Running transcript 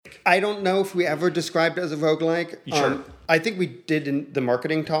I don't know if we ever described it as a roguelike. Sure. I think we did in the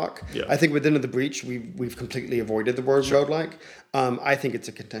marketing talk. Yeah. I think within the breach, we've completely avoided the word roguelike. I think it's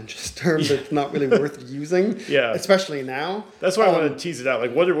a contentious term that's not really worth using, especially now. That's why I want to tease it out.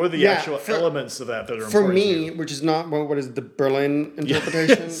 Like, what are the actual elements of that are important for me, which is not what is the Berlin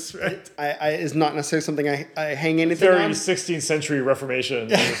interpretation. Yes, right. I is not necessarily something I hang anything very on. 16th century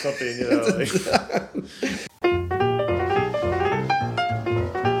Reformation or something, you know. Like.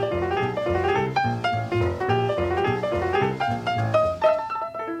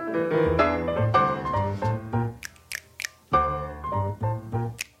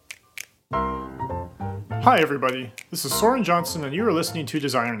 Hi, everybody. This is Soren Johnson, and you are listening to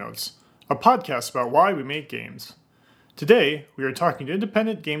Designer Notes, a podcast about why we make games. Today, we are talking to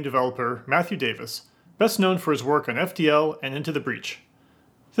independent game developer Matthew Davis, best known for his work on FTL and Into the Breach.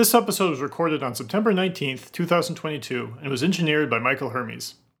 This episode was recorded on September 19th, 2022, and was engineered by Michael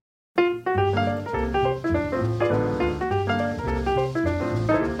Hermes.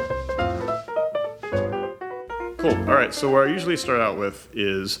 Cool. All right. So where I usually start out with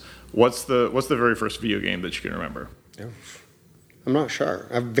is what's the very first video game that you can remember? I'm not sure.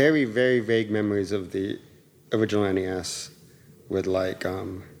 I have very, very vague memories of the original NES with like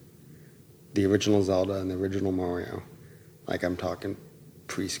the original Zelda and the original Mario. Like I'm talking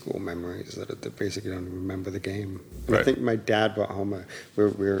preschool memories that basically don't even remember the game. And right. I think my dad brought home we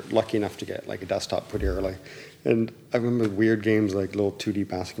were lucky enough to get like a desktop pretty early. And I remember weird games like little 2D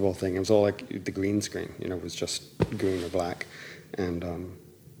basketball thing. It was all like the green screen, you know, it was just green or black. And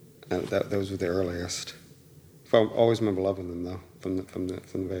those were the earliest. I always remember loving them though, from the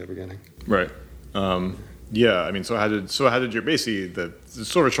very beginning. Right. Yeah. I mean, so how did your basically the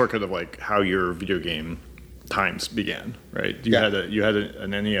sort of shortcut of like how your video game times began, right? You had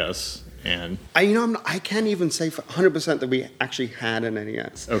an NES. And I can't even say for 100% that we actually had an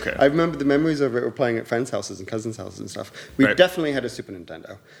NES. Okay. I remember the memories of it were playing at friends' houses and cousins' houses and stuff. We definitely had a Super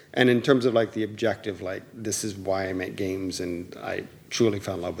Nintendo. And in terms of like the objective, like this is why I make games and I truly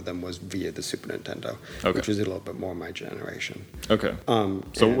fell in love with them was via the Super Nintendo, which was a little bit more my generation. Okay.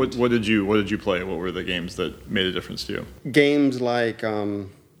 So what did you play? What were the games that made a difference to you? Games like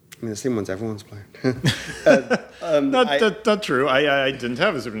the same ones everyone's playing. Not true. I didn't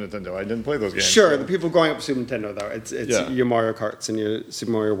have a Super Nintendo. I didn't play those games. Sure, the people growing up with Super Nintendo, though, it's your Mario Karts and your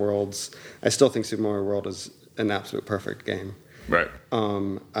Super Mario Worlds. I still think Super Mario World is an absolute perfect game. Right.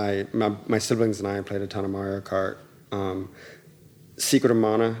 My siblings and I played a ton of Mario Kart. Secret of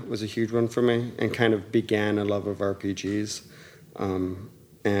Mana was a huge one for me and kind of began a love of RPGs.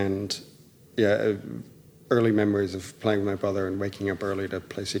 Early memories of playing with my brother and waking up early to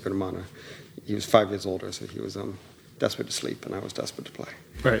play Secret of Mana. He was 5 years older, so he was desperate to sleep, and I was desperate to play.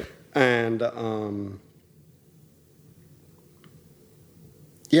 Right. And I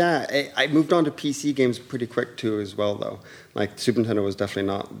moved on to PC games pretty quick too, as well. Though, like Super Nintendo was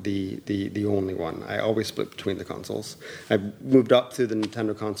definitely not the only one. I always split between the consoles. I moved up through the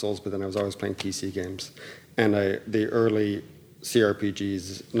Nintendo consoles, but then I was always playing PC games, and the early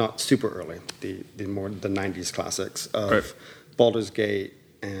CRPGs, not super early, the 90s classics of Baldur's Gate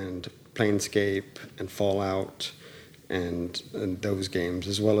and Planescape and Fallout and those games,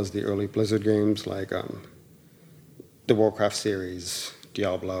 as well as the early Blizzard games like the Warcraft series,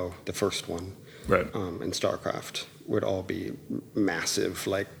 Diablo, the first one, and StarCraft would all be massive,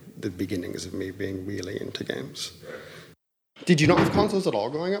 like the beginnings of me being really into games. Did you not have consoles at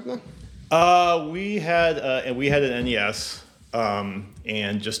all growing up then? We had an NES.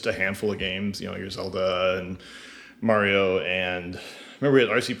 And just a handful of games, your Zelda and Mario, and I remember we had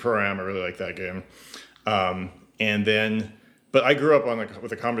RC Pro-Am. I really liked that game. But I grew up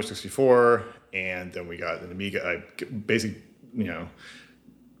with a Commodore 64, and then we got an Amiga. I basically,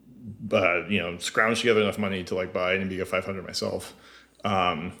 scrounged together enough money to like buy an Amiga 500 myself,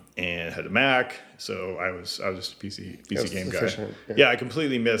 and had a Mac. So I was just a PC game guy. Yeah, I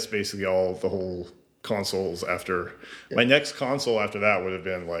completely missed basically the whole consoles after my next console after that would have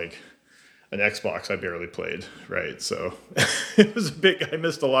been like an Xbox. I barely played, right? So it was I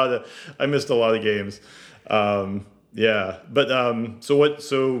missed a lot of games. But so what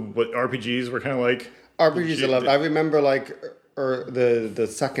RPGs were kind of like? RPGs I loved. I remember the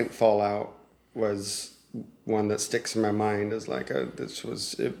second Fallout was one that sticks in my mind as like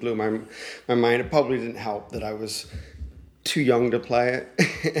it blew my mind. It probably didn't help that I was too young to play it.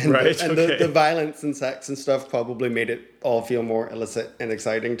 The violence and sex and stuff probably made it all feel more illicit and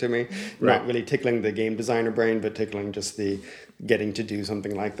exciting to me. Right. Not really tickling the game designer brain, but tickling just the getting to do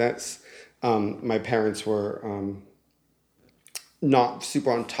something like this. My parents were not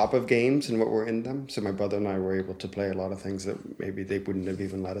super on top of games and what were in them. So my brother and I were able to play a lot of things that maybe they wouldn't have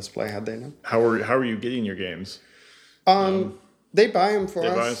even let us play had they known. How are you getting your games? They buy them for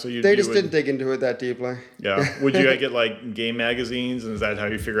us. So they just didn't dig into it that deeply. Yeah. Would you get like game magazines, and is that how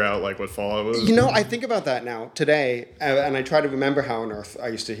you figure out like what Fallout was? You know, I think about that now today, and I try to remember how on earth I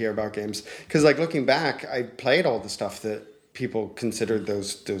used to hear about games. Because like looking back, I played all the stuff that people considered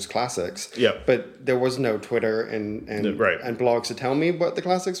those classics. Yeah. But there was no Twitter and blogs to tell me what the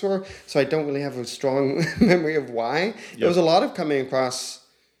classics were, so I don't really have a strong memory of why. There was a lot of coming across.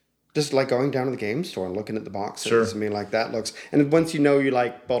 Just like going down to the game store and looking at the boxes and being like, that looks... And once you know you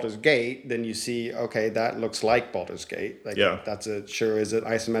like Baldur's Gate, then you see, okay, that looks like Baldur's Gate. Like, that's a... Sure, is it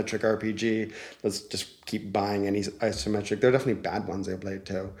isometric RPG? Let's just keep buying any isometric. There are definitely bad ones I played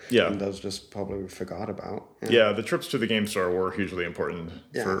too. Yeah. And those just probably forgot about. Yeah, the trips to the game store were hugely important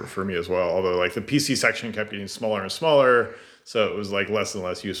for me as well. Although, like, the PC section kept getting smaller and smaller... So it was like less and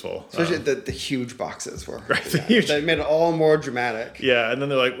less useful. Especially the huge boxes were. Right. They made it all more dramatic. Yeah, and then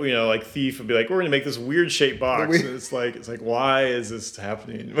they're like, like Thief would be like, we're going to make this weird shaped box. And it's like, why is this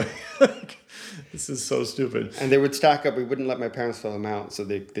happening? Like, this is so stupid. And they would stack up. We wouldn't let my parents fill them out. So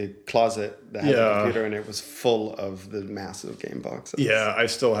the closet that had a computer in it was full of the massive game boxes. Yeah, I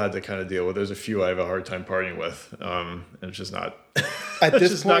still had to kind of deal with. There's a few I have a hard time partying with. And it's just not... At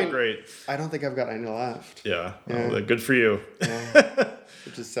this just point, not great. I don't think I've got any left. Yeah. Well, good for you. Yeah.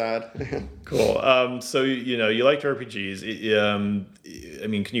 Which is sad. Cool. So, you liked RPGs. I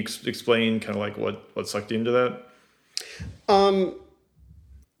mean, can you explain kind of like what sucked you into that?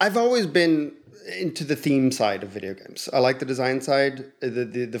 I've always been into the theme side of video games. I like the design side.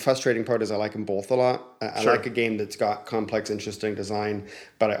 The frustrating part is I like them both a lot. I like a game that's got complex, interesting design,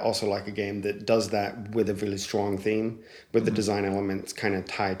 but I also like a game that does that with a really strong theme, with the design elements kind of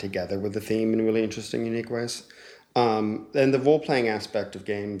tied together with the theme in really interesting, unique ways. And the role-playing aspect of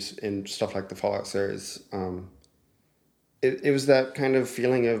games in stuff like the Fallout series, it was that kind of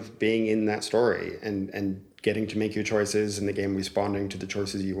feeling of being in that story and getting to make your choices and the game responding to the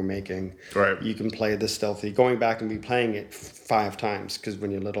choices you were making. Right. You can play this stealthy, going back and replaying it 5 times, because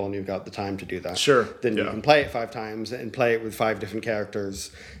when you're little and you've got the time to do that. Sure. Then you can play it 5 times and play it with 5 different characters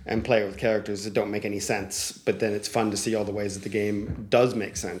and play it with characters that don't make any sense. But then it's fun to see all the ways that the game does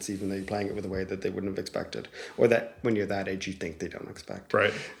make sense, even though you're playing it with a way that they wouldn't have expected. Or that when you're that age, you think they don't expect.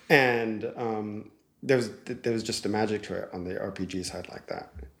 Right. And there was just a magic to it on the RPG side like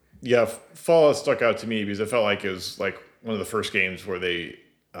that. Yeah, Fallout stuck out to me because it felt like it was like one of the first games where they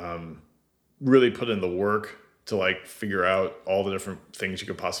really put in the work to like figure out all the different things you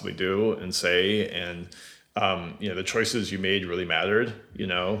could possibly do and say, and the choices you made really mattered.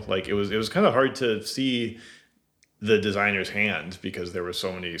 Like it was kind of hard to see the designer's hand because there was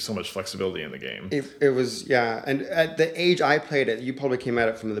so much flexibility in the game. It was, and at the age I played it, you probably came at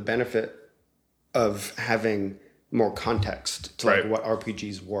it from the benefit of having more context to like what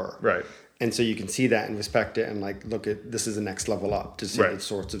RPGs were. Right. And so you can see that and respect it and like look at this is the next level up to see the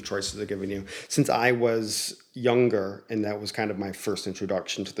sorts of choices they're giving you. Since I was younger and that was kind of my first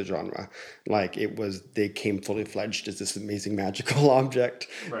introduction to the genre, like they came fully fledged as this amazing magical object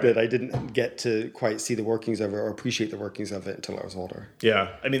that I didn't get to quite see the workings of it or appreciate the workings of it until I was older. Yeah.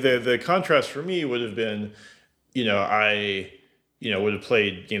 I mean, the contrast for me would have been, I would have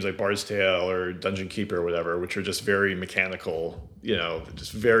played games like Bard's Tale or Dungeon Keeper or whatever, which are just very mechanical,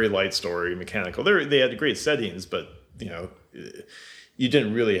 just very light story, mechanical. They had great settings, but, you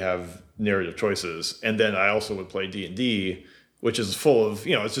didn't really have narrative choices. And then I also would play D&D, which is full of,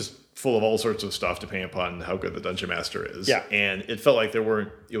 it's just full of all sorts of stuff depending upon how good the Dungeon Master is. Yeah. And it felt like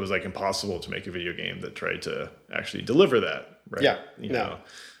it was like impossible to make a video game that tried to actually deliver that, right? Yeah, know?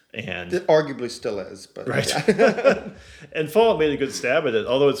 And it arguably still is, but and Fallout made a good stab at it.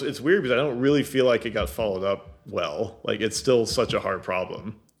 Although it's weird because I don't really feel like it got followed up well. Like it's still such a hard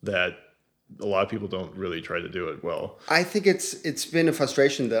problem that a lot of people don't really try to do it well. I think it's been a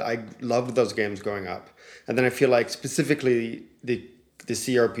frustration that I loved those games growing up, and then I feel like specifically the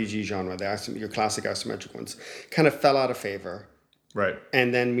CRPG genre, your classic isometric ones, kind of fell out of favor. Right.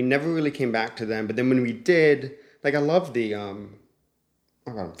 And then we never really came back to them. But then when we did, like I love the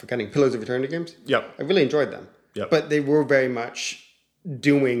I'm forgetting Pillars of Eternity games. Yep. I really enjoyed them. Yep. But they were very much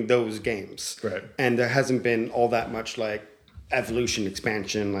doing those games. Right. And there hasn't been all that much like evolution,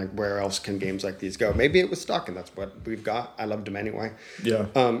 expansion, like where else can games like these go? Maybe it was stuck and that's what we've got. I loved them anyway. Yeah.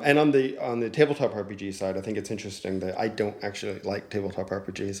 And on the tabletop RPG side, I think it's interesting that I don't actually like tabletop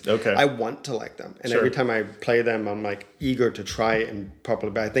RPGs. Okay. I want to like them. And every time I play them, I'm like eager to try it and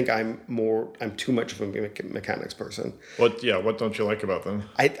properly, but I think I'm too much of a mechanics person. What don't you like about them?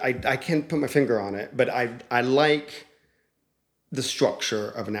 I can't put my finger on it, but I like the structure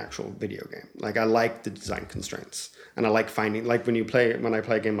of an actual video game. Like I like the design constraints, and I like finding, like when I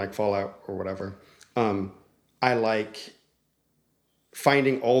play a game like Fallout or whatever, I like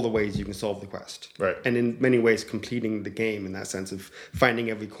finding all the ways you can solve the quest. Right. And in many ways completing the game in that sense of finding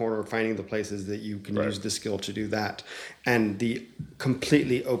every corner, finding the places that you can use the skill to do that. And the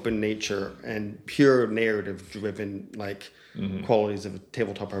completely open nature and pure narrative driven qualities of a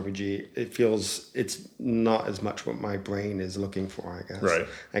tabletop RPG, it's not as much what my brain is looking for, I guess. Right.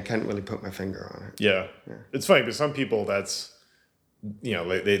 I can't really put my finger on it. Yeah. It's funny, but some people that's,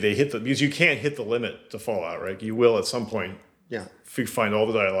 they hit because you can't hit the limit to Fallout, right? You will at some point. Yeah. Find all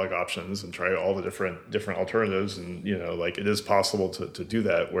the dialogue options and try all the different alternatives, and it is possible to do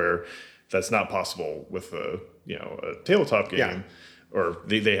that, where that's not possible with a tabletop game, or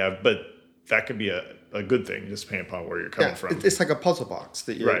they have, but that could be a good thing, just depending upon where you're coming from. It's like a puzzle box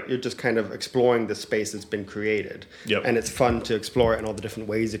that you're just kind of exploring the space that's been created, and it's fun to explore it in all the different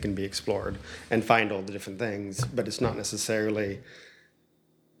ways it can be explored and find all the different things, but it's not necessarily.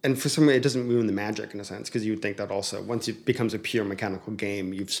 And for some reason, it doesn't ruin the magic in a sense, because you would think that also, once it becomes a pure mechanical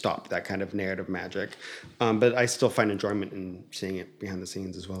game, you've stopped that kind of narrative magic. But I still find enjoyment in seeing it behind the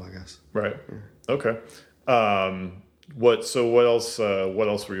scenes as well, I guess. Right. Yeah. Okay. What else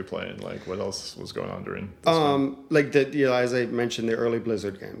were you playing? Like, what else was going on during this time? As I mentioned, the early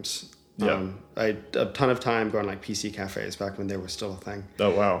Blizzard games. I had a ton of time going PC cafes back when they were still a thing.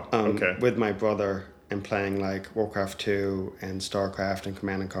 Oh, wow. Okay. With my brother. And playing Warcraft 2 and StarCraft and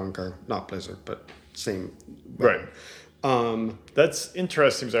Command & Conquer. Not Blizzard, but same. Right. That's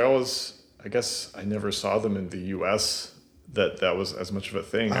interesting, because I guess I never saw them in the U.S. that was as much of a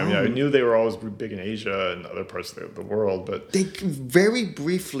thing. I mean, I knew they were always big in Asia and other parts of the world, but... They very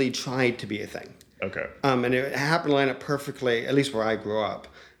briefly tried to be a thing. Okay. And it happened to line up perfectly, at least where I grew up,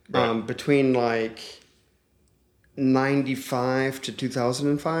 between 95 to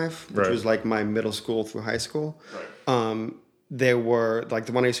 2005, which was my middle school through high school. Right. There were,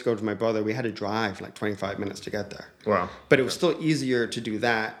 the one I used to go to with my brother, we had to drive 25 minutes to get there. Wow. But it was still easier to do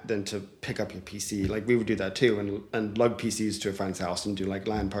that than to pick up your PC. We would do that too, and lug PCs to a friend's house and do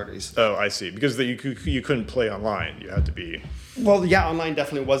LAN parties. Oh, I see. Because you couldn't play online. You had to be... Well, yeah, online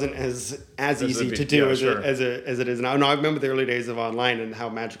definitely wasn't as easy to do as it is now. No, I remember the early days of online and how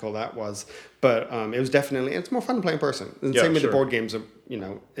magical that was. But it was definitely, it's more fun to play in person. And same with the board games.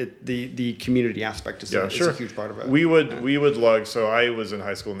 The community aspect is a huge part of it. We would lug. So I was in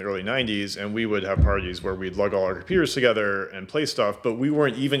high school in the early 90s, and we would have parties where we'd lug all our computers together and play stuff, but we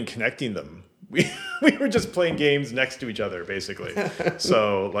weren't even connecting them. We were just playing games next to each other, basically.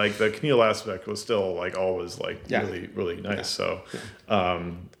 So the communal aspect was still always really, really nice. Yeah. So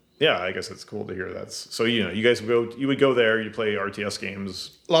I guess it's cool to hear that. So you guys would go there, you play RTS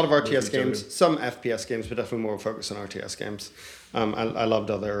games. A lot of RTS games, some FPS games, but definitely more focused on RTS games. I loved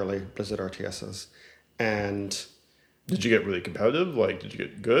other early Blizzard RTSs. And did you get really competitive? Did you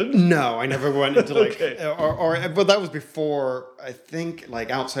get good? No, I never went into but that was before, I think,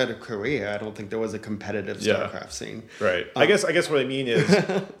 outside of Korea, I don't think there was a competitive StarCraft scene. Right. I guess what I mean is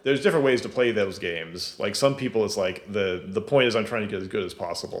there's different ways to play those games. Some people, it's the point is I'm trying to get as good as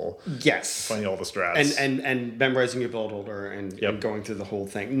possible. Yes. Finding all the strats. And memorizing your build order and going through the whole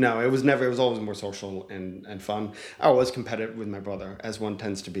thing. No, it was always more social and fun. I was competitive with my brother, as one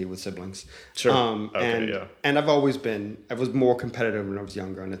tends to be with siblings. Sure. And I've always been, I was more competitive when I was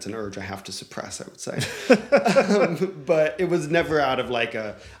younger, and it's an urge I have to suppress, I would say. But it was never out of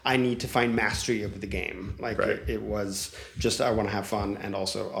I need to find mastery of the game. It was just, I want to have fun and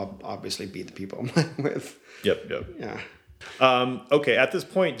also obviously beat the people I'm playing with. Yep. Yeah. Okay, at this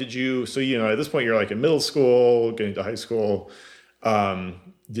point, at this point you're in middle school, getting to high school.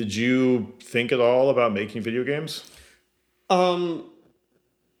 Did you think at all about making video games?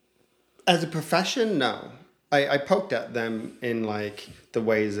 As a profession, no. I poked at them in the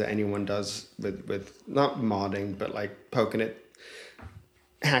ways that anyone does with not modding, but poking at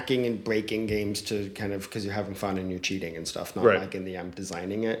hacking and breaking games to kind of, because you're having fun and you're cheating and stuff, not in the I'm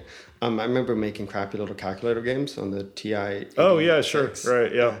designing it. I remember making crappy little calculator games on the TI. Oh yeah, sure,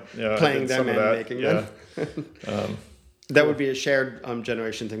 right, yeah. Playing them and making them. That would be a shared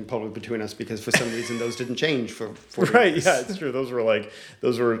generation thing probably between us, because for some reason those didn't change for 40 years. Yeah, it's true. Those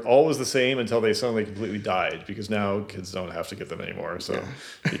were always the same until they suddenly completely died, because now kids don't have to get them anymore. So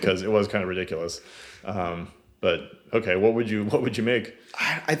because it was kind of ridiculous. But okay, what would you make?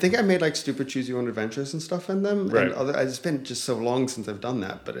 I think I made stupid choose your own adventures and stuff in them. Right. And it's been just so long since I've done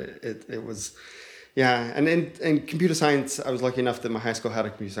that, but it was, yeah. And in computer science, I was lucky enough that my high school had a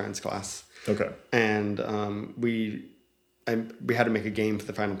computer science class. Okay. And we had to make a game for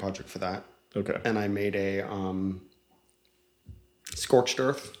the final project for that. Okay. And I made Scorched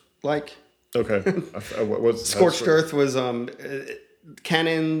Earth like. Okay. Scorched Earth was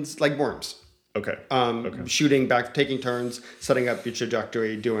cannons like worms. Okay. Shooting back, taking turns, setting up your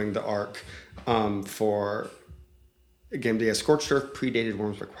trajectory, doing the arc for a game. Yeah, Scorched Earth predated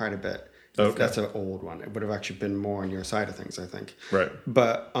worms by quite a bit. Okay. That's an old one. It would have actually been more on your side of things, I think. Right.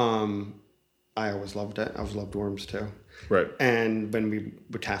 But I always loved it. I always loved worms too. Right. And when we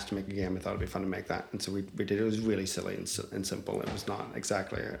were tasked to make a game, I thought it'd be fun to make that. And so we did. It was really silly and simple. It was not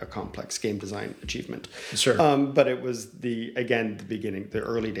exactly a complex game design achievement. Sure. But it was the beginning, the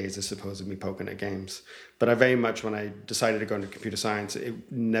early days, I suppose, of me poking at games. But I very much, when I decided to go into computer science,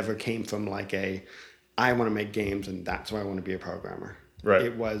 it never came from like I want to make games and that's why I want to be a programmer. Right.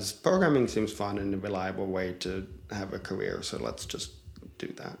 It was, programming seems fun and a reliable way to have a career, so let's just do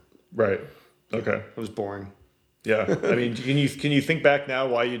that. Right. Okay. It was boring. Yeah. I mean, can you think back now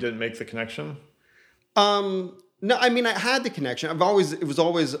why you didn't make the connection? No, I mean, I had the connection. It was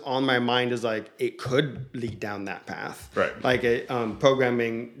always on my mind as like, it could lead down that path. Right. Like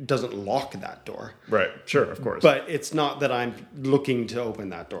programming doesn't lock that door. Right. Sure. Of course. But it's not that I'm looking to open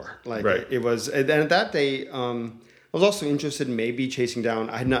that door. Like it was, and at that day, I was also interested in maybe chasing down,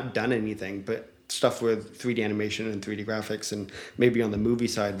 I had not done anything, but stuff with 3D animation and 3D graphics, and maybe on the movie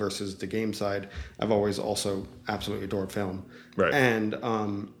side versus the game side, I've always also absolutely adored film. Right.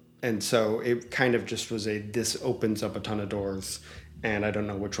 And so it kind of just was this opens up a ton of doors, and I don't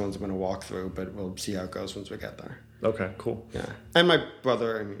know which ones I'm going to walk through, but we'll see how it goes once we get there. Okay, cool. Yeah. And my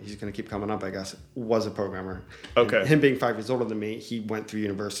brother, I mean, he's going to keep coming up, I guess, was a programmer. Okay. And him being 5 years older than me, he went through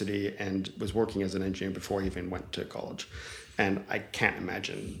university and was working as an engineer before he even went to college. And I can't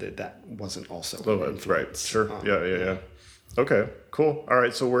imagine that wasn't also an influence. Right. Sure. Yeah. Okay, cool. All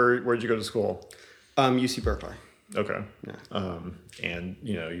right, so where'd you go to school? UC Berkeley. Okay. Yeah. And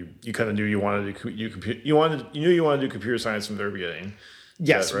you kind of knew you wanted to you knew you wanted to do computer science from the very beginning.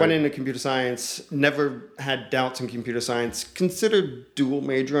 Yes, went into computer science. Never had doubts in computer science. Considered dual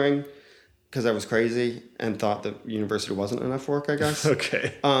majoring because I was crazy and thought that university wasn't enough work, I guess.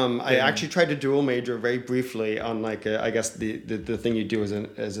 Okay. I actually tried to dual major very briefly on I guess the thing you do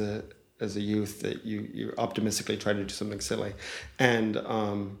as a youth, that you optimistically try to do something silly, and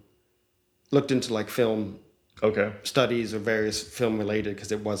looked into like film. Okay. Studies or various film related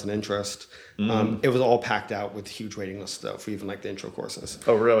because it was an interest. It was all packed out with huge waiting lists though for even like the intro courses.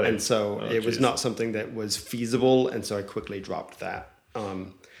 Oh really? And so it was not something that was feasible, and so I quickly dropped that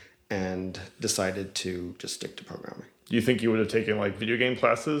and decided to just stick to programming. Do you think you would have taken like video game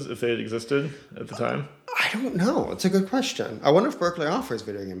classes if they had existed at the time? I don't know. It's a good question. I wonder if Berkeley offers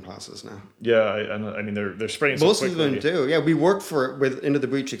video game classes now. Yeah, I mean they're spreading so quickly. Most of them do. Yeah, we worked with Into the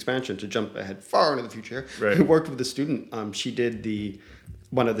Breach expansion to jump ahead far into the future. Right. We worked with a student. She did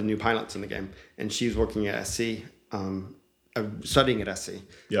one of the new pilots in the game, and she's working at SC, studying at SC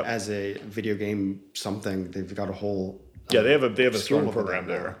as a video game something. They've got a whole. Yeah, they have a school program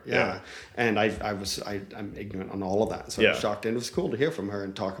there. Yeah. And I'm ignorant on all of that, so I was shocked, and it was cool to hear from her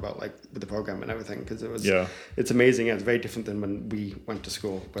and talk about like with the program and everything, because it's amazing. It's very different than when we went to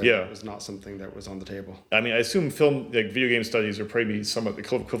school, but it was not something that was on the table. I mean, I assume video game studies are probably somewhat the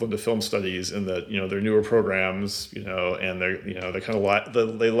equivalent to film studies in that they're newer programs, and they kind of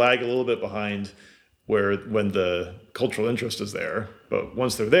they lag a little bit behind when the cultural interest is there. But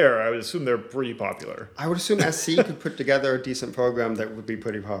once they're there, I would assume they're pretty popular. I would assume SC could put together a decent program that would be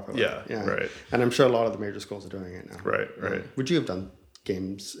pretty popular. Yeah, right. And I'm sure a lot of the major schools are doing it now. Right. Would you have done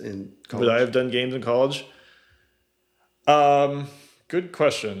games in college? Would I have done games in college? Good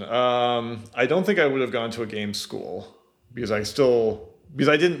question. I don't think I would have gone to a game school because I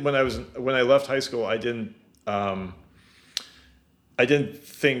didn't when I left high school, I didn't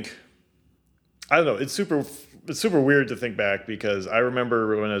think. I don't know. It's super weird to think back, because I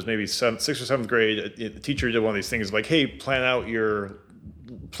remember when I was maybe 6th or 7th grade, the teacher did one of these things like, "Hey, plan out your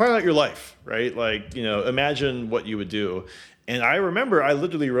life, right? Like, imagine what you would do." And I remember I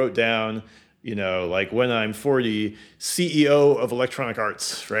literally wrote down, like when I'm 40, CEO of Electronic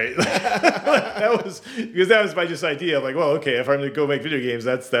Arts, right? that was my just idea of like, well, okay, if I'm going to go make video games,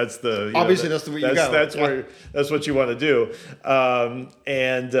 that's the obviously that's the way you go. That's what you want to do.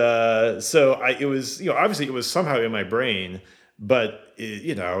 So it was obviously it was somehow in my brain, but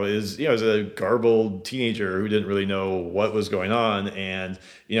it was as a garbled teenager who didn't really know what was going on. And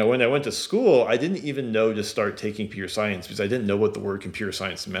when I went to school, I didn't even know to start taking computer science because I didn't know what the word computer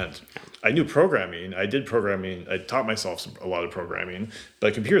science meant. I knew programming. I did programming. I taught myself a lot of programming,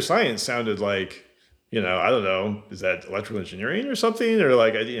 but computer science sounded like I don't know, is that electrical engineering or something? Or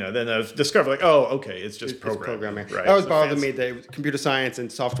like, then I've discovered like, oh, okay, it's just programming. Right? That always bothered me. They computer science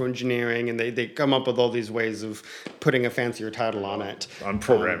and software engineering, and they come up with all these ways of putting a fancier title on it. On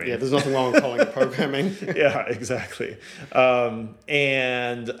programming. There's nothing wrong with calling it programming. Yeah, exactly. I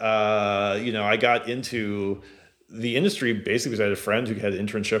got into the industry basically because I had a friend who had an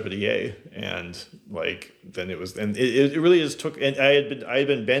internship at EA, and like then it really just took. And I had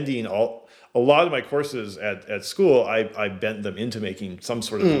been bending a lot of my courses at school. I bent them into making some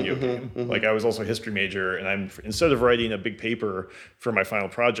sort of video game. Like I was also a history major, and instead of writing a big paper for my final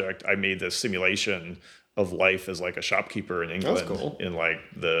project, I made this simulation of life as like a shopkeeper in England in like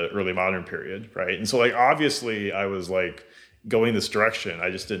the early modern period, right? And so like obviously I was like going this direction.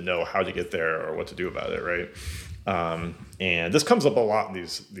 I just didn't know how to get there or what to do about it, right? And this comes up a lot in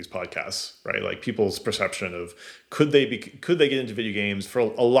these podcasts, right? Like people's perception of could they get into video games? For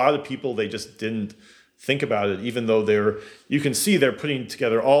a lot of people, they just didn't think about it, even though you can see they're putting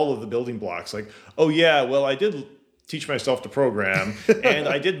together all of the building blocks. Like, oh yeah, well I did teach myself to program, and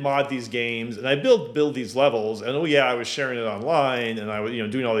I did mod these games, and I build these levels, and oh yeah, I was sharing it online, and I was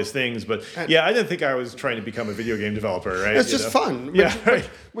doing all these things, but yeah, I didn't think I was trying to become a video game developer, right? It's just fun.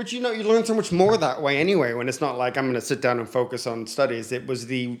 Which you learn so much more that way anyway, when it's not like I'm going to sit down and focus on studies. It was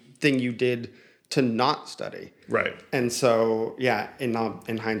the thing you did to not study. Right. And so, yeah, in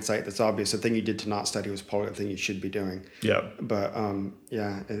hindsight, that's obvious. The thing you did to not study was probably the thing you should be doing. Yeah. But,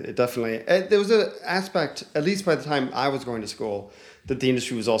 it definitely... there was an aspect, at least by the time I was going to school, that the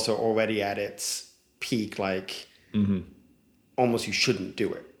industry was also already at its peak, like, almost you shouldn't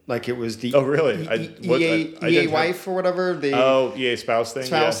do it. Like, it was the... Oh, really? EA wife or whatever. EA spouse thing?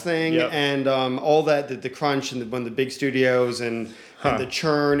 Thing, yep. And all that, the crunch, and one of the big studios, and the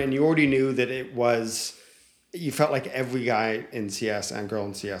churn, and you already knew that it was... You felt like every guy in CS and girl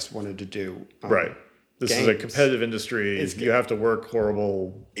in CS wanted to do right. This games. Is a competitive industry. You have to work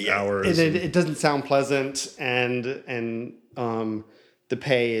horrible hours. It doesn't sound pleasant, and the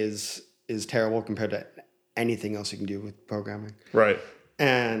pay is terrible compared to anything else you can do with programming. Right.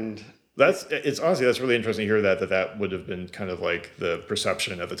 And that's really interesting to hear that would have been kind of like the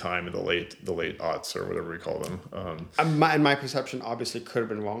perception at the time in the late aughts or whatever we call them. My perception obviously could have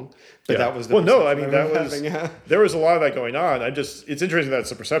been wrong, but that was the there was a lot of that going on. It's interesting that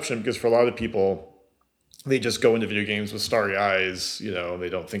it's a perception because for a lot of people, they just go into video games with starry eyes, they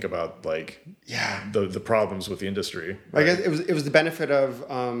don't think about the problems with the industry. Right? I guess it was the benefit of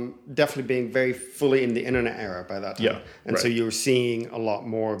definitely being very fully in the internet era by that time. Yeah, and so you were seeing a lot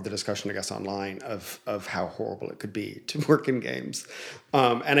more of the discussion, I guess, online of how horrible it could be to work in games.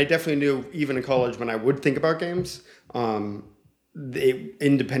 And I definitely knew, even in college, when I would think about games, the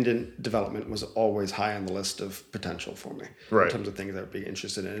independent development was always high on the list of potential for me in terms of things I would be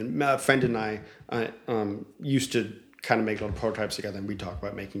interested in. And a friend and I used to kind of make little prototypes together, and we'd talk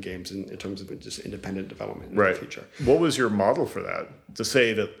about making games in terms of just independent development in the future. What was your model for that? To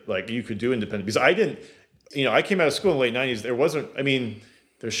say that like you could do independent? Because I didn't, I came out of school in the late 90s. There wasn't,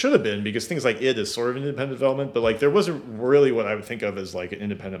 there should have been, because things like id is sort of independent development, but like there wasn't really what I would think of as like an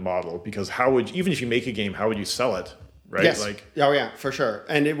independent model, because even if you make a game, how would you sell it? Right? Yes. Oh yeah, for sure.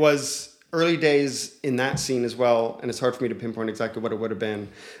 And it was early days in that scene as well, and it's hard for me to pinpoint exactly what it would have been.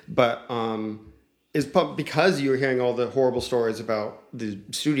 But is because you were hearing all the horrible stories about the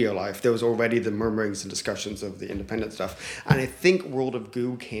studio life, there was already the murmurings and discussions of the independent stuff. And I think World of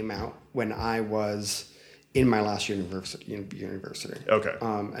Goo came out when I was in my last university. Okay.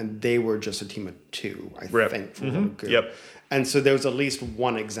 And they were just a team of two, I think, for World of Goo. Yep. And so there was at least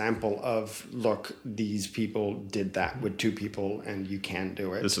one example of, look, these people did that with two people, and you can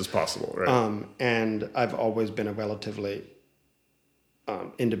do it. This is possible, right? And I've always been a relatively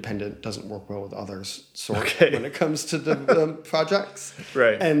independent, doesn't work well with others when it comes to the projects.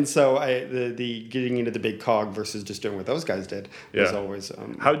 Right. And so the getting into the big cog versus just doing what those guys did was always...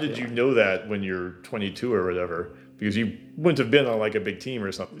 How did you know that when you're 22 or whatever? Because you wouldn't have been on like a big team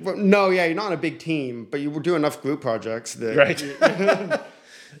or something. Well, no, you're not on a big team, but you will do enough group projects that... Right.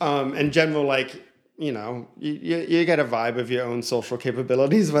 In general, you get a vibe of your own social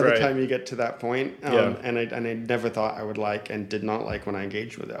capabilities by the time you get to that point. And I never thought I would like and did not like when I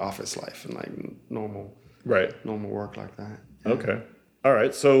engaged with the office life and like normal work like that. Yeah. Okay. All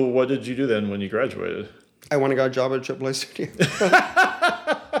right. So what did you do then when you graduated? I went and got a job at AAA Studio.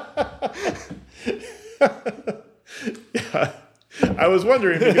 Yeah. I was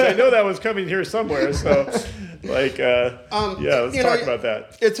wondering because I know that was coming here somewhere. So, let's talk about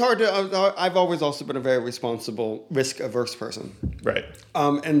that. It's hard to. I've always also been a very responsible, risk-averse person. Right.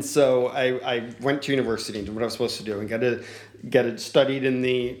 And so I went to university and did what I was supposed to do and get it studied in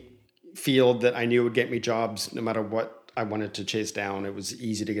the field that I knew would get me jobs no matter what I wanted to chase down. It was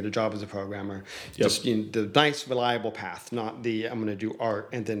easy to get a job as a programmer. Just the nice, reliable path, not the I'm going to do art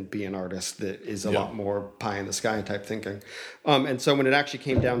and then be an artist that is a lot more pie in the sky type thinking. And so when it actually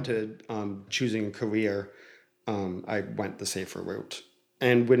came down to choosing a career, I went the safer route.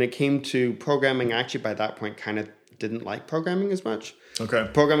 And when it came to programming, actually by that point kind of didn't like programming as much. Okay.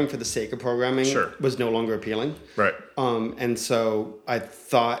 Programming for the sake of programming was no longer appealing. Right. And so I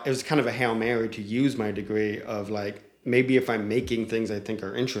thought it was kind of a Hail Mary to use my degree of like, maybe if I'm making things I think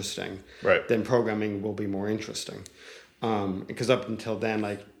are interesting, then programming will be more interesting. Because up until then,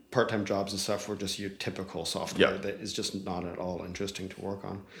 like part-time jobs and stuff were just your typical software that is just not at all interesting to work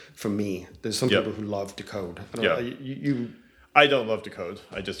on. For me, there's some people who love to code. I don't love to code.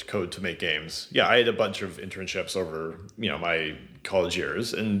 I just code to make games. Yeah, I had a bunch of internships over, my college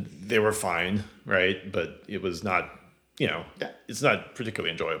years, and they were fine, right? But it was not, it's not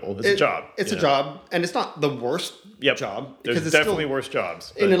particularly enjoyable. It's a job. It's a job, and it's not the worst job. There's definitely worse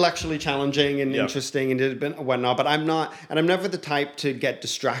jobs. Intellectually challenging and interesting and whatnot, but I'm never the type to get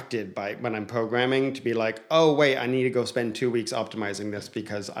distracted by when I'm programming to be like, oh, wait, I need to go spend 2 weeks optimizing this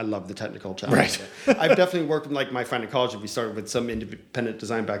because I love the technical challenge. Right. I've definitely worked with like my friend in college. We started with some independent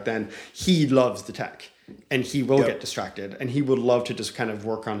design back then. He loves the tech. And he will get distracted, and he would love to just kind of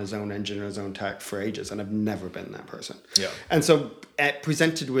work on his own engine or his own tech for ages. And I've never been that person. Yeah. And so,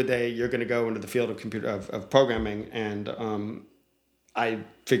 presented with you're going to go into the field of programming, and I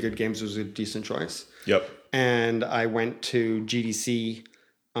figured games was a decent choice. Yep. And I went to GDC,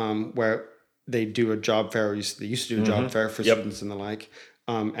 where they do a job fair. They used to do a job fair for students and the like.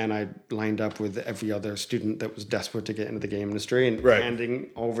 And I lined up with every other student that was desperate to get into the game industry and handing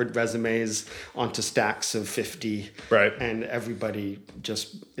over resumes onto stacks of 50. Right. And everybody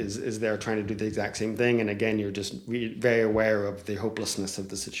just is there trying to do the exact same thing. And again, you're just very aware of the hopelessness of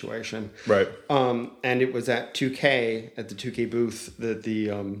the situation. Right. And it was at 2K, at the 2K booth, that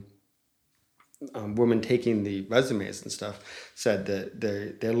the woman taking the resumes and stuff said that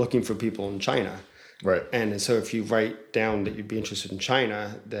they're looking for people in China. Right. And so if you write down that you'd be interested in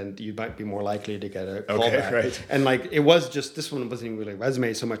China, then you might be more likely to get a call back. Right. And like it was just, this one wasn't even really a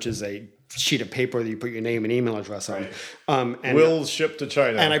resume so much as a sheet of paper that you put your name and email address on. And will ship to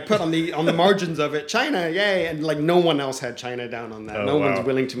China. And I put on the margins of it, China, yay. And like no one else had China down on that. No one's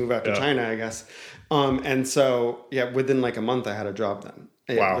willing to move out to China, I guess. And so, within like a month I had a job then.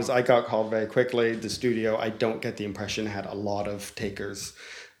 I got called very quickly. The studio, I don't get the impression, had a lot of takers.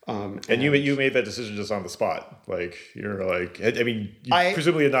 And you made that decision just on the spot. Like, you're like, I mean, you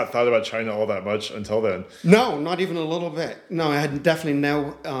presumably had not thought about China all that much until then. No, not even a little bit. No, I had definitely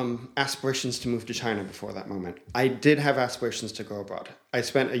no aspirations to move to China before that moment. I did have aspirations to go abroad. I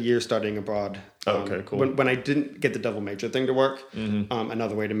spent a year studying abroad. Okay, cool. When I didn't get the double major thing to work,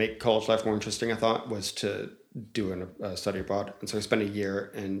 another way to make college life more interesting, I thought, was to do a study abroad. And so I spent a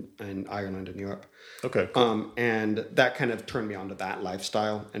year in Ireland and Europe. Okay, cool. And that kind of turned me on to that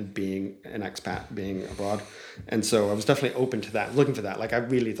lifestyle and being an expat, being abroad. And so I was definitely open to that, looking for that. Like I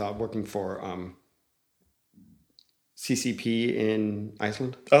really thought working for CCP in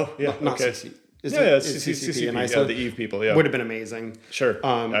Iceland. Oh, yeah. Not okay. CCP. CCP in Iceland. The Eve people, would have been amazing. Sure.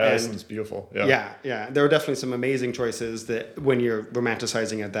 Iceland's beautiful. Yeah. There were definitely some amazing choices that when you're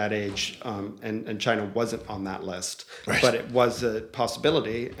romanticizing at that age, and China wasn't on that list, but it was a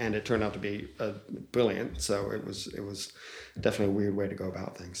possibility, and it turned out to be brilliant. So it was definitely a weird way to go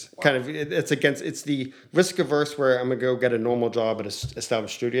about things. Wow. Kind of, it's the risk averse where I'm gonna go get a normal job at an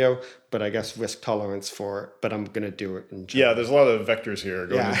established studio, but I guess risk tolerance but I'm gonna do it in China. Yeah, there's a lot of vectors here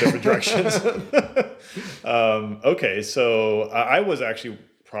going in different directions. Okay, so I was actually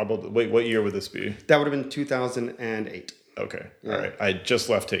probably, wait, what year would this be? That would have been 2008. Okay, all right. I just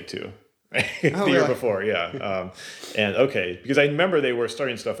left Take-Two. The year before, and because I remember they were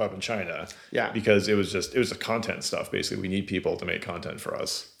starting stuff up in China, because it was a content stuff. Basically, we need people to make content for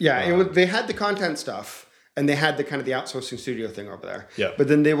us. They had the content stuff, and they had the kind of the outsourcing studio thing over there. But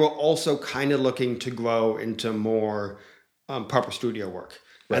then they were also kind of looking to grow into more proper studio work.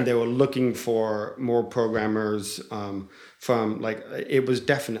 And they were looking for more programmers from, like, it was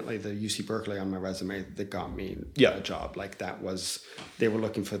definitely the UC Berkeley on my resume that got me a job. Like, they were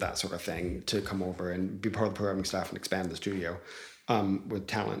looking for that sort of thing to come over and be part of the programming staff and expand the studio with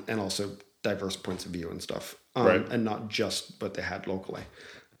talent and also diverse points of view and stuff. And not just what they had locally.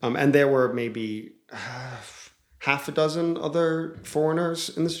 And there were maybe half a dozen other foreigners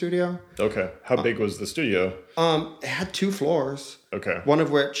in the studio. Okay. How big was the studio? It had 2 floors. Okay. One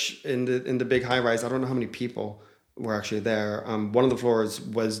of which in the big high rise, I don't know how many people were actually there. One of the floors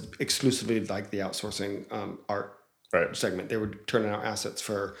was exclusively like the outsourcing art segment. They were turning out assets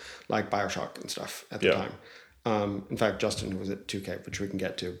for like BioShock and stuff at the time. In fact, Justin was at 2K, which we can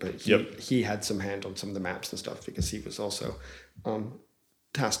get to, but he had some hand on some of the maps and stuff because he was also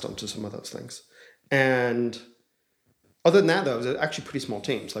tasked onto some of those things. And other than that, though, it was actually pretty small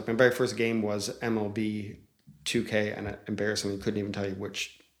teams. Like my very first game was MLB 2K, and embarrassingly couldn't even tell you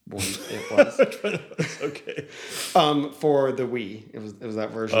which one it was. Okay. For the Wii, it was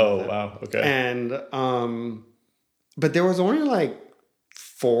that version. Oh, of it. wow. Okay. And but there was only like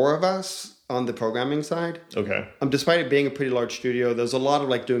 4 of us on the programming side. Okay. Despite it being a pretty large studio, there's a lot of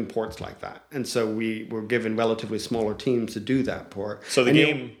like doing ports like that, and so we were given relatively smaller teams to do that port. So the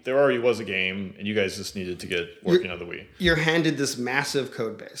game, there already was a game, and you guys just needed to get working on the Wii. You're handed this massive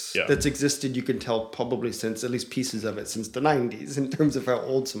code base that's existed. You can tell probably since at least pieces of it since the 90s in terms of how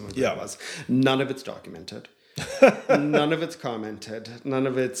old some of it was. None of it's documented. None of it's commented. None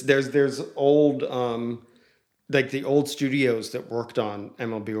of it's there's old. Like the old studios that worked on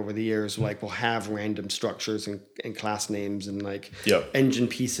MLB over the years, like will have random structures and class names and like engine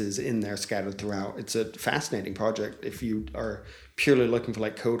pieces in there scattered throughout. It's a fascinating project if you are purely looking for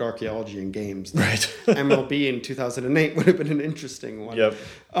like code archaeology in games. Right. MLB in 2008 would have been an interesting one. Yep.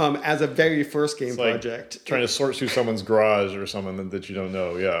 As a very first game like project. Trying to sort through someone's garage or someone that you don't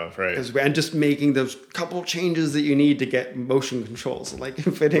know. Yeah, right. And just making those couple changes that you need to get motion controls, like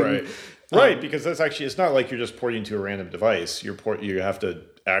fitting. Right. Right, because that's actually, it's not like you're just porting to a random device. You have to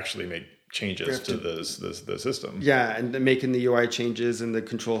actually make changes to the system. Yeah, and making the UI changes and the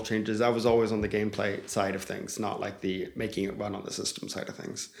control changes. I was always on the gameplay side of things, not like the making it run on the system side of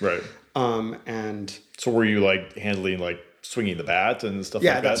things. Right. And so were you like handling like swinging the bat and stuff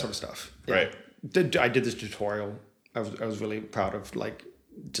like that? Yeah, that sort of stuff. Yeah. Right. I did this tutorial. I was really proud of like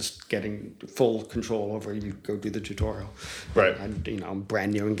just getting full control over. You go do the tutorial, right? I'm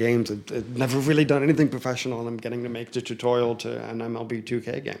brand new in games. I've never really done anything professional, and I'm getting to make the tutorial to an MLB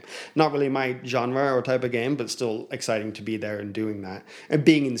 2K game. Not really my genre or type of game, but still exciting to be there and doing that. And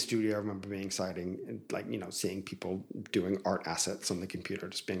being in the studio, I remember being exciting, and like seeing people doing art assets on the computer,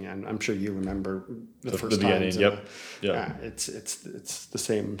 just being. And I'm sure you remember the first time. Yep. Yeah. It's the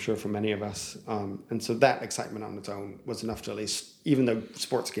same, I'm sure, for many of us. And so that excitement on its own was enough to at least, even though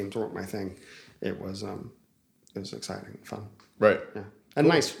sports games weren't my thing, it was exciting and fun. Right. Yeah. And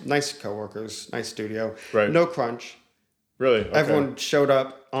nice coworkers, nice studio. Right. No crunch. Really? Okay. Everyone showed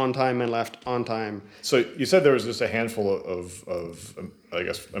up on time and left on time. So you said there was just a handful of I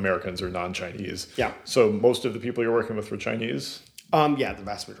guess Americans or non-Chinese. Yeah. So most of the people you're working with were Chinese? Yeah, the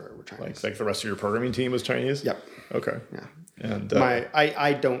vast majority were Chinese. Like the rest of your programming team was Chinese? Yep. Okay. Yeah. And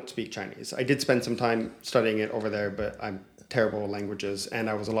I don't speak Chinese. I did spend some time studying it over there, but I'm terrible at languages, and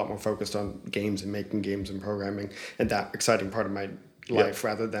I was a lot more focused on games and making games and programming and that exciting part of my life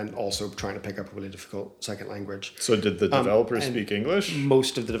rather than also trying to pick up a really difficult second language. So did the developers speak English?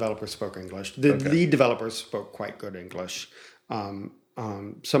 Most of the developers spoke English. The lead developers spoke quite good English.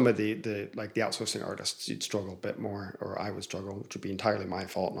 Some of the like the outsourcing artists, you'd struggle a bit more, or I would struggle, which would be entirely my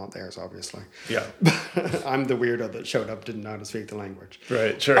fault, not theirs, obviously. Yeah. I'm the weirdo that showed up, didn't know how to speak the language.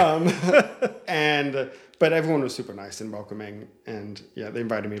 Right, sure. But everyone was super nice and welcoming, and they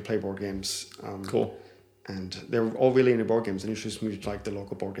invited me to play board games. Cool. And they were all really into board games and introduced me to like the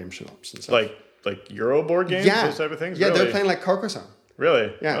local board game shops and stuff. Like Euro board games, those type of things? Yeah, really? they were playing like Carcassonne.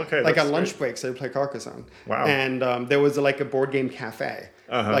 Really? Yeah. Okay. Like on lunch breaks, they would play Carcassonne. Wow. And there was like a board game cafe,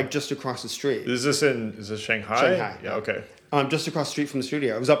 like just across the street. Is this Shanghai? Shanghai. Yeah. Okay. Just across the street from the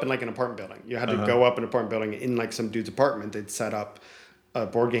studio. It was up in like an apartment building. You had to go up an apartment building in like some dude's apartment. They'd set up a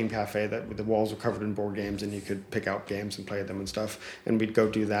board game cafe that the walls were covered in board games, and you could pick out games and play them and stuff. And we'd go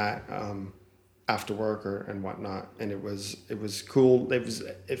do that after work and whatnot. And it was cool. It was,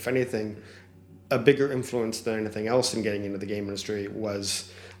 if anything, a bigger influence than anything else in getting into the game industry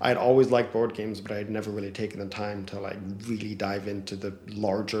was I had always liked board games, but I had never really taken the time to like really dive into the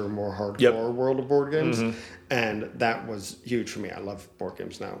larger, more hardcore world of board games. Mm-hmm. And that was huge for me. I love board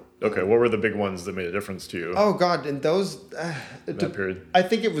games now. Okay, what were the big ones that made a difference to you? Oh God, and those that period. I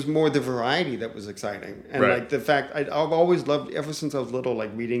think it was more the variety that was exciting, and like the fact I've always loved ever since I was little.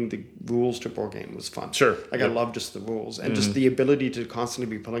 Like reading the rules to board game was fun. Sure, like I love just the rules and just the ability to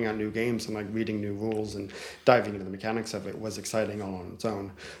constantly be pulling out new games and like reading new rules and diving into the mechanics of it was exciting all on its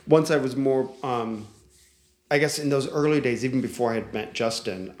own. Once I was more I guess in those early days, even before I had met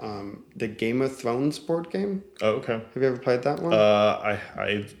Justin, the Game of Thrones board game. Oh, okay. Have you ever played that one?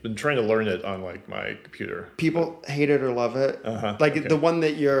 I've been trying to learn it on like my computer. People hate it or love it. The one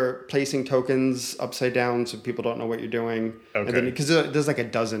that you're placing tokens upside down so people don't know what you're doing. Okay. And then because there's like a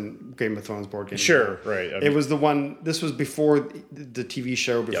dozen Game of Thrones board games. Sure, right. It was the one. This was before the TV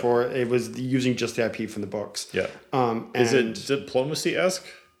show. Before it was using just the IP from the books. Yeah. Is it diplomacy-esque?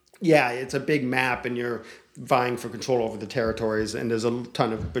 Yeah, it's a big map, and you're vying for control over the territories, and there's a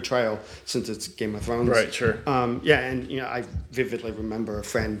ton of betrayal since it's Game of Thrones. Right, sure. And I vividly remember a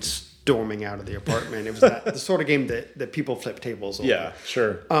friend storming out of the apartment. It was the sort of game that people flip tables over. Yeah,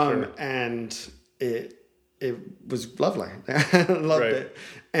 sure. And it was lovely. I loved it.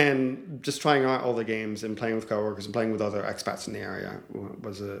 And just trying out all the games and playing with coworkers and playing with other expats in the area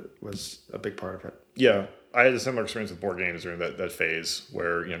was a big part of it. Yeah. I had a similar experience with board games during that phase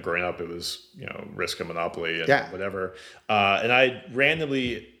where, growing up, it was, Risk and Monopoly and whatever. And I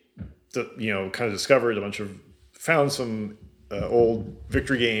randomly, kind of discovered found some old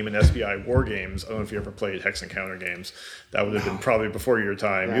Victory Game and SBI war games. I don't know if you ever played Hex and Counter games. That would have been probably before your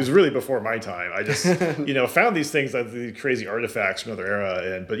time. Yeah. It was really before my time. I just, found these things, like the crazy artifacts from another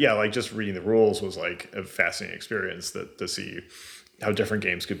era. But yeah, like just reading the rules was like a fascinating experience to see how different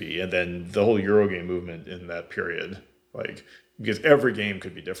games could be. And then the whole Eurogame movement in that period, like, because every game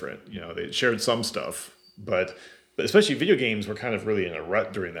could be different. They shared some stuff, but especially video games were kind of really in a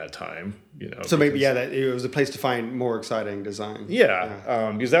rut during that time. So maybe that it was a place to find more exciting design.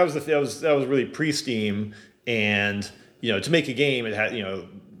 Yeah. Because that was really pre-Steam, and to make a game, it had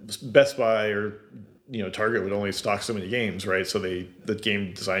Best Buy or Target would only stock so many games, right? So the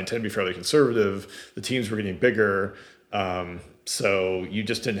game design tended to be fairly conservative. The teams were getting bigger. So you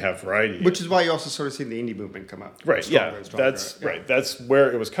just didn't have variety. Which is why you also sort of see the indie movement come up. Right, That's right. That's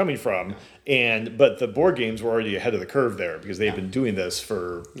where it was coming from. But the board games were already ahead of the curve there because they've been doing this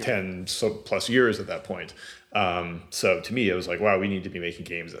for 10 plus years at that point. So to me, it was like, wow, we need to be making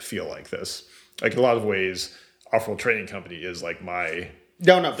games that feel like this. Like in a lot of ways, Offworld Trading Company is like my...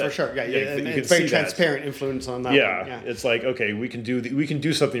 No, for sure. Yeah. And it's very transparent influence on that. Yeah, it's like, okay, we can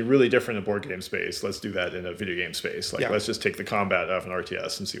do something really different in board game space. Let's do that in a video game space. Like, let's just take the combat out of an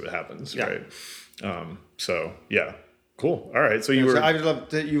RTS and see what happens, right? So yeah, cool. All right, so you were. So I would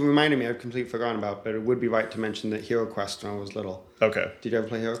love that you reminded me. I've completely forgotten about, but it would be right to mention that HeroQuest when I was little. Okay. Did you ever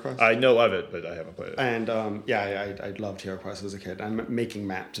play HeroQuest? I know of it, but I haven't played it. And I loved HeroQuest as a kid. I'm making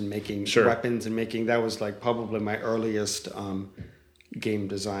maps and making weapons and that was like probably my earliest. Game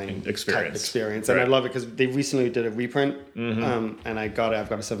design experience. Right. And I love it because they recently did a reprint, and I've got a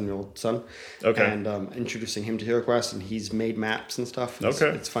 7-year-old son, and introducing him to HeroQuest, and he's made maps and stuff.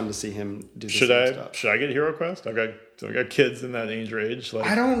 It's fun to see him do this stuff. Should I get HeroQuest? I've got kids in that age range. Like,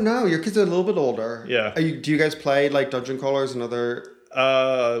 I don't know. Your kids are a little bit older. Yeah. Do you guys play like dungeon crawlers and other?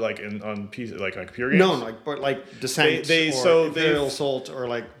 Like on PC, like on computer games. No, like Descent or Imperial Assault or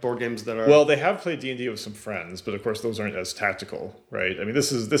like board games that are. Well, they have played D&D with some friends, but of course those aren't as tactical, right? I mean,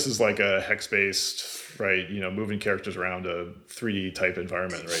 this is like a hex based, right? Moving characters around a 3D type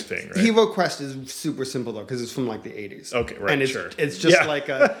environment, right? Right? HeroQuest is super simple though because it's from like the 80s. Okay, right. And it's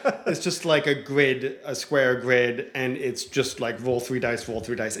just like a grid, a square grid, and it's just like roll three dice.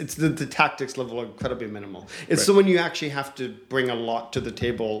 It's the tactics level are incredibly minimal. It's the one you actually have to bring a lot to the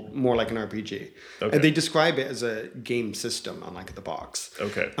table, more like an RPG. Okay. And they describe it as a game system, unlike the box.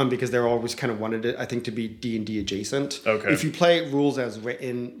 Okay. Because they're always kind of wanted it, I think, to be D&D adjacent. Okay. If you play rules as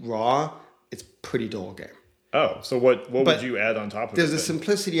written raw, it's pretty dull game. Oh, so what would you add on top of it? There's a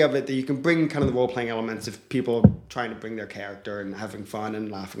simplicity of it that you can bring kind of the role-playing elements if people are trying to bring their character and having fun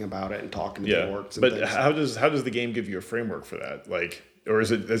and laughing about it and talking to the orcs and things. But how does the game give you a framework for that? Like, or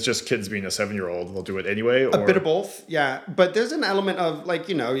is it's just kids being a 7-year-old, they'll do it anyway? Or? A bit of both, yeah. But there's an element of like,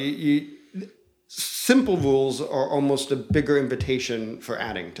 simple rules are almost a bigger invitation for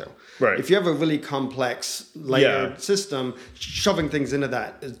adding to. Right. If you have a really complex layered system, shoving things into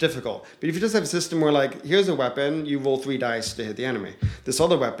that is difficult. But if you just have a system where like, here's a weapon, you roll 3 dice to hit the enemy. This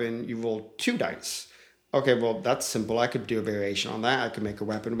other weapon, you roll 2 dice. Okay, well, that's simple. I could do a variation on that. I could make a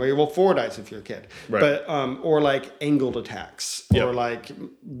weapon where you roll 4 dice if you're a kid. Right. But, or like angled attacks, or like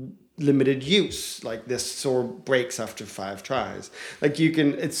limited use, like this sword breaks after 5 tries. Like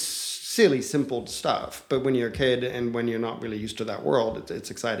it's silly, simple stuff. But when you're a kid and when you're not really used to that world, it's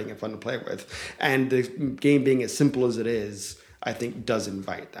exciting and fun to play with. And the game being as simple as it is, I think does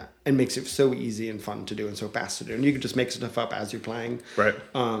invite that and makes it so easy and fun to do and so fast to do. And you can just make stuff up as you're playing. Right.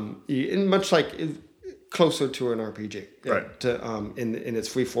 And much like... closer to an RPG, right? To in its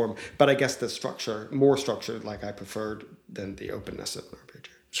free form, but I guess the structure, more structured, like I preferred than the openness of an RPG.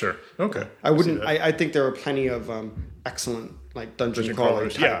 Sure. Okay. I wouldn't. I think there are plenty of excellent like dungeon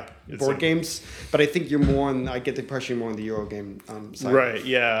crawlers, board games, but I think you're more on. I get the impression you're more on the Euro game side. Right.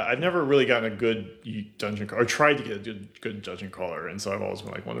 Yeah. I've never really gotten a good dungeon crawler, or tried to get a good dungeon crawler, and so I've always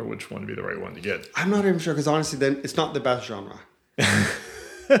been like, wonder which one would be the right one to get. I'm not even sure because honestly, then it's not the best genre.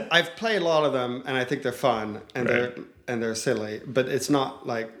 I've played a lot of them, and I think they're fun and they're silly, but it's not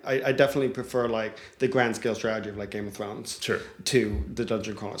like I definitely prefer like the grand scale strategy of like Game of Thrones to the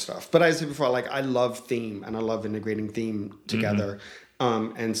dungeon crawler stuff. But as I said before, like I love theme and I love integrating theme together.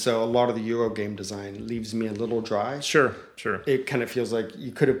 And so a lot of the Euro game design leaves me a little dry. Sure. It kind of feels like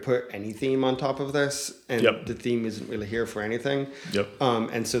you could have put any theme on top of this, and the theme isn't really here for anything.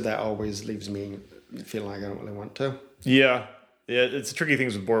 And so that always leaves me feeling like I don't really want to. Yeah, it's tricky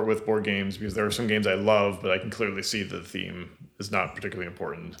things with board games because there are some games I love, but I can clearly see that the theme is not particularly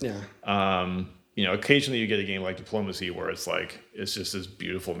important. Occasionally you get a game like Diplomacy where it's just this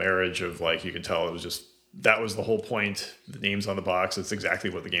beautiful marriage of like you can tell it was just that was the whole point. The name's on the box. It's exactly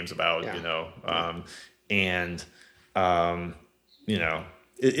what the game's about.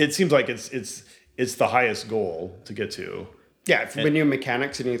 It seems like it's the highest goal to get to. Yeah, when your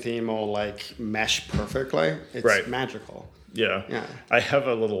mechanics and your theme all like mesh perfectly, it's magical. Yeah. I have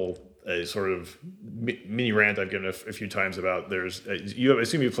a sort of mini rant I've given a few times about I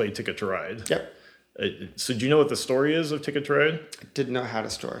assume you played Ticket to Ride. Yep. So do you know what the story is of Ticket to Ride? I didn't know how to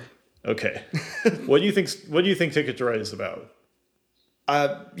story. Okay. What do you think Ticket to Ride is about?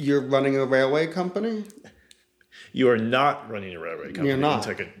 You're running a railway company? You are not running a railway company. You're not.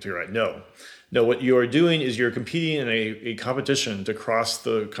 In Ticket to Ride. No. No, what you are doing is you're competing in a competition to cross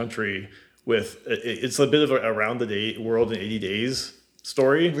the country it's a bit of a around the world in 80 days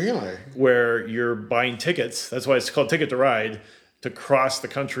story. Really? Where you're buying tickets. That's why it's called Ticket to Ride, to cross the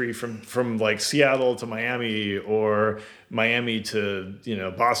country from like Seattle to Miami or Miami to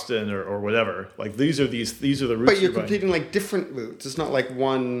Boston or whatever. Like these are the routes. But you're completing like different routes. It's not like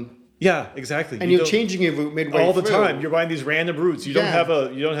one. Yeah, exactly. And you're changing your route midway all the time. You're buying these random routes. You don't have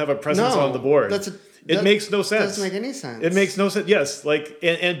a presence on the board. It makes no sense. Doesn't make any sense. It makes no sense. Yes, like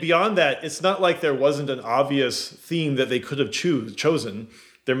and beyond that, it's not like there wasn't an obvious theme that they could have chosen.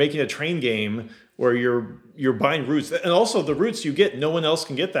 They're making a train game where you're buying routes, and also the routes you get, no one else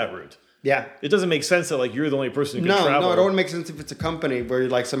can get that route. Yeah, it doesn't make sense that like you're the only person who can travel. No, it only makes sense if it's a company where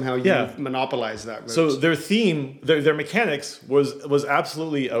like somehow you monopolize that route. So their theme, their mechanics was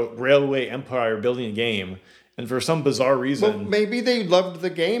absolutely a railway empire building a game. And for some bizarre reason... Well, maybe they loved the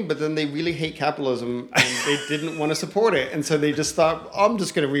game, but then they really hate capitalism and they didn't want to support it. And so they just thought, I'm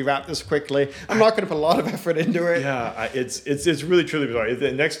just going to rewrap this quickly. I'm not going to put a lot of effort into it. Yeah, it's really, truly bizarre. I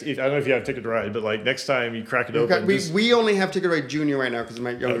don't know if you have Ticket to Ride, but like next time you crack it open... We only have Ticket to Ride Junior right now because of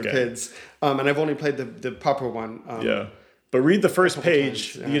my younger kids. And I've only played the proper one. But read the first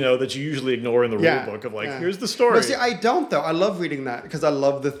page, that you usually ignore in the rule book of here's the story. But see, I don't though. I love reading that because I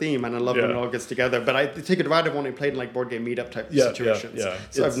love the theme and I love when it all gets together. But the Ticket to Ride I've only played in like board game meetup type situations.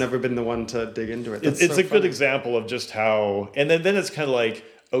 So I've never been the one to dig into it. It's a good example of just how, and then it's kind of like,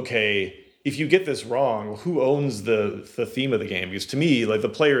 okay, if you get this wrong, who owns the theme of the game? Because to me, like the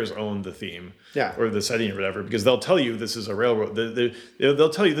players own the theme, or the setting or whatever, because they'll tell you this is a railroad. They'll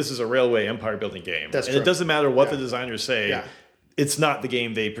tell you this is a railway empire building game, and it doesn't matter what the designers say. Yeah. It's not the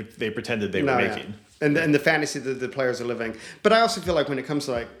game they pretended they were making. And the fantasy that the players are living. But I also feel like when it comes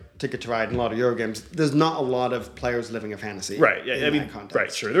to like Ticket to Ride and a lot of Euro games, there's not a lot of players living a fantasy. Right. Yeah.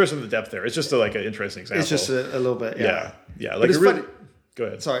 Right. Sure. There is some depth there. It's just like an interesting example. It's just a little bit. Yeah. Like funny. Go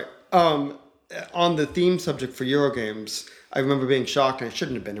ahead. Sorry. On the theme subject for Euro games, I remember being shocked, and I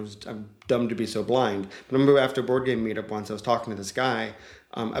shouldn't have been. I'm dumb to be so blind. But I remember after a board game meetup once, I was talking to this guy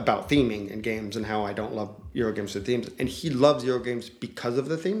about theming in games and how I don't love Euro games for themes. And he loves Euro games because of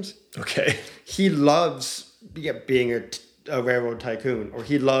the themes. Okay. He loves being a railroad tycoon, or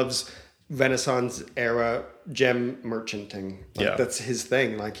he loves Renaissance era gem merchanting. That's his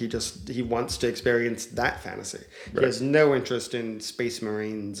thing. Like he wants to experience that fantasy. Right. He has no interest in Space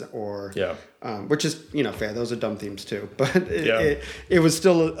Marines or which is fair. Those are dumb themes too. But it was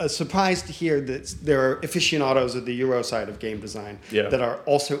still a surprise to hear that there are aficionados of the Euro side of game design that are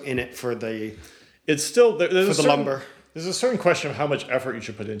also in it for the. It's still there's for the lumber. There's a certain question of how much effort you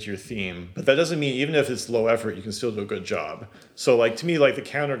should put into your theme, but that doesn't mean even if it's low effort, you can still do a good job. So like to me, like the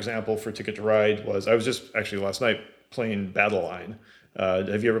counterexample for Ticket to Ride was, I was just actually last night playing Battle Line.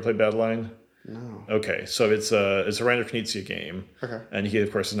 Have you ever played Battle Line? No. Okay, so it's a Reiner Knizia game. Okay. And he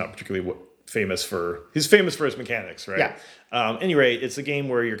of course is not particularly famous for his mechanics, right? Yeah. Anyway, it's a game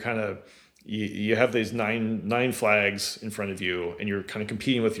where you're kind of, you have these nine flags in front of you, and you're kind of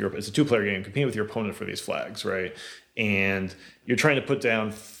competing with it's a 2-player game, competing with your opponent for these flags, right? and you're trying to put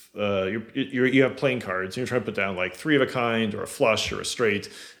down. You have playing cards, and you're trying to put down like 3 of a kind, or a flush, or a straight,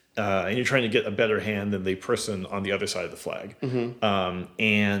 and you're trying to get a better hand than the person on the other side of the flag.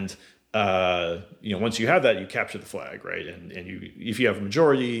 Once you have that, you capture the flag, right? And if you have a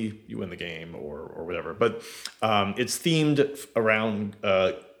majority, you win the game, or whatever. But it's themed around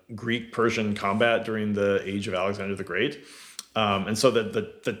Greek Persian combat during the age of Alexander the Great. And so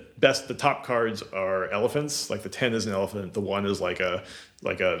the top cards are elephants. Like the 10 is an elephant, the 1 is like a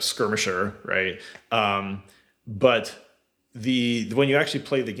skirmisher, right? But when you actually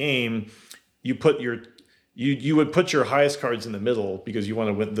play the game, you would put your highest cards in the middle, because you want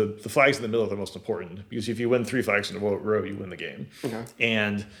to win. The flags in the middle are the most important, because if you win 3 flags in a row, you win the game. Okay.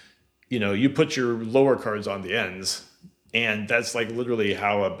 And you put your lower cards on the ends. And that's like literally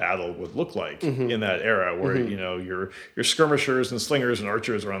how a battle would look like in that era, where your skirmishers and slingers and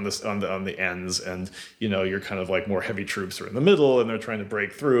archers are on the ends, and you're kind of like more heavy troops are in the middle, and they're trying to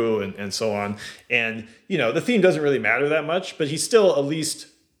break through, and so on. And the theme doesn't really matter that much, but he still at least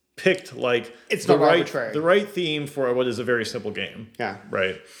picked like it's the right theme for what is a very simple game. Yeah.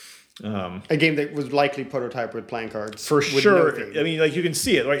 Right. A game that was likely prototyped with playing cards. For sure. I mean, like, you can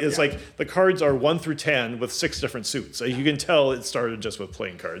see it, right? It's like the cards are 1 through 10 with 6 different suits. So you can tell it started just with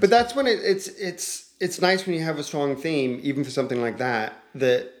playing cards. But that's when it's nice when you have a strong theme, even for something like that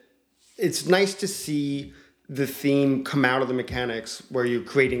it's nice to see the theme come out of the mechanics, where you're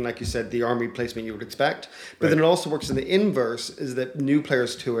creating, like you said, the army placement you would expect. But then it also works in the inverse, is that new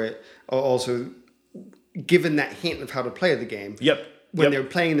players to it are also given that hint of how to play the game. Yep. When they're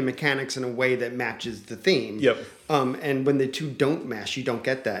playing the mechanics in a way that matches the theme. Yep. And when the two don't mesh, you don't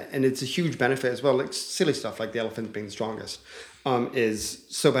get that. And it's a huge benefit as well. Like silly stuff like the elephant being the strongest is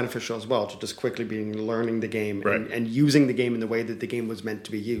so beneficial as well, to just quickly learning the game and using the game in the way that the game was meant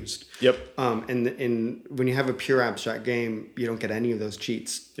to be used. Yep. And when you have a pure abstract game, you don't get any of those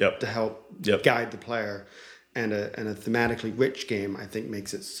cheats to help guide the player. And a thematically rich game, I think,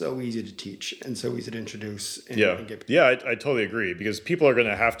 makes it so easy to teach and so easy to introduce. And get people. I totally agree, because people are going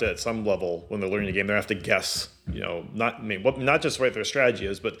to have to, at some level, when they're learning a game, they have to guess, not just what their strategy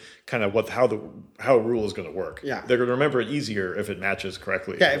is, but kind of how a rule is going to work. Yeah. They're going to remember it easier if it matches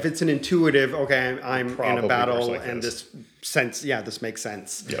correctly. Yeah, if it's an intuitive, okay, I'm in a battle, and this makes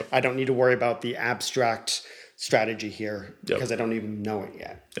sense. Yep. I don't need to worry about the abstract strategy here, because I don't even know it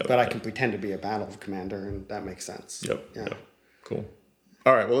yet. But I can pretend to be a battle commander, and that makes sense. Yep. Cool.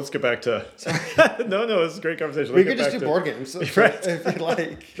 All right, well, let's get back to... No, this is a great conversation. We could just do board games, if you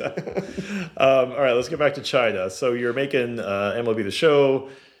like. All right, let's get back to China. So you're making MLB The Show.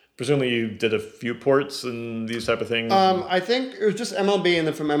 Presumably you did a few ports and these type of things? I think it was just MLB, and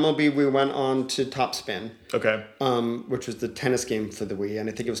then from MLB we went on to Top Spin. Okay. Which was the tennis game for the Wii, and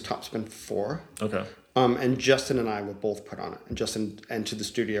I think it was Top Spin 4. Okay. And Justin and I were both put on it. And Justin entered the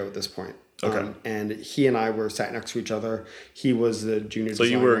studio at this point. Okay. And he and I were sat next to each other. He was the junior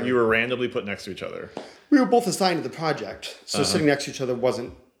designer. So you were randomly put next to each other? We were both assigned to the project. So sitting next to each other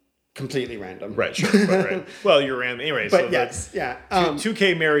wasn't completely random. Right, sure. Right. Well, you were random anyway. But so yes,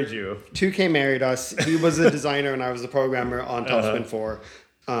 2K married you. 2K married us. He was a designer and I was the programmer on Top Spin 4.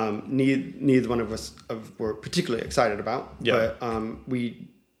 Neither one of us were particularly excited about. Yeah. But we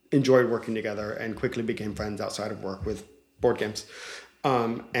enjoyed working together and quickly became friends outside of work with board games.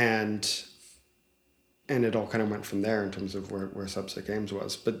 And it all kind of went from there in terms of where Subset Games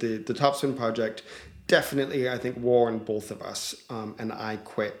was. But the Top Spin project definitely, I think, wore on both of us. And I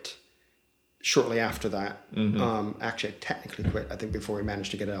quit shortly after that. Actually, I technically quit, I think, before we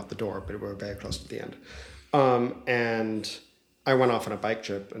managed to get it out the door, but we were very close to the end. And I went off on a bike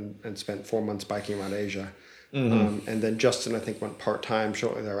trip and spent 4 months biking around Asia. And then Justin, I think, went part-time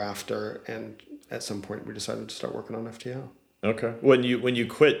shortly thereafter. And at some point, we decided to start working on FTL. Okay. When you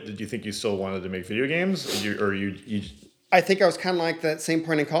quit, did you think you still wanted to make video games? Or you I think I was kind of like that same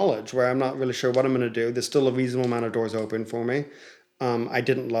point in college where I'm not really sure what I'm going to do. There's still a reasonable amount of doors open for me. I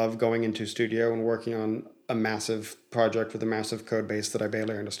didn't love going into a studio and working on a massive project with a massive code base that I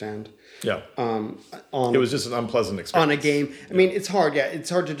barely understand. Yeah. It was just an unpleasant experience. On a game. I mean, it's hard. Yeah, it's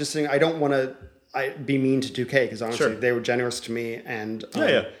hard to just think. I don't want to be mean to 2K because honestly, they were generous to me, and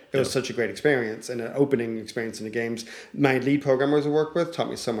it was such a great experience and an opening experience in the games. My lead programmers I worked with taught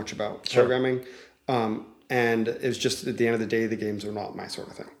me so much about programming. And it was just at the end of the day, the games are not my sort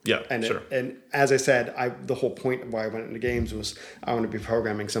of thing. Yeah, and as I said, the whole point of why I went into games was I want to be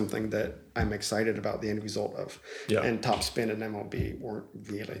programming something that I'm excited about the end result of. Yeah. And Top Spin and MLB weren't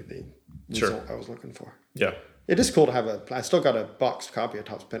really the result I was looking for. Yeah. It is cool to have I still got a boxed copy of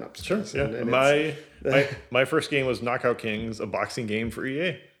Top Spin upstairs. Sure, yeah. My first game was Knockout Kings, a boxing game for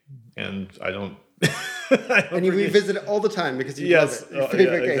EA. And I don't... And you revisit it all the time because you love it. Your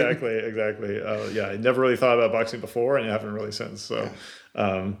favorite game. Exactly. I never really thought about boxing before, and I haven't really since. So,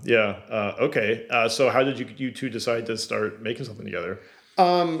 okay. So how did you two decide to start making something together?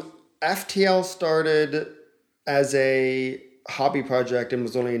 FTL started as a hobby project and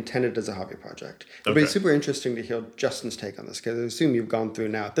was only intended as a hobby project. It'd be super interesting to hear Justin's take on this, because I assume you've gone through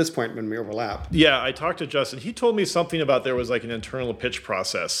now at this point when we overlap. Yeah, I talked to Justin. He told me something about there was like an internal pitch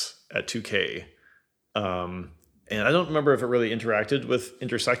process at 2K. And I don't remember if it really intersected with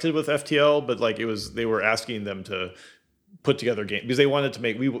FTL, but like they were asking them to put together games because they wanted to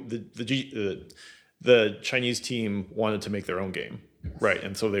make the Chinese team wanted to make their own game, right?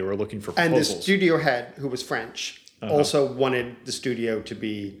 And so they were looking for proposals. And the studio head, who was French, also wanted the studio to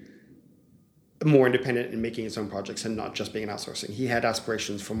be more independent in making its own projects and not just being an outsourcing. He had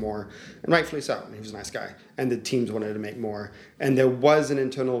aspirations for more, and rightfully so. He was a nice guy, and the teams wanted to make more. And there was an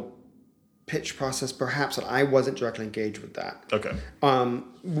internal pitch process, perhaps, and I wasn't directly engaged with that. Okay.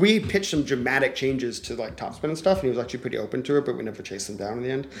 We pitched some dramatic changes to like Topspin and stuff, and he was actually pretty open to it, but we never chased him down in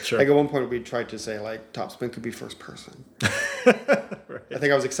the end. Sure. Like at one point, we tried to say like Topspin could be first person. Right. I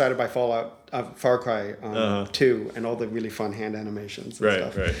think I was excited by Far Cry 2 and all the really fun hand animations and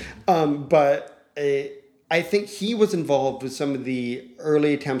stuff. Right. But I think he was involved with some of the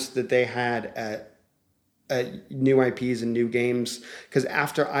early attempts that they had at new IPs and new games, because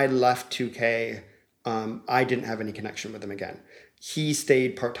after I left 2K, I didn't have any connection with him again. He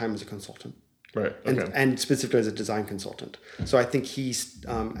stayed part-time as a consultant. Right. Okay. And specifically as a design consultant. So I think he's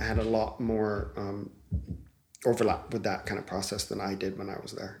had a lot more overlap with that kind of process than I did when I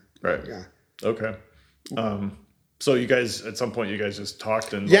was there. Right. Yeah. Okay. So you guys, at some point, you guys just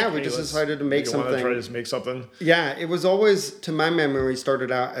talked and we just decided to make something. Want to try to make something? Yeah, it was always, to my memory,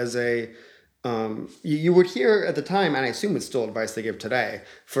 started out as a you would hear at the time, and I assume it's still advice they give today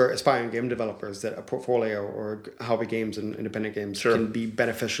for aspiring game developers, that a portfolio or hobby games and independent games can be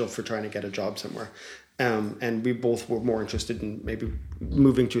beneficial for trying to get a job somewhere. And we both were more interested in maybe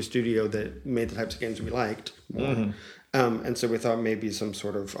moving to a studio that made the types of games we liked more. And so we thought maybe some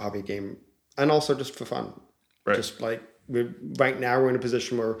sort of hobby game, and also just for fun. Right. Just like right now we're in a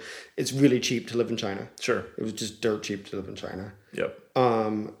position where it's really cheap to live in China. Sure. It was just dirt cheap to live in China. Yep.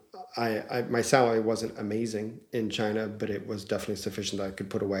 My salary wasn't amazing in China, but it was definitely sufficient that I could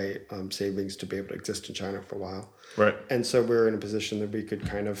put away savings to be able to exist in China for a while. Right. And so we were in a position that we could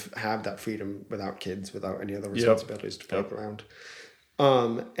kind of have that freedom without kids, without any other responsibilities to float around.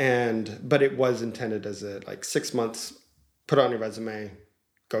 But it was intended as a 6 months, put on your resume,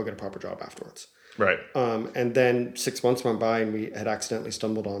 go get a proper job afterwards. Right. And then 6 months went by and we had accidentally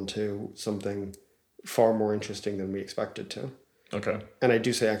stumbled onto something far more interesting than we expected to. Okay. And I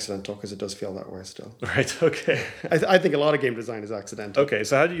do say accidental because it does feel that way still. Right. Okay. I think a lot of game design is accidental. Okay.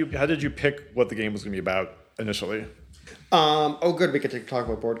 So how did you pick what the game was going to be about initially? Good. We could talk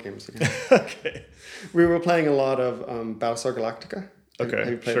about board games again. Okay. We were playing a lot of Battlestar Galactica. Okay. Have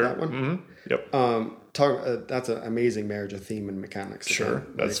you played that one? Mm-hmm. Yep. That's an amazing marriage of theme and mechanics. Sure.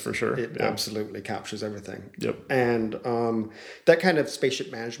 That's for sure. It absolutely captures everything. Yep. And that kind of spaceship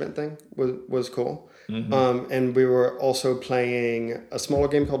management thing was cool. Mm-hmm. And we were also playing a smaller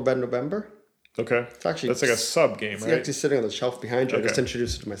game called Red November. Okay. That's like a sub game, right? It's actually sitting on the shelf behind you. Okay. I just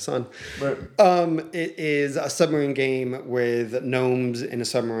introduced it to my son. Right. It is a submarine game with gnomes in a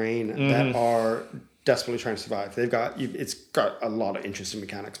submarine that are desperately trying to survive. It's got a lot of interesting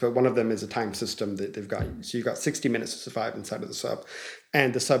mechanics, but one of them is a time system that they've got. So you've got 60 minutes to survive inside of the sub,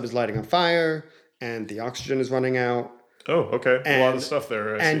 and the sub is lighting on fire, and the oxygen is running out. Oh, okay. A lot of stuff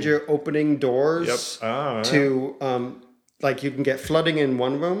there. And you're opening doors to, you can get flooding in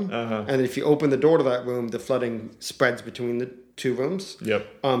one room, and if you open the door to that room, the flooding spreads between the two rooms. Yep.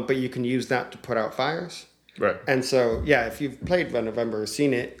 But you can use that to put out fires. Right. And so, if you've played Red November or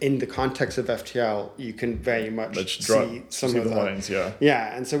seen it in the context of FTL, you can very much see some of the lines,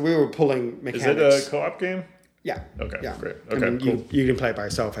 Yeah, and so we were pulling mechanics. Is it a co-op game? Yeah. Okay. Yeah. Great. Okay. I mean, cool. you can play it by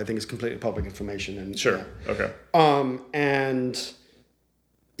yourself. I think it's completely public information. And sure. Yeah. Okay. And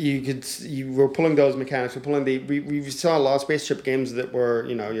you were pulling those mechanics. We're pulling we saw a lot of spaceship games that were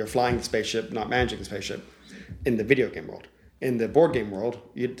you're flying the spaceship, not managing the spaceship, in the video game world. In the board game world,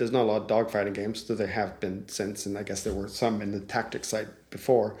 there's not a lot of dogfighting games, though there have been since, and I guess there were some in the tactics side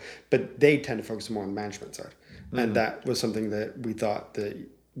before, but they tend to focus more on the management side. Mm-hmm. And that was something that we thought that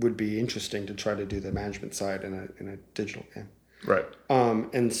would be interesting to try to do the management side in a digital game. Right.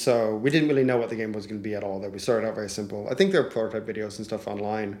 And so we didn't really know what the game was going to be at all. That we started out very simple. I think there are prototype videos and stuff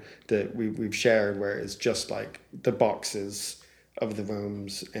online that we've shared where it's just like the box is of the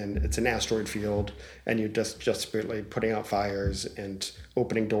rooms, and it's an asteroid field, and you're just desperately putting out fires and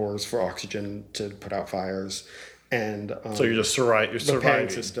opening doors for oxygen to put out fires. And so you're just you're surviving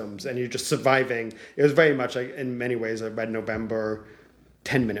systems, and you're just surviving. It was very much like, in many ways, a Red November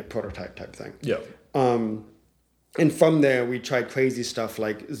 10-minute prototype type thing. Yeah. And from there, we tried crazy stuff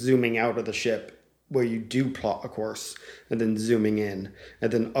like zooming out of the ship, where you do plot a course, and then zooming in,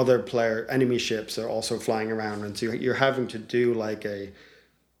 and then other enemy ships are also flying around, and so you're having to do like a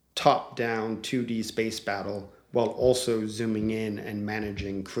top-down 2D space battle while also zooming in and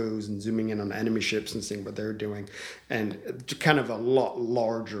managing crews and zooming in on enemy ships and seeing what they're doing, and kind of a lot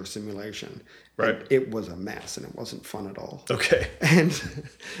larger simulation. Right. And it was a mess, and it wasn't fun at all. Okay. And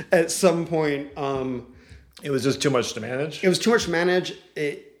at some point, it was just too much to manage. It was too much to manage.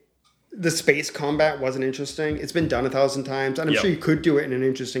 The space combat wasn't interesting. It's been done 1,000 times, and I'm sure you could do it in an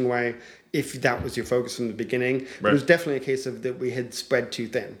interesting way if that was your focus from the beginning. Right. It was definitely a case of that we had spread too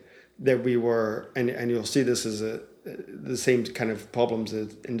thin. That we were, and you'll see this as the same kind of problems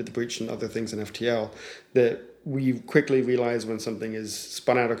as Into the Breach and other things in FTL, that we quickly realize when something is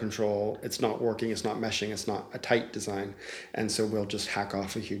spun out of control, it's not working, it's not meshing, it's not a tight design, and so we'll just hack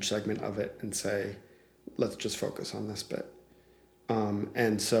off a huge segment of it and say, let's just focus on this bit.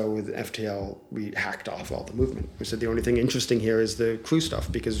 And so with FTL, we hacked off all the movement. We said the only thing interesting here is the crew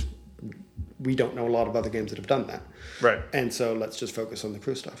stuff, because we don't know a lot of other games that have done that. Right. And so let's just focus on the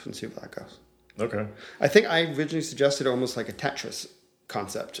crew stuff and see where that goes. Okay. I think I originally suggested almost like a Tetris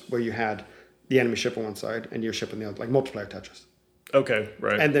concept, where you had the enemy ship on one side and your ship on the other, like multiplayer Tetris. Okay,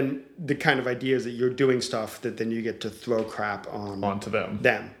 right. And then the kind of idea is that you're doing stuff that then you get to throw crap onto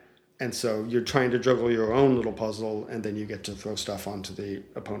them. And so you're trying to juggle your own little puzzle, and then you get to throw stuff onto the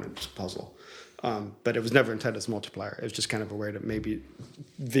opponent's puzzle. But it was never intended as multiplayer. It was just kind of a way to maybe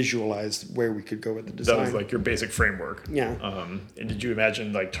visualize where we could go with the design. That was like your basic framework. Yeah. And did you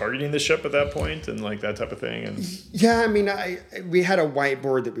imagine like targeting the ship at that point and like that type of thing? And yeah, I mean, we had a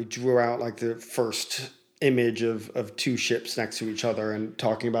whiteboard that we drew out like the first image of two ships next to each other and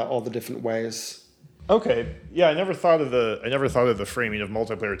talking about all the different ways. Okay. Yeah, I never thought of the framing of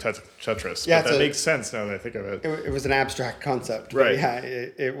multiplayer Tetris. Yeah, but that makes sense now that I think of it. It was an abstract concept. Right. Yeah,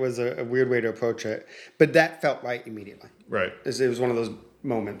 it was a weird way to approach it, but that felt right immediately. Right. It was one of those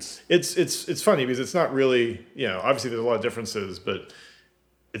moments. It's funny because it's not really, obviously there's a lot of differences, but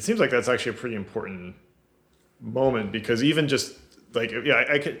it seems like that's actually a pretty important moment, because even just like,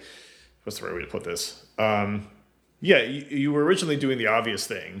 I could, what's the right way to put this? You were originally doing the obvious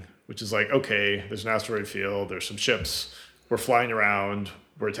thing, which is like, okay, there's an asteroid field, there's some ships, we're flying around,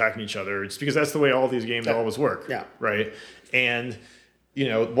 we're attacking each other. It's because that's the way all these games always work. Yeah. Right? And,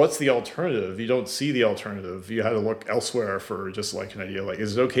 what's the alternative? You don't see the alternative. You had to look elsewhere for just like an idea. Like,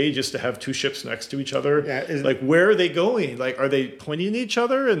 is it okay just to have two ships next to each other? Yeah. Like, where are they going? Like, are they pointing at each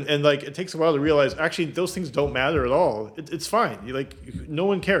other? And like, it takes a while to realize, actually, those things don't matter at all. It's fine. No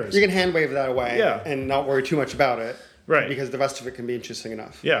one cares. You can hand wave that away and not worry too much about it. Right. Because the rest of it can be interesting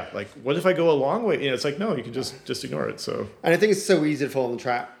enough. Yeah. Like, what if I go a long way? It's like, no, you can just ignore it. So. And I think it's so easy to fall in the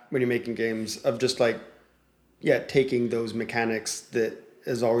trap when you're making games of just like, taking those mechanics that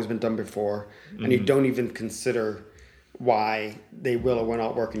has always been done before, and you don't even consider why they will or will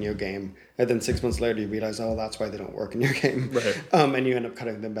not work in your game. And then 6 months later, you realize, oh, that's why they don't work in your game. Right. And you end up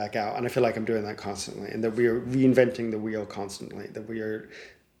cutting them back out. And I feel like I'm doing that constantly, and that we are reinventing the wheel constantly, that we are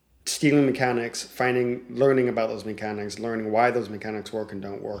stealing mechanics, learning about those mechanics, learning why those mechanics work and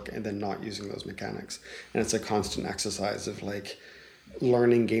don't work, and then not using those mechanics. And it's a constant exercise of like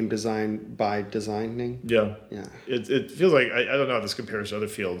learning game design by designing. Yeah. It feels like, I don't know how this compares to other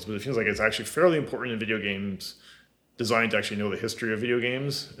fields, but it feels like it's actually fairly important in video games design to actually know the history of video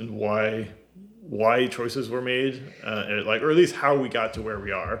games and why choices were made, or at least how we got to where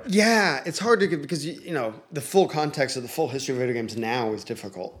we are. Yeah, it's hard to get, because the full context of the full history of video games now is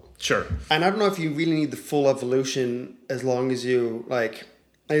difficult. Sure. And I don't know if you really need the full evolution, as long as you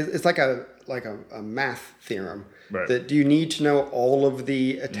it's like a math theorem. Right. That do you need to know all of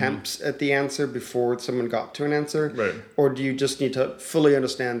the attempts at the answer before someone got to an answer? Right. Or do you just need to fully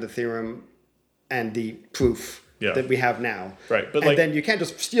understand the theorem and the proof that we have now? Right. But then you can't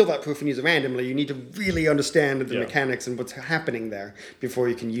just steal that proof and use it randomly. You need to really understand the mechanics and what's happening there before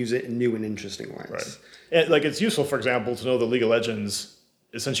you can use it in new and interesting ways. Right. And it's useful, for example, to know that League of Legends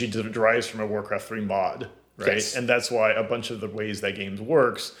essentially derives from a Warcraft 3 mod, right? Yes. And that's why a bunch of the ways that game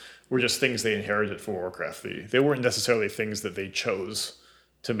works were just things they inherited from Warcraft 3. They weren't necessarily things that they chose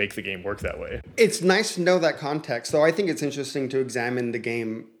to make the game work that way. It's nice to know that context, though. I think it's interesting to examine the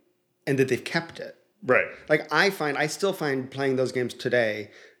game and that they've kept it. Right. Like I still find playing those games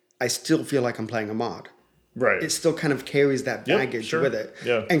today, I still feel like I'm playing a mod. Right. it still kind of carries that baggage with it.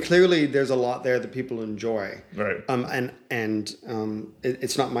 Yeah. And clearly there's a lot there that people enjoy. Right.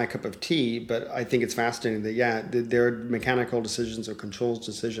 It's not my cup of tea, but I think it's fascinating that there are mechanical decisions or controls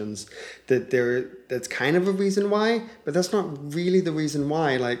decisions that's kind of a reason why, but that's not really the reason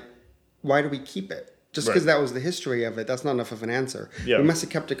why. Like, why do we keep it? Just because that was the history of it, that's not enough of an answer. Yeah. We must have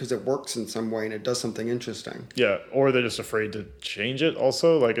kept it because it works in some way and it does something interesting. Yeah, or they're just afraid to change it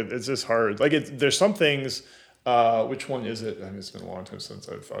also. Like, it's just hard. Like, there's some things, which one is it? I mean, it's been a long time since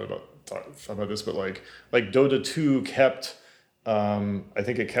I've thought about this, but like Dota 2 kept, I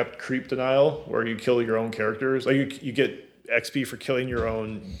think it kept creep denial, where you kill your own characters. Like, you get XP for killing your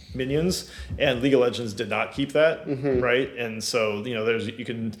own minions, and League of Legends did not keep that, right? And so,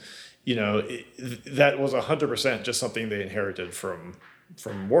 that was 100% just something they inherited from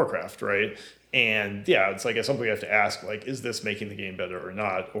Warcraft, right? And yeah, it's like at some point you have to ask, like, is this making the game better or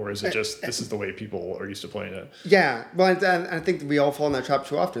not? Or is it just, this is the way people are used to playing it? Yeah, well, and I think we all fall in that trap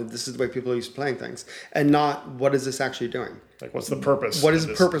too often. This is the way people are used to playing things. And not, what is this actually doing? Like, what's the purpose? What is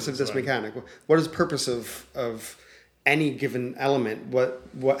the purpose of this mechanic? What is the purpose of any given element?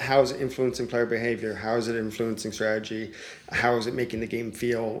 How is it influencing player behavior? How is it influencing strategy? How is it making the game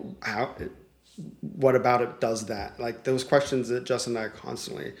feel? What about it does that? Like, those questions that Justin and I are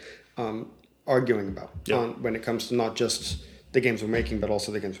constantly arguing about when it comes to not just the games we're making, but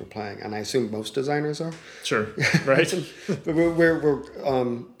also the games we're playing. And I assume most designers are. Sure, right. But we're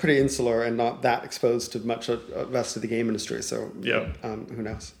pretty insular and not that exposed to much of the rest of the game industry. So who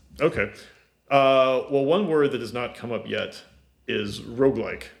knows? Okay. Well, one word that has not come up yet is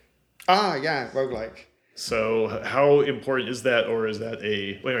roguelike. Ah, yeah, roguelike. So how important is that, or is that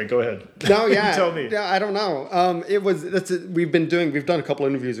wait, go ahead. No, yeah. Tell me. Yeah, I don't know. We've done a couple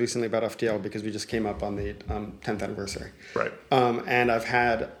interviews recently about FTL because we just came up on the 10th anniversary. Right.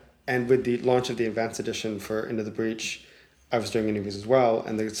 And with the launch of the Advanced Edition for Into the Breach, I was doing interviews as well,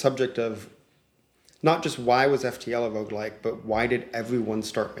 and the subject of not just why was FTL a roguelike, but why did everyone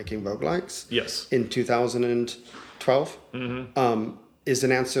start making roguelikes? Yes. In 2012? Mm-hmm. Is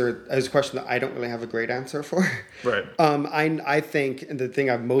a question that I don't really have a great answer for. Right. I think, and the thing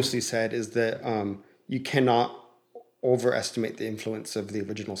I've mostly said is that you cannot overestimate the influence of the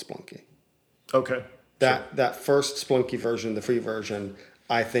original Spelunky. Okay. That first Spelunky version, the free version,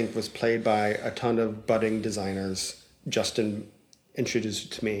 I think was played by a ton of budding designers. Justin introduced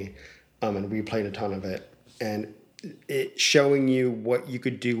it to me, and we played a ton of it. And it showing you what you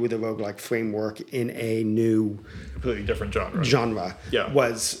could do with a roguelike framework in a new completely different genre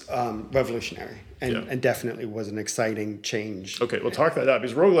was revolutionary and definitely was an exciting change. Okay, well, talk that out,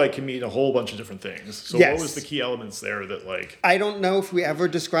 because roguelike can mean a whole bunch of different things. So what was the key elements there that, like... I don't know if we ever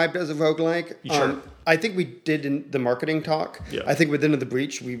described it as a roguelike. Sure. I think we did in the marketing talk. Yeah. I think within the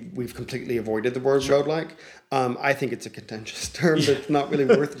breach, we've completely avoided the word roguelike. I think it's a contentious term that's not really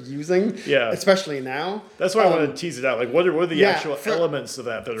worth using, especially now. That's why I want to tease it out. Like, what are the actual elements of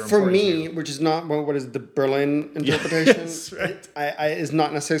that are important for me, which is not what is the Berlin interpretation. Yes, right. Is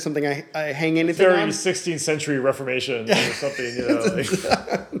not necessarily something I hang anything very on. 16th century Reformation or something,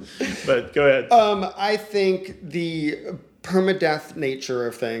 But go ahead. I think the permadeath nature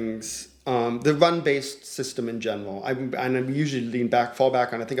of things, the run-based system in general, I usually fall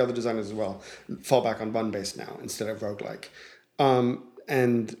back on, I think other designers as well, fall back on run-based now instead of roguelike.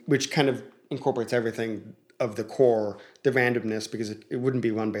 And which kind of incorporates everything of the core, the randomness, because it wouldn't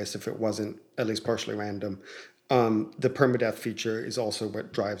be run-based if it wasn't at least partially random. The permadeath feature is also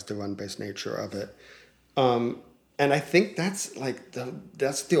what drives the run-based nature of it. And I think that's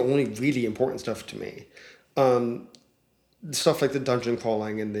that's the only really important stuff to me. Stuff like the dungeon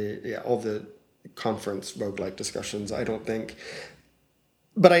crawling and all the conference roguelike discussions, I don't think.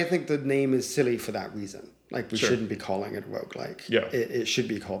 But I think the name is silly for that reason. Like, we shouldn't be calling it roguelike. Yeah. It should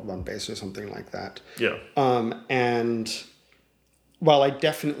be called run-based or something like that. Yeah. And while I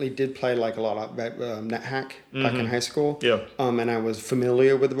definitely did play like a lot of NetHack back in high school, and I was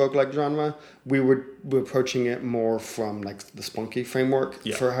familiar with the roguelike genre, we were approaching it more from like the Spelunky framework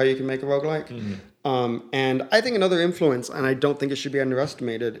for how you can make a roguelike. And I think another influence, and I don't think it should be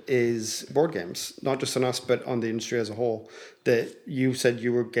underestimated, is board games. Not just on us, but on the industry as a whole. That you said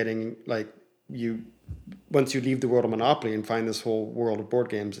you were getting, once you leave the world of Monopoly and find this whole world of board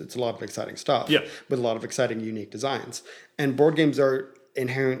games, it's a lot of exciting stuff with a lot of exciting, unique designs. And board games are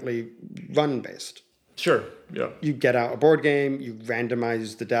inherently run-based. Sure, yeah. You get out a board game, you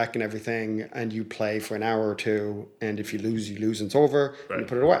randomize the deck and everything, and you play for an hour or two, and if you lose, and it's over, and you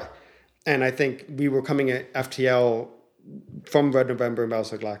put it away. And I think we were coming at FTL from Red November and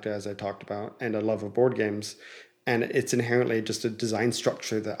Battlestar Galactica, as I talked about, and a love of board games, and it's inherently just a design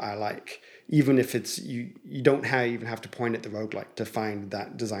structure that I like. even if it's you don't even have to point at the roguelike to find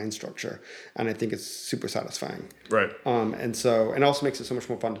that design structure. And I think it's super satisfying. Right. And it also makes it so much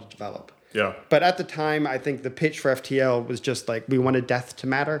more fun to develop. Yeah. But at the time, I think the pitch for FTL was just like, we wanted death to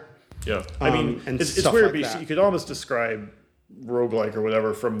matter. Yeah. I mean, it's weird because you could almost describe roguelike or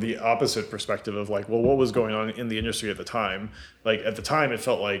whatever from the opposite perspective of like, well, what was going on in the industry at the time? Like at the time, it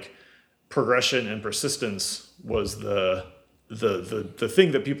felt like progression and persistence was the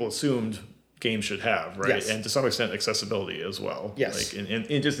thing that people assumed games should have, right? Yes. And to some extent, accessibility as well. Yes. Like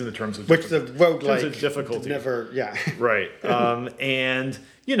in just in the terms of which the roguelike difficulty. Never, yeah. Right. And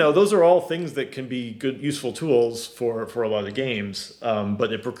those are all things that can be good, useful tools for a lot of games,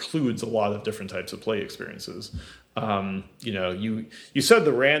 but it precludes a lot of different types of play experiences. You said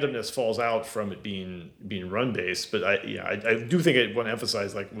the randomness falls out from it being run based, but I do think I want to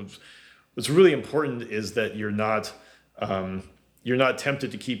emphasize like what's really important is that you're not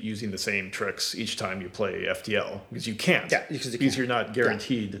tempted to keep using the same tricks each time you play FTL because you can't. Yeah, because you're not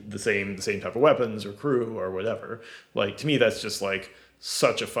guaranteed the same type of weapons or crew or whatever. Like to me, that's just like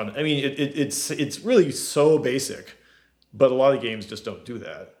such a fun. I mean, it's really so basic, but a lot of games just don't do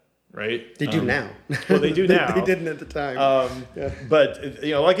that. Right? They do now. Well, they do now. They didn't at the time. But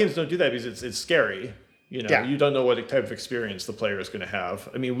a lot of games don't do that because it's scary. You don't know what type of experience the player is going to have.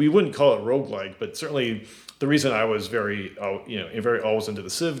 I mean, we wouldn't call it roguelike, but certainly the reason I was very always into the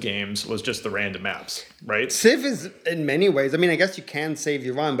Civ games was just the random maps, right? Civ is in many ways. I mean, I guess you can save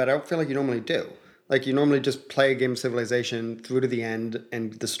your run, but I don't feel like you normally do. Like you normally just play a game of Civilization through to the end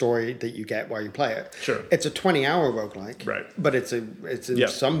and the story that you get while you play it. Sure. It's a 20-hour roguelike. Right. But it's in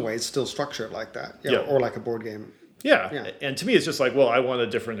some ways still structured like that. Yeah. Or like a board game. Yeah. And to me it's just like, well, I want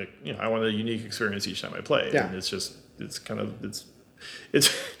a unique experience each time I play. Yeah. And it's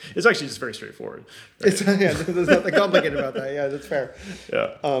actually just very straightforward. Right? There's nothing complicated about that. Yeah, that's fair.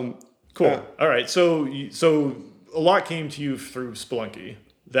 Yeah. Cool. All right. So a lot came to you through Spelunky.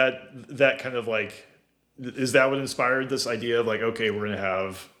 That kind of like, is that what inspired this idea of like, okay, we're gonna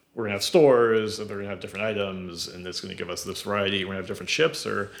have stores and they're gonna have different items and it's gonna give us this variety. We're gonna have different ships,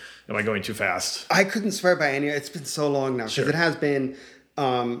 or am I going too fast? I couldn't swear by any. It's been so long now because it has been.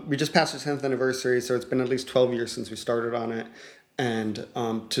 We just passed our 10th anniversary, so it's been at least 12 years since we started on it. And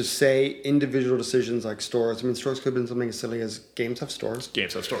to say individual decisions like stores, I mean, stores could have been something as silly as games have stores.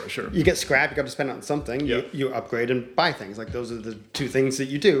 Games have stores, sure. You get scrap, you got to spend it on something. Yep. You upgrade and buy things. Like those are the two things that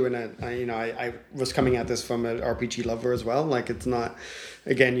you do. And I was coming at this from an RPG lover as well. Like it's not,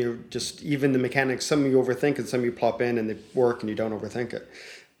 again, you're just, even the mechanics, some you overthink and some you plop in and they work and you don't overthink it.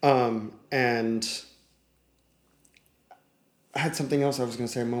 And I had something else I was going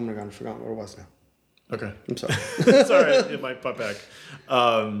to say a moment ago and I forgot what it was now. Okay. I'm sorry. It's all right. It might pop back.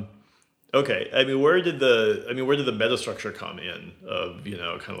 Okay. I mean, where did the meta structure come in of,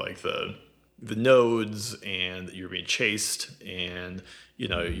 kind of like the nodes and you're being chased and,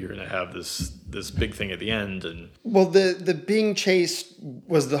 you're going to have this big thing at the end and... Well, the being chased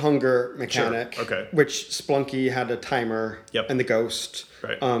was the hunger mechanic. Sure. Okay. Which Spelunky had a timer. Yep. And the ghost.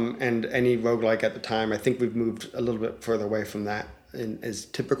 Right. And any roguelike at the time, I think we've moved a little bit further away from that. As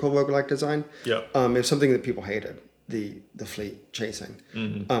typical roguelike design. Yeah. It was something that people hated, the fleet chasing.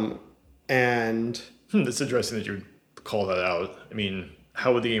 Mm-hmm. And it's interesting that you would call that out. I mean,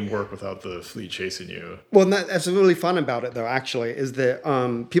 how would the game work without the fleet chasing you? Well, that's really fun about it, though, actually, is that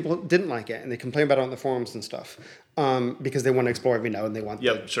people didn't like it, and they complain about it on the forums and stuff, because they want to explore every node, and they want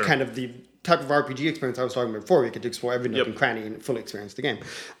kind of the type of RPG experience I was talking about before, where you could explore every nook and cranny and fully experience the game.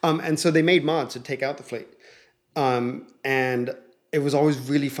 And so they made mods to take out the fleet. And it was always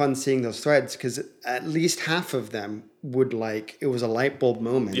really fun seeing those threads because at least half of them would it was a light bulb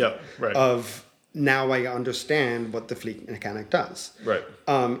moment of now I understand what the fleet mechanic does. Right.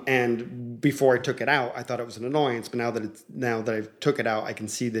 And before I took it out, I thought it was an annoyance, but now that I took it out, I can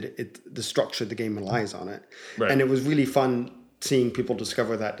see that the structure of the game relies on it. Right. And it was really fun seeing people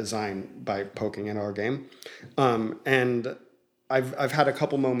discover that design by poking in our game. And I've had a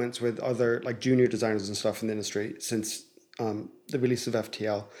couple moments with other like junior designers and stuff in the industry since the release of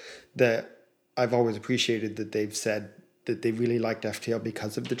FTL that I've always appreciated that they've said that they really liked FTL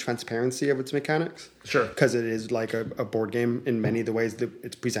because of the transparency of its mechanics. Sure. Because it is like a board game in many of the ways that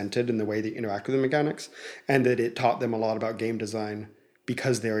it's presented and the way they interact with the mechanics, and that it taught them a lot about game design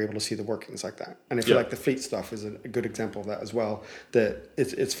because they were able to see the workings like that. And I feel like the fleet stuff is a good example of that as well, that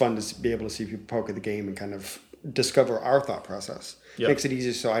it's fun to be able to see people poke at the game and kind of discover our thought process. Makes it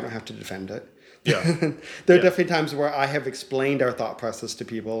easier so I don't have to defend it. Yeah. There are definitely times where I have explained our thought process to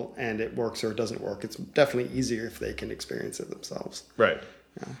people and it works or it doesn't work. It's definitely easier if they can experience it themselves. Right.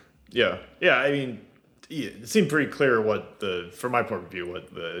 Yeah. I mean, it seemed pretty clear from my point of view,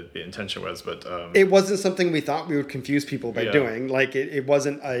 what the intention was, but it wasn't something we thought we would confuse people by doing. Like it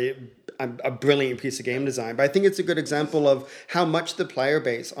wasn't a brilliant piece of game design, but I think it's a good example of how much the player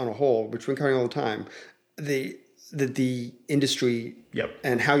base on a whole, which we're covering all the time, the industry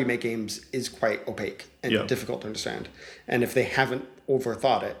and how you make games is quite opaque and difficult to understand. And if they haven't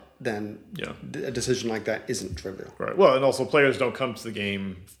overthought it, then a decision like that isn't trivial. Right. Well, and also players don't come to the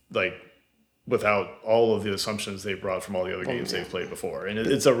game like without all of the assumptions they brought from all the other games they've played before. And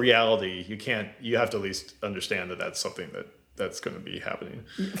it's a reality. You have to at least understand that that's something that's going to be happening.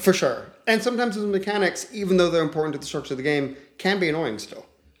 For sure. And sometimes the mechanics, even though they're important to the structure of the game, can be annoying still.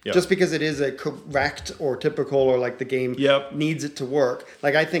 Yep. Just because it is a correct or typical or like the game needs it to work.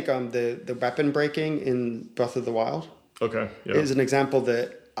 Like I think the weapon breaking in Breath of the Wild is an example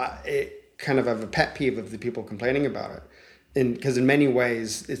that it kind of have a pet peeve of the people complaining about it. Because in many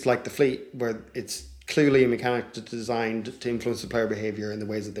ways, it's like the fleet, where it's clearly a mechanic designed to influence the player behavior in the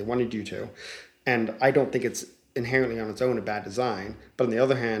ways that they wanted you to. And I don't think it's inherently on its own a bad design. But on the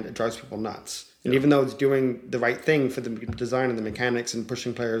other hand, it drives people nuts. And even though it's doing the right thing for the design and the mechanics and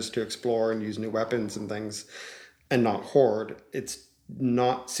pushing players to explore and use new weapons and things and not hoard, it's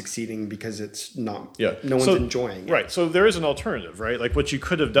not succeeding because it's not no one's enjoying it. Right. So there is an alternative, right? Like what you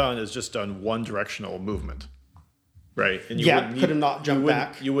could have done is just done one directional movement. Right. And could have not jumped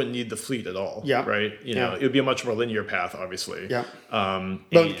back. You wouldn't need the fleet at all. Yeah. Right. It would be a much more linear path, obviously. Yeah.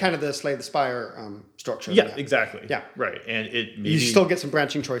 But kind of the Slay the Spire structure. Yeah, exactly. Yeah. Right. And you still get some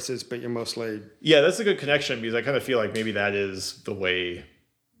branching choices, but you're mostly. Yeah, that's a good connection because I kind of feel like maybe that is the way.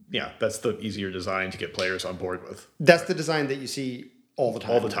 Yeah, that's the easier design to get players on board with. That's the design that you see all the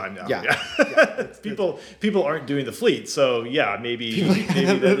time. All the time now. Yeah. People aren't doing the fleet, so maybe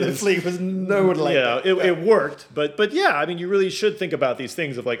the fleet was no one like that. It worked, but yeah, I mean, you really should think about these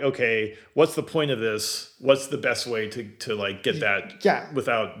things of like, okay, what's the point of this? What's the best way to like get that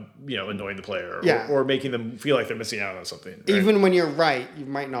without annoying the player or making them feel like they're missing out on something? Right? Even when you're right, you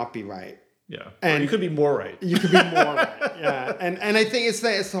might not be right. Yeah, and you could be more right. You could be more right. Yeah, and I think it's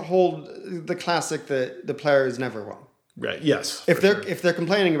the classic that the player is never wrong. Right. Yes. If they're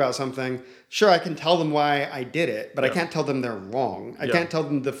complaining about something, sure, I can tell them why I did it, but I can't tell them they're wrong. I can't tell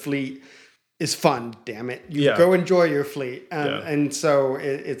them the fleet is fun. Damn it, go enjoy your fleet. And so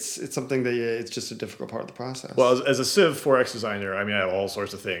it's something that it's just a difficult part of the process. Well, as a Civ 4X designer, I mean, I have all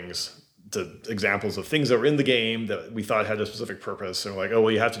sorts of things. Examples of things that were in the game that we thought had a specific purpose, and we're like, oh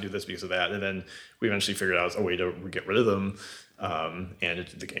well, you have to do this because of that, and then we eventually figured out a way to get rid of them. And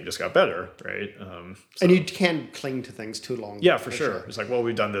the game just got better, right? And you can't cling to things too long. Yeah, for sure. It's like, well,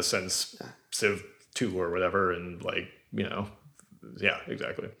 we've done this since Civ 2 or whatever, and yeah,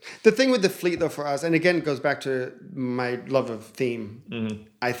 exactly. The thing with the fleet, though, for us, and again, it goes back to my love of theme. Mm-hmm.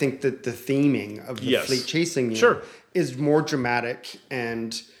 I think that the theming of the fleet chasing you is more dramatic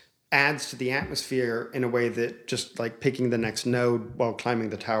and adds to the atmosphere in a way that just like picking the next node while climbing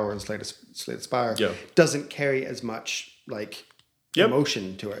the tower and Slay the Spire doesn't carry as much like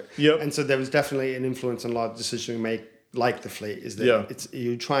emotion to it. Yep. And so there was definitely an influence on a lot of decisions we make, like the fleet, is that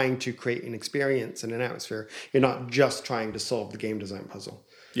you're trying to create an experience and an atmosphere. You're not just trying to solve the game design puzzle.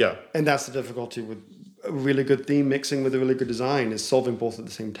 Yeah. And that's the difficulty with a really good theme mixing with a really good design, is solving both at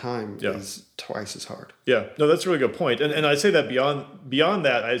the same time is twice as hard. Yeah. No, that's a really good point. And I'd say that beyond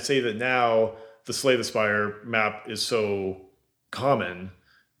that, I'd say that now the Slay the Spire map is so common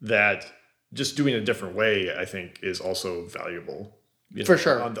that just doing it a different way, I think, is also valuable. For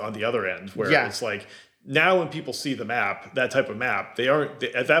sure. On the other end, where it's like, now when people see the map, that type of map,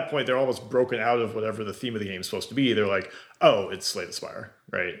 at that point, they're almost broken out of whatever the theme of the game is supposed to be. They're like, oh, it's Slay the Spire,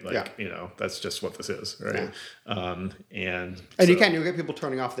 right? Like, that's just what this is, right? Yeah. You'll get people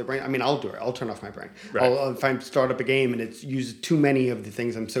turning off their brain. I mean, I'll do it. I'll turn off my brain. Right. If I start up a game and it's used too many of the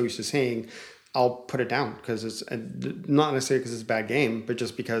things I'm so used to seeing, I'll put it down because it's not necessarily because it's a bad game, but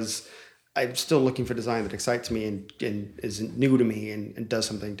just because I'm still looking for design that excites me and is new to me and does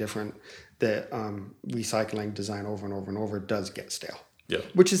something different. That recycling design over and over and over does get stale. Yeah.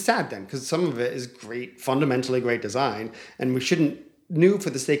 Which is sad then, because some of it is great, fundamentally great design, and we shouldn't. New for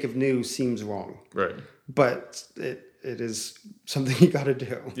the sake of new seems wrong. Right. But it is something you got to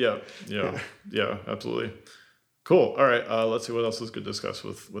do. Yeah, absolutely. Cool. All right. Let's see what else is good to discuss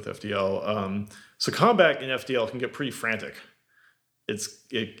with FTL. So combat in FTL can get pretty frantic.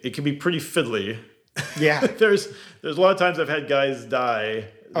 It can be pretty fiddly. Yeah. There's a lot of times I've had guys die.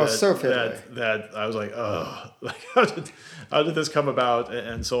 That I was like, oh, like how did this come about,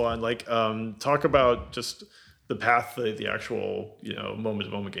 and so on. Like, talk about just the path the actual moment to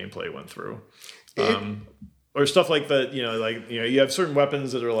moment gameplay went through, or stuff like that. You have certain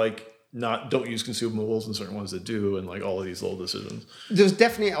weapons that are like don't use consumables and certain ones that do, and like all of these little decisions. There's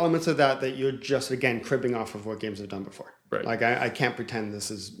definitely elements of that you're just, again, cribbing off of what games have done before. Right. Like, I can't pretend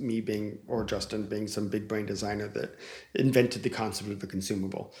this is me or Justin being some big brain designer that invented the concept of the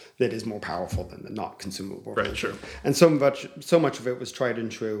consumable that is more powerful than the not consumable. Right, sure. And so much of it was tried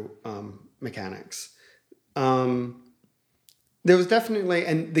and true mechanics. There was definitely,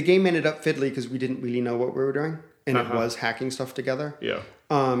 and the game ended up fiddly because we didn't really know what we were doing. And it was hacking stuff together. Yeah.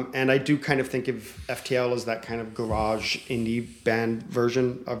 And I do kind of think of FTL as that kind of garage indie band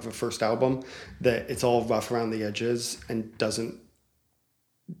version of the first album, that it's all rough around the edges and doesn't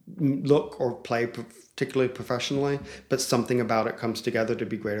look or play particularly professionally, but something about it comes together to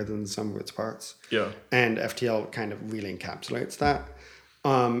be greater than the sum of its parts. Yeah. And FTL kind of really encapsulates that.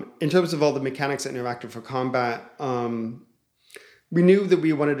 In terms of all the mechanics that interacted for combat, we knew that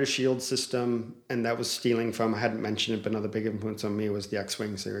we wanted a shield system, and that was stealing from, I hadn't mentioned it, but another big influence on me was the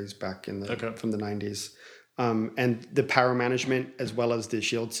X-Wing series back in from the 90s. And the power management as well as the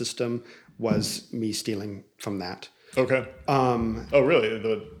shield system was me stealing from that. Okay. Oh, really?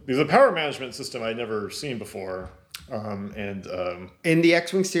 The power management system I'd never seen before. In the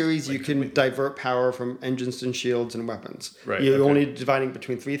X-Wing series, you can divert power from engines and shields and weapons. Right. You're only dividing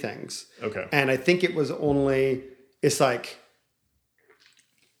between three things. Okay. And I think it was only, there's like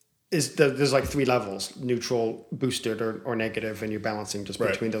three levels: neutral, boosted, or negative, and you're balancing just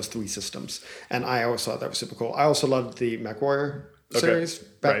between those three systems. And I always thought that was super cool. I also loved the MechWarrior series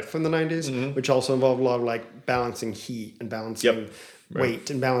back from the 90s, which also involved a lot of like balancing heat and balancing weight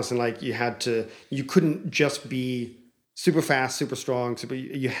and balancing, like you couldn't just be super fast, super strong,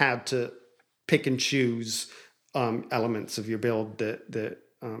 you had to pick and choose elements of your build that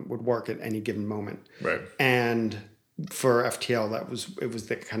would work at any given moment. Right. And for FTL, it was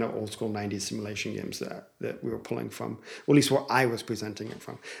the kind of old school 90s simulation games that we were pulling from, or at least where I was presenting it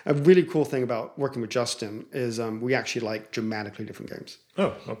from. A really cool thing about working with Justin is we actually like dramatically different games.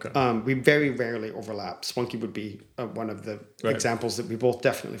 Oh, okay. We very rarely overlap. Spelunky would be one of the examples that we both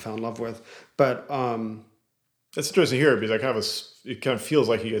definitely fell in love with. But that's interesting to hear, because it kind of feels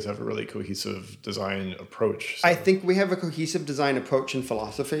like you guys have a really cohesive design approach. So. I think we have a cohesive design approach and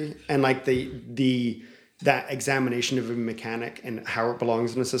philosophy, and like that examination of a mechanic and how it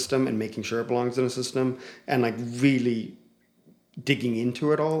belongs in a system and making sure it belongs in a system, and like really digging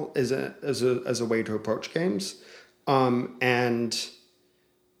into it all as a way to approach games. And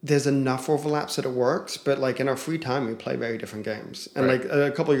there's enough overlaps that it works, but like in our free time, we play very different games. And like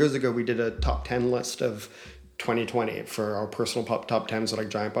a couple of years ago, we did a top 10 list of 2020 for our personal top 10s, like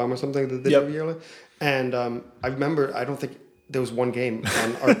Giant Bomb or something that they do yearly. And I remember, I don't think there was one game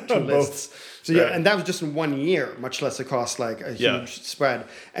on our two lists. So and that was just in 1 year, much less across like a huge spread.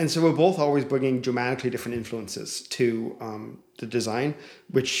 And so we're both always bringing dramatically different influences to the design,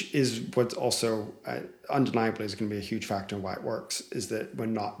 which is what's also undeniably is going to be a huge factor in why it works, is that we're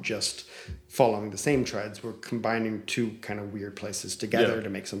not just following the same threads, we're combining two kind of weird places together to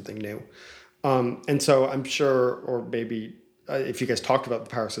make something new. And so I'm sure, or maybe if you guys talked about the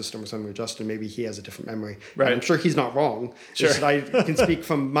power system or something with Justin, maybe he has a different memory. Right. And I'm sure he's not wrong. Sure. I can speak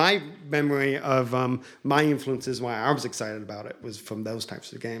from my memory of my influences, why I was excited about it, was from those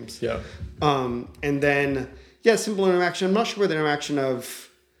types of games. Yeah. And then, simple interaction. I'm not sure where the interaction of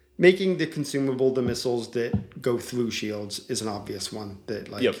making the consumable, the missiles that go through shields, is an obvious one. That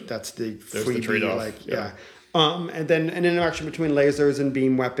that's the freebie. Trade-off. And then an interaction between lasers and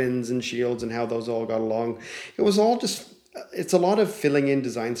beam weapons and shields and how those all got along. It was all just... It's a lot of filling in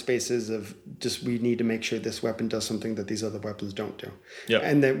design spaces of just, we need to make sure this weapon does something that these other weapons don't do. Yep.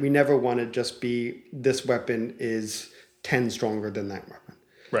 And that we never want to just be, this weapon is 10 stronger than that weapon.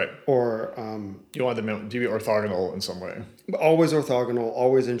 Right. Or... you want them to be orthogonal in some way. Always orthogonal,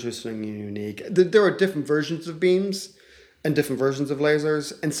 always interesting and unique. There are different versions of beams and different versions of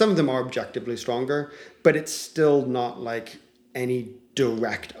lasers, and some of them are objectively stronger, but it's still not like any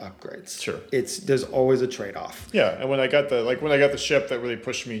direct upgrades. Sure. There's always a trade-off. Yeah, and when I got the ship, that really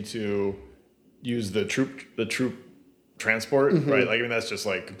pushed me to use the troop transport, right? Like, I mean, that's just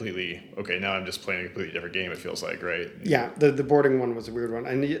like completely okay. Now I'm just playing a completely different game. It feels like, right? Yeah, the boarding one was a weird one,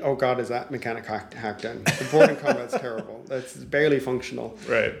 and oh god, is that mechanic hacked in? The boarding combat's terrible. That's barely functional.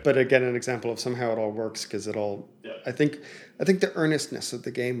 Right. But again, an example of somehow it all works because it all. Yeah. I think the earnestness of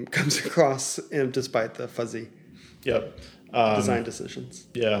the game comes across, despite the fuzzy. Yep. Design decisions.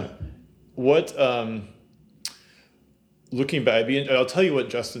 Yeah. What, looking back, I'll tell you what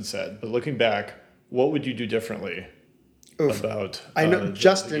Justin said, but looking back, what would you do differently about... I know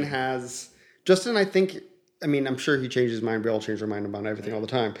Justin, I think, I mean, I'm sure he changes his mind. We all change our mind about everything all the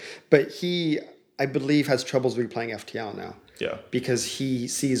time. But he, I believe, has troubles replaying FTL now. Yeah. Because he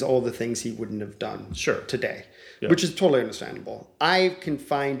sees all the things he wouldn't have done today, which is totally understandable. I can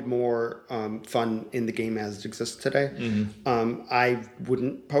find more fun in the game as it exists today. I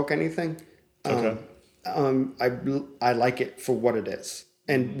wouldn't poke anything. Okay. I like it for what it is.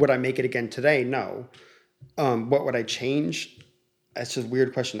 And would I make it again today? No. What would I change? That's just a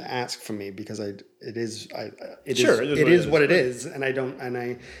weird question to ask for me because it is what it is, and I don't.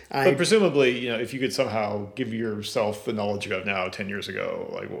 But presumably, if you could somehow give yourself the knowledge you have now 10 years ago,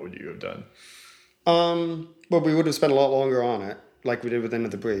 like what would you have done? Well, we would have spent a lot longer on it, like we did with End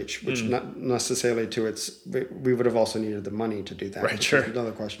of the Breach, which not necessarily we would have also needed the money to do that. Right, sure.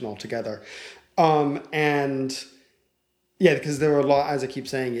 Another question altogether. And yeah, because there were a lot, as I keep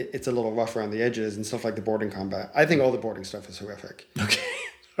saying, it's a little rough around the edges and stuff like the boarding combat. I think all the boarding stuff is horrific. Okay.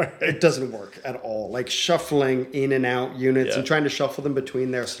 All right. It doesn't work at all. Like shuffling in and out units and trying to shuffle them between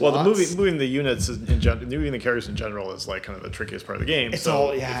their slots. Well, moving the units moving the characters in general is like kind of the trickiest part of the game. It's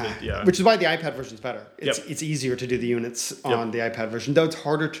which is why the iPad version is better. It's easier to do the units on the iPad version, though it's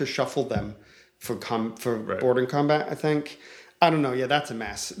harder to shuffle them for boarding combat. I think. I don't know. Yeah, that's a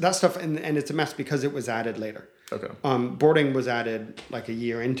mess. That stuff, and it's a mess because it was added later. Okay. Boarding was added like a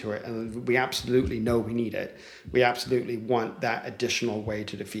year into it, and we absolutely know we need it. We absolutely want that additional way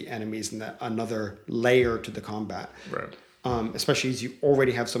to defeat enemies and that another layer to the combat. Right. Especially as you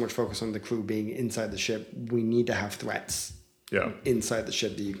already have so much focus on the crew being inside the ship, we need to have threats inside the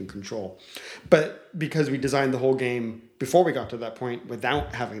ship that you can control. But because we designed the whole game before we got to that point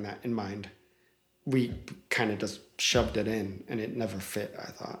without having that in mind, we kind of just shoved it in and it never fit,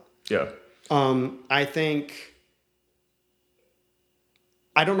 I thought. Yeah. I think,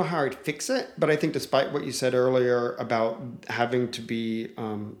 I don't know how I'd fix it, but I think despite what you said earlier about having to be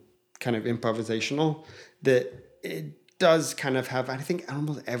kind of improvisational, that it does kind of have, I think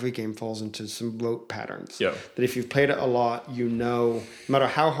almost every game falls into some rote patterns. Yeah. That if you've played it a lot, no matter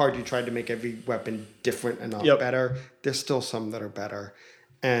how hard you try to make every weapon different and not better, there's still some that are better.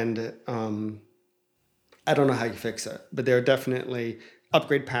 And I don't know how you fix it, but there are definitely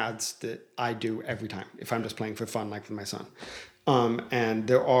upgrade paths that I do every time if I'm just playing for fun, like with my son. And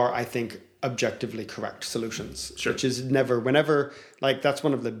there are, I think, objectively correct solutions, which is whenever, like that's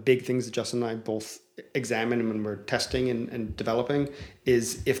one of the big things that Justin and I both examine when we're testing and developing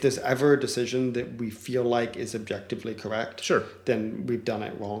is if there's ever a decision that we feel like is objectively correct, then we've done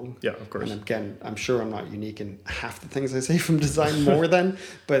it wrong. Yeah, of course. And again, I'm sure I'm not unique in half the things I say from design more than,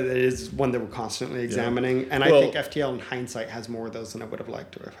 but it is one that we're constantly examining. And I think FTL in hindsight has more of those than I would have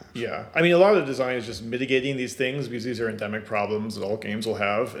liked to have had. Yeah. I mean, a lot of the design is just mitigating these things because these are endemic problems that all games will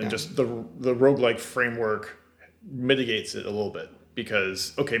have. And just the roguelike framework mitigates it a little bit.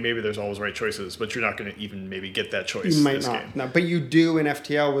 Because, okay, maybe there's always right choices, but you're not going to even maybe get that choice. You might not. No, but you do in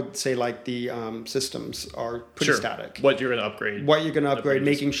FTL would say like the systems are pretty static. What you're going to upgrade. What you're going to upgrade,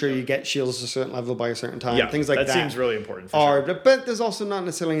 making sure you get shields a certain level by a certain time. Things like that. That seems really important. But there's also not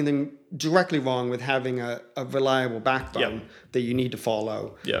necessarily anything directly wrong with having a reliable backbone that you need to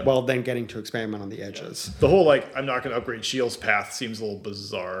follow while then getting to experiment on the edges. The whole I'm not going to upgrade shields path seems a little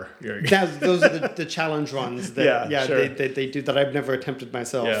bizarre. Those are the challenge runs that they do that I've never attempted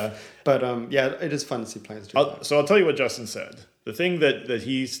myself. Yeah. But it is fun to see players do that. So I'll tell you what Justin said. The thing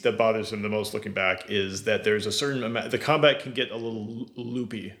that bothers him the most looking back is that there's a certain amount, the combat can get a little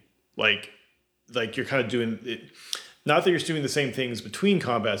loopy. Like you're kind of doing it. Not that you're doing the same things between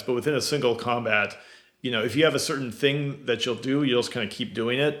combats, but within a single combat, if you have a certain thing that you'll do, you'll just kind of keep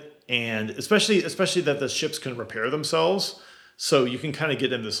doing it. And especially that the ships can repair themselves. So you can kind of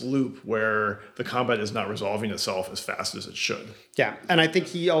get in this loop where the combat is not resolving itself as fast as it should. Yeah. And I think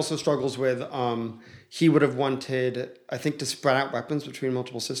he also struggles with, he would have wanted, I think, to spread out weapons between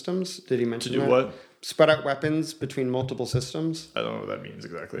multiple systems. Did he mention that? To do what? Spread out weapons between multiple systems. I don't know what that means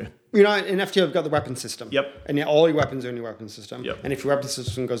exactly. In FTL, you've got the weapon system. Yep. And all your weapons are in your weapon system. Yep. And if your weapon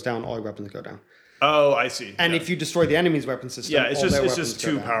system goes down, all your weapons go down. Oh, I see. And if you destroy the enemy's weapon system, it's just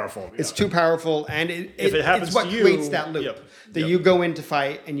too powerful. Yeah. It's too powerful, and it's what creates that loop. You go in to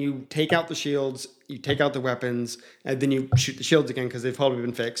fight, and you take out the shields, you take out the weapons, and then you shoot the shields again because they've probably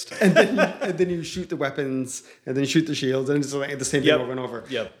been fixed. And then you shoot the weapons, and then you shoot the shields, and it's like the same thing over and over.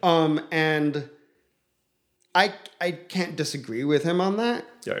 Yep. And I can't disagree with him on that.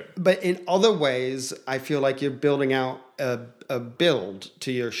 Right. But in other ways, I feel like you're building out a build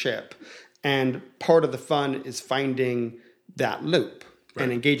to your ship. And part of the fun is finding that loop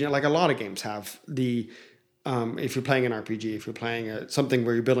and engaging it, like a lot of games have. If you're playing an RPG, if you're playing something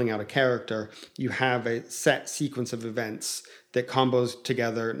where you're building out a character, you have a set sequence of events that combos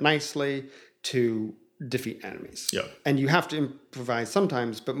together nicely to defeat enemies. Yeah. And you have to improvise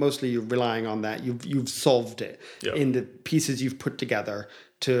sometimes, but mostly you're relying on that. You've solved it in the pieces you've put together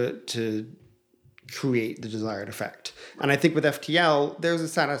to create the desired effect. And I think with FTL, there's a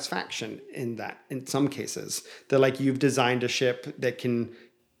satisfaction in that in some cases. That like you've designed a ship that can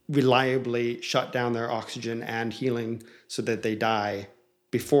reliably shut down their oxygen and healing so that they die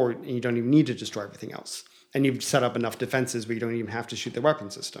before you don't even need to destroy everything else. And you've set up enough defenses where you don't even have to shoot the weapon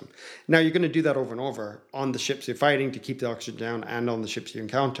system. Now you're going to do that over and over on the ships you're fighting to keep the oxygen down and on the ships you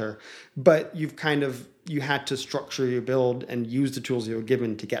encounter. But you had to structure your build and use the tools you were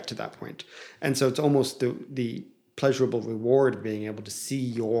given to get to that point. And so it's almost the pleasurable reward of being able to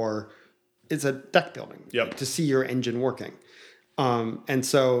see it's a deck building, to see your engine working. And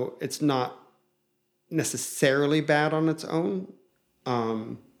so it's not necessarily bad on its own.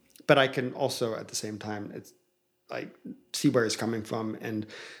 But I can also, at the same time, it's like see where it's coming from. And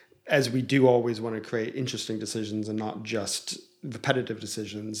as we do always want to create interesting decisions and not just repetitive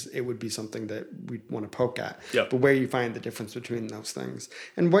decisions, it would be something that we want to poke at. Yep. But where you find the difference between those things.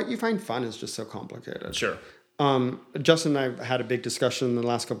 And what you find fun is just so complicated. Sure. Justin and I had a big discussion in the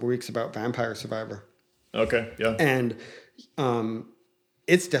last couple of weeks about Vampire Survivor. Okay, yeah. And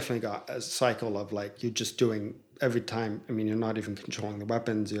it's definitely got a cycle of like you're just doing every time. I mean, you're not even controlling the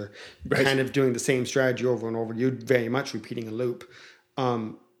weapons. You're kind of doing the same strategy over and over. You're very much repeating a loop.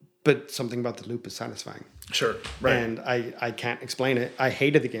 But something about the loop is satisfying. Sure, right. And I can't explain it. I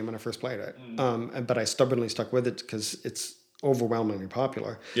hated the game when I first played it. But I stubbornly stuck with it because it's overwhelmingly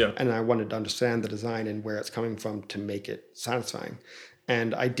popular. Yeah. And I wanted to understand the design and where it's coming from to make it satisfying.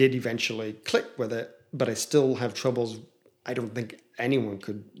 And I did eventually click with it, but I still have troubles. I don't think anyone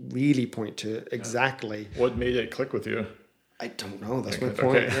could really point to exactly. What made it click with you? I don't know. That's my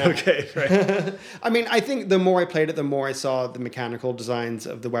point. Okay, right. I mean, I think the more I played it, the more I saw the mechanical designs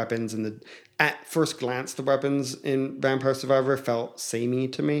of the weapons, and at first glance, the weapons in Vampire Survivor felt samey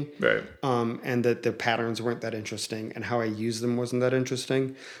to me. Right. And that the patterns weren't that interesting, and how I used them wasn't that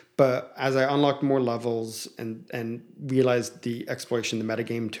interesting. But as I unlocked more levels and realized the exploration, the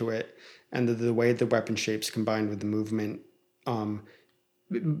metagame to it, and the way the weapon shapes combined with the movement,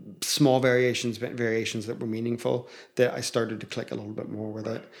 small variations, but variations that were meaningful, that I started to click a little bit more with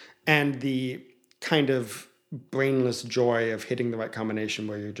it. And the kind of brainless joy of hitting the right combination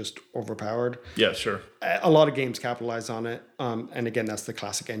where you're just overpowered. Yeah, sure. A lot of games capitalize on it. And again, that's the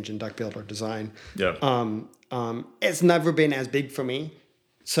classic engine deck builder design. Yeah. It's never been as big for me.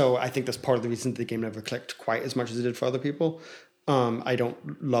 So I think that's part of the reason the game never clicked quite as much as it did for other people. I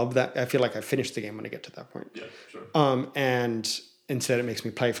don't love that. I feel like I finished the game when I get to that point. Yeah, sure. And instead it makes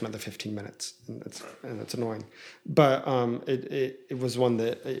me play for another 15 minutes. And it's annoying. But it was one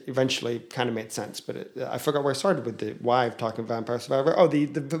that eventually kind of made sense. But I forgot where I started with the why of talking Vampire Survivor. Oh, the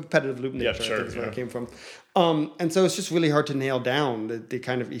repetitive loop nature, I think is where it came from. And so it's just really hard to nail down the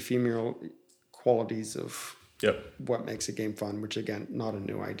kind of ephemeral qualities of what makes a game fun, which again, not a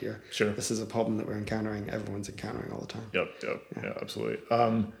new idea. Sure. This is a problem that we're encountering, everyone's encountering all the time. Yeah, absolutely.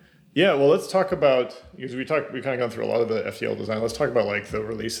 Well, let's talk about, because we kind of gone through a lot of the FTL design. Let's talk about like the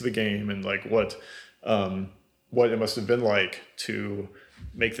release of the game and like what it must have been like to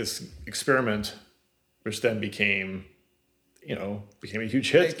make this experiment, which then became a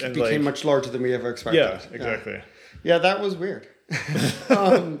huge hit. It became much larger than we ever expected. Yeah, exactly. Yeah, that was weird.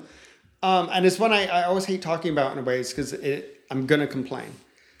 And it's one I always hate talking about in ways because I'm going to complain.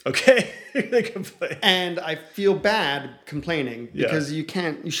 Okay, you're going to complain. And I feel bad complaining because you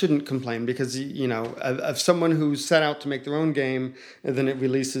shouldn't complain because, of someone who set out to make their own game and then it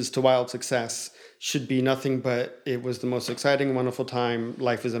releases to wild success should be nothing but it was the most exciting, wonderful time.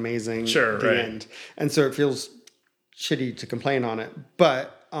 Life is amazing. Sure, at the end. And so it feels shitty to complain on it.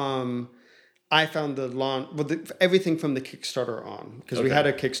 But, I found the launch, everything from the Kickstarter on, because we had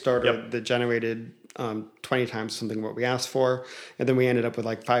a Kickstarter that generated 20 times something what we asked for, and then we ended up with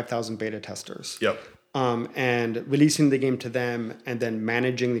like 5,000 beta testers. And releasing the game to them, and then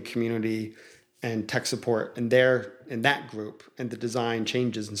managing the community and tech support in that group, and the design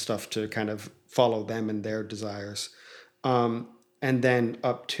changes and stuff to kind of follow them and their desires. And then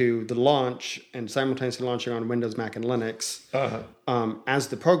up to the launch and simultaneously launching on Windows, Mac, and Linux as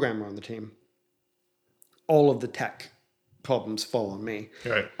the programmer on the team. All of the tech problems fall on me.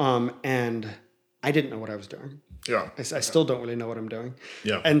 Right. And I didn't know what I was doing. Yeah. I still don't really know what I'm doing.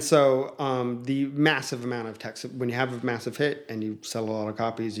 Yeah. And so the massive amount of tech, when you have a massive hit and you sell a lot of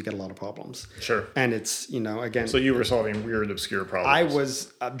copies, you get a lot of problems. Sure. And it's, again. So you were solving weird, obscure problems. I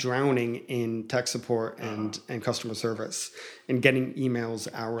was drowning in tech support and customer service and getting emails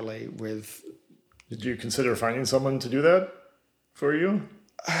hourly with. Did you consider finding someone to do that for you?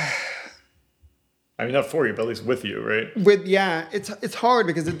 I mean, not for you, but at least with you, right? It's hard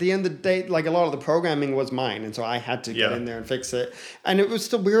because at the end of the day, like a lot of the programming was mine, and so I had to get in there and fix it. And it was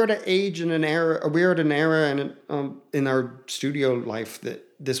still weird at age and an era, and in our studio life that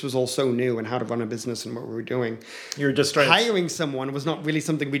this was all so new and how to run a business and what we were doing. You were just hiring someone was not really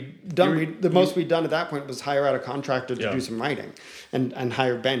something we'd done. The most we'd done at that point was hire out a contractor to do some writing, and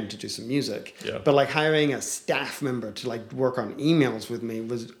hire Ben to do some music. Yeah. But like hiring a staff member to like work on emails with me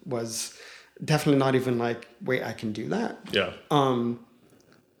was definitely not even like, wait, I can do that. Yeah.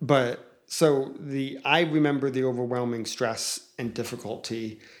 But so I remember the overwhelming stress and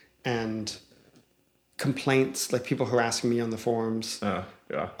difficulty and complaints, like people harassing me on the forums.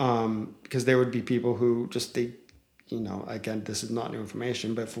 Because there would be people who just, again, this is not new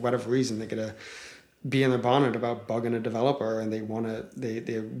information, but for whatever reason, they're going to be in their bonnet about bugging a developer, and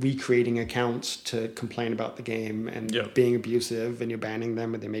they're recreating accounts to complain about the game and being abusive, and you're banning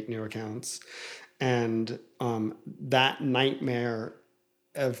them and they make new accounts. And that nightmare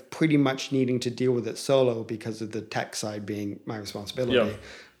of pretty much needing to deal with it solo because of the tech side being my responsibility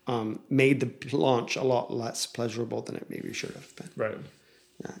made the launch a lot less pleasurable than it maybe should have been. Right.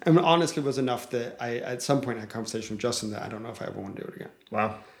 Yeah. And honestly, it was enough that I, at some point, had a conversation with Justin that I don't know if I ever want to do it again.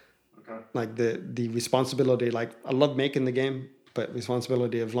 Wow. Okay. Like the responsibility, like I love making the game, but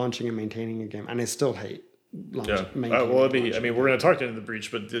responsibility of launching and maintaining a game, and I still hate maintaining. Well, we're going to talk into the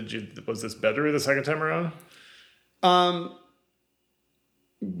breach, but was this better the second time around? Well,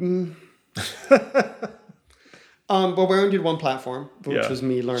 we only did one platform, which was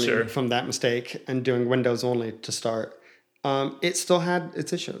me learning from that mistake and doing Windows only to start. It still had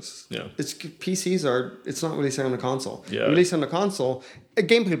its issues. Yeah. It's not releasing on the console. Yeah. Releasing on the console,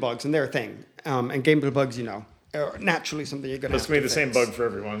 gameplay bugs, and they're a thing. And gameplay bugs, are naturally something you're going to have to fix. It's going to be the same bug for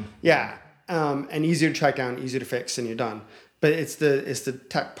everyone. Yeah. And easier to track down, easier to fix, and you're done. But it's the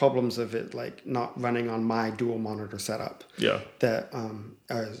tech problems of it, like not running on my dual monitor setup. Yeah. That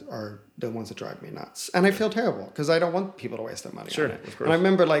are the ones that drive me nuts, and I feel terrible because I don't want people to waste their money on it. Of course. And I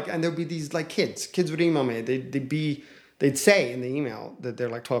remember and there'd be these kids would email me. They'd say in the email that they're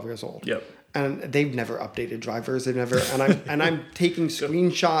like 12 years old. Yep. And they've never updated drivers. They've never, and I'm taking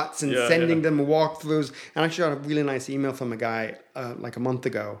screenshots and sending them walkthroughs. And I actually got a really nice email from a guy like a month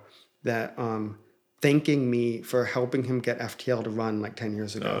ago that thanking me for helping him get FTL to run like 10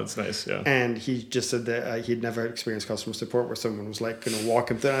 years ago. Oh, that's nice, yeah. And he just said that he'd never experienced customer support where someone was like going to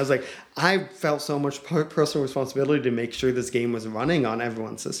walk him through. And I was like, I felt so much personal responsibility to make sure this game was running on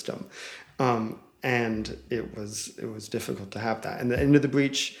everyone's system. And it was difficult to have that. And the end of the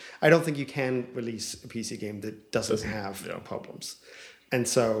breach, I don't think you can release a PC game that doesn't have problems. And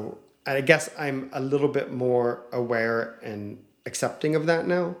so I guess I'm a little bit more aware and accepting of that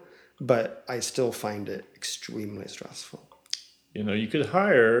now, but I still find it extremely stressful. You could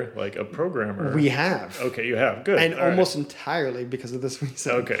hire like a programmer. We have. Okay, you have. Good. And almost entirely because of this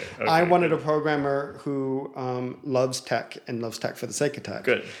reason. Okay. I wanted a programmer who loves tech and loves tech for the sake of tech.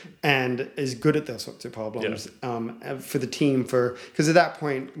 Good. And is good at those sorts of problems. Yeah. For the team, because at that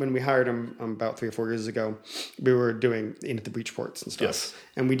point when we hired him about 3 or 4 years ago, we were doing into the breach ports and stuff. Yes.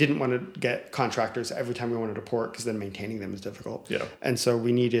 And we didn't want to get contractors every time we wanted a port because then maintaining them is difficult. Yeah. And so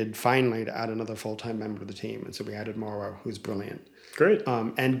we needed finally to add another full-time member to the team. And so we added Morrow, who's brilliant. Great.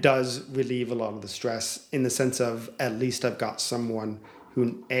 And does relieve a lot of the stress in the sense of at least I've got someone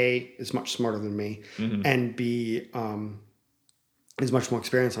who A, is much smarter than me, and B, is much more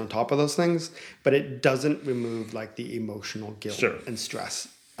experienced on top of those things, but it doesn't remove like the emotional guilt and stress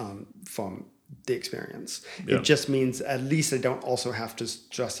from the experience. Yeah. It just means at least I don't also have to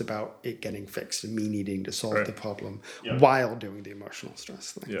stress about it getting fixed and me needing to solve the problem while doing the emotional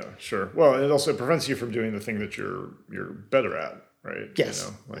stress thing. Yeah, sure. Well, it also prevents you from doing the thing that you're better at, right?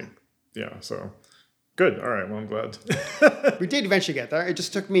 Yes. So good. All right. Well, I'm glad. We did eventually get there. It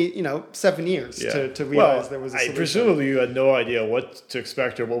just took me, 7 years to realize there was a solution. Presumably you had no idea what to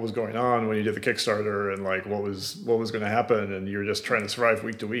expect or what was going on when you did the Kickstarter and like what was going to happen, and you were just trying to survive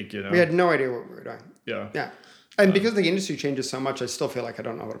week to week, We had no idea what we were doing. Yeah. Yeah. And because the industry changes so much, I still feel like I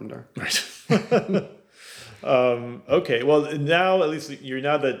don't know what I'm doing. Right. Okay. Well, now at least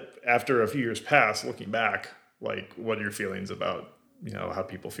now that after a few years pass, looking back, like what are your feelings about, how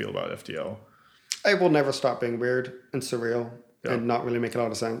people feel about FTL? I will never stop being weird and surreal and not really make a lot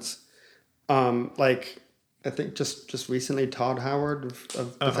of sense. I think just recently Todd Howard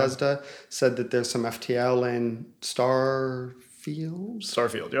of Bethesda said that there's some FTL in Starfield.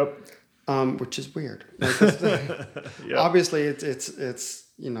 Starfield, yep. Which is weird. Obviously, it's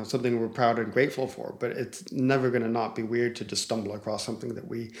something we're proud and grateful for, but it's never going to not be weird to just stumble across something that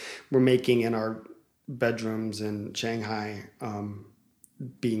we were making in our bedrooms in Shanghai,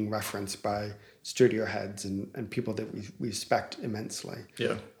 being referenced by studio heads and people that we respect immensely.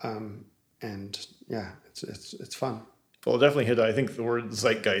 Yeah. And yeah, it's fun. Well, definitely hit. I think the word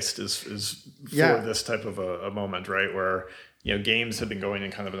zeitgeist is for this type of a moment, right? Where, games have been going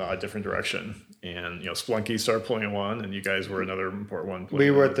in kind of a different direction, and Spelunky started pulling in one, and you guys were another important one.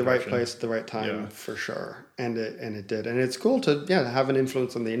 We were at the right place at the right time, for sure, and it did, and it's cool to have an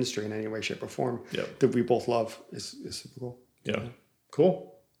influence on the industry in any way, shape, or form that we both love. Is super cool. Yeah,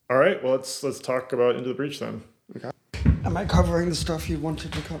 cool. All right, well let's talk about Into the Breach then. Okay. Am I covering the stuff you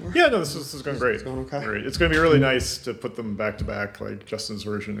wanted to cover? Yeah, no, this is going great. It's going okay. Great. It's going to be really nice to put them back to back, like Justin's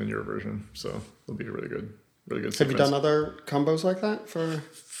version and your version. So it'll be really good sequence. Have you done other combos like that for?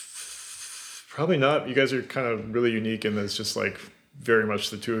 Probably not. You guys are kind of really unique in that it's just like very much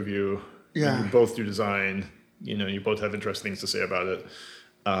the two of you. Yeah. You both do design. You both have interesting things to say about it.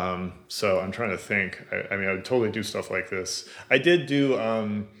 So I'm trying to think. I mean, I would totally do stuff like this. I did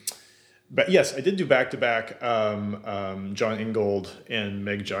do. But yes, I did do back-to-back John Ingold and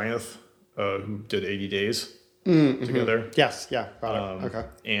Meg Gianth, who did 80 Days together. Yes, yeah, got it. Okay.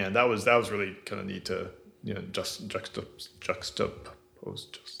 And that was really kind of neat to juxtapose.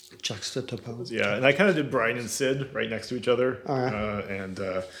 Yeah, and I kind of did Brian and Sid right next to each other. Oh, yeah. And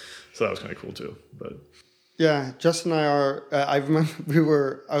so that was kind of cool too. But yeah, Justin and I are. I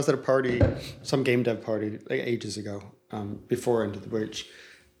remember I was at a party, some game dev party, like ages ago, before Into the Breach.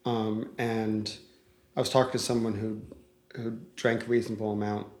 And I was talking to someone who drank a reasonable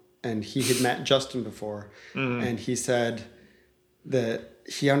amount, and he had met Justin before, and he said that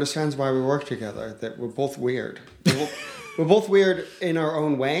he understands why we work together, that we're both weird. We're both weird in our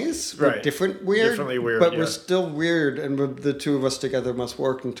own ways. We're right. differently weird, but we're still weird, and the two of us together must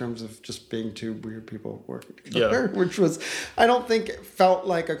work in terms of just being two weird people working together, which was, I don't think it felt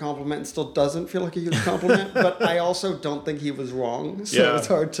like a compliment, and still doesn't feel like a huge compliment, but I also don't think he was wrong, so it's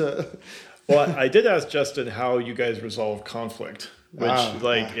hard to... Well, I did ask Justin how you guys resolve conflict, which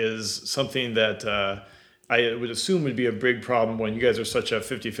is something that... I would assume would be a big problem when you guys are such a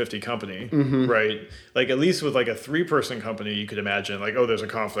 50-50 company, right? Like at least with like a 3-person company, you could imagine like, oh, there's a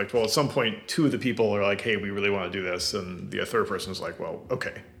conflict. Well, at some point, 2 of the people are like, hey, we really want to do this. And the third person is like, well,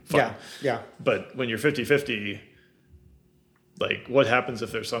 okay, fine. Yeah. But when you're 50-50, like what happens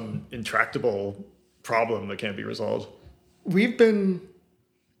if there's some intractable problem that can't be resolved? We have been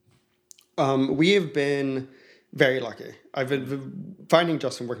very lucky. I've been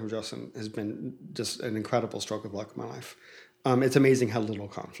working with Justin has been just an incredible stroke of luck in my life. It's amazing how little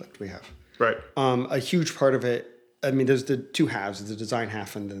conflict we have. Right. A huge part of it, I mean, there's the two halves, there's the design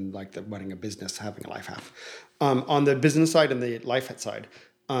half and then like the running a business, having a life half. On the business side and the life side,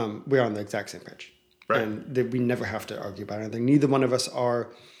 we're on the exact same page. Right. And we never have to argue about anything. Neither one of us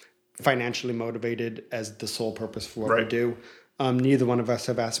are financially motivated as the sole purpose for what we do. Neither one of us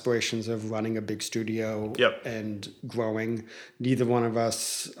have aspirations of running a big studio and growing. Neither one of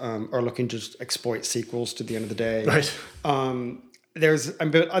us are looking to just exploit sequels to the end of the day. Right.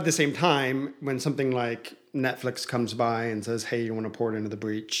 But at the same time, when something like Netflix comes by and says, hey, you want to port Into the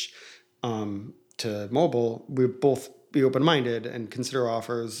Breach to mobile, we'll both be open-minded and consider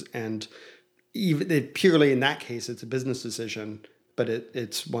offers. And even purely in that case, it's a business decision, but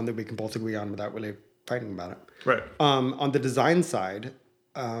it's one that we can both agree on without really fighting about it. Right. On the design side,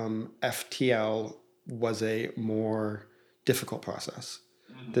 FTL was a more difficult process.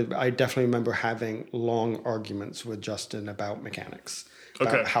 I definitely remember having long arguments with Justin about mechanics,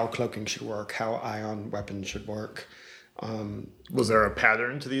 about how cloaking should work, how ion weapons should work. Was there a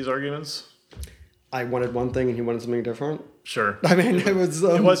pattern to these arguments? I wanted one thing and he wanted something different. Sure. I mean, it was...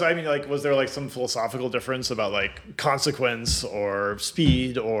 was there like some philosophical difference about like consequence or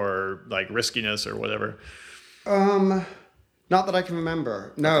speed or like riskiness or whatever? Not that I can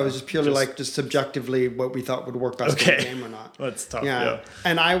remember. No, it was just purely just subjectively what we thought would work best in the game or not. That's tough. Yeah.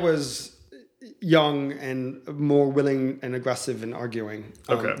 And I was young and more willing and aggressive in arguing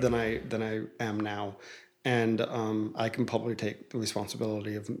than I am now. And I can probably take the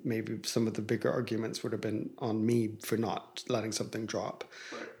responsibility of maybe some of the bigger arguments would have been on me for not letting something drop.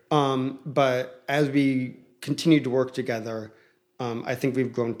 Right. But as we continue to work together, I think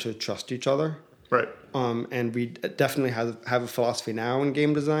we've grown to trust each other. Right. And we definitely have a philosophy now in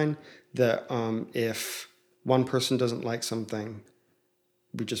game design that if one person doesn't like something,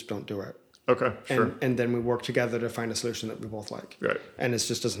 we just don't do it. Okay, sure. And then we work together to find a solution that we both like. Right. And it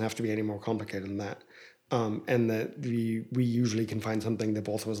just doesn't have to be any more complicated than that. And that we usually can find something that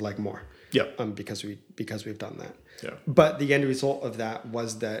both of us like more. Yeah. Because we've done that. Yeah. But the end result of that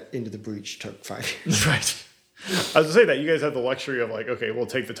was that Into the Breach took 5 years. Right. I was to say that you guys have the luxury of like, okay, we'll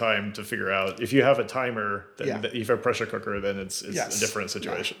take the time to figure out. If you have a timer, then if you have a pressure cooker, then it's a different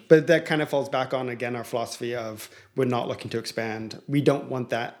situation. Yeah. But that kind of falls back on, again, our philosophy of we're not looking to expand. We don't want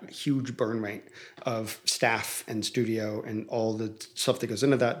that huge burn rate of staff and studio and all the stuff that goes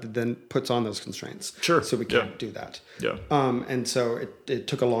into that then puts on those constraints. Sure. So we can't do that. Yeah. And so it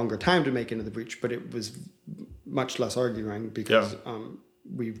took a longer time to make Into the Breach, but it was much less arguing because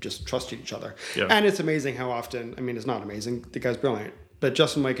we just trusted each other. Yeah. And it's amazing how often, I mean, it's not amazing, the guy's brilliant, but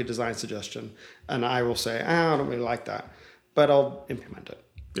Justin will make a design suggestion and I will say, I don't really like that, but I'll implement it.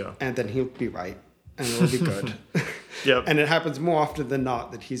 Yeah. And then he'll be right and it'll be good. Yep. And it happens more often than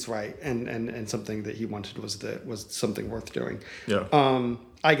not that he's right and something that he wanted was something worth doing. Yeah.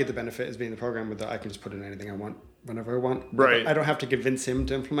 I get the benefit as being the programmer that I can just put in anything I want whenever I want. Right. I don't have to convince him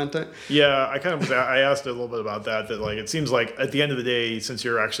to implement it. Yeah, I asked a little bit about that like it seems like at the end of the day, since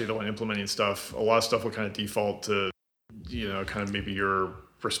you're actually the one implementing stuff, a lot of stuff will kind of default to, kind of maybe your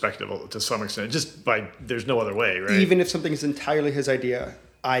perspective to some extent, just by there's no other way, right? Even if something is entirely his idea,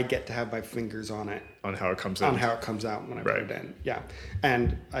 I get to have my fingers on it. On how it comes in. On how it comes out when I put it in. Yeah.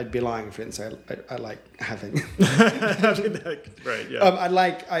 And I'd be lying if I didn't say I like having. Right,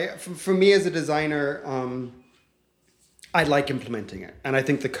 yeah. For me as a designer, I like implementing it. And I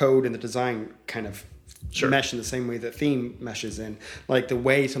think the code and the design kind of mesh in the same way that theme meshes in. Like the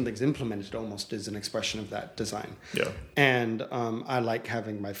way something's implemented almost is an expression of that design. Yeah. And I like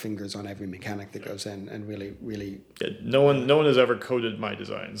having my fingers on every mechanic that goes in and really, really... Yeah, no one has ever coded my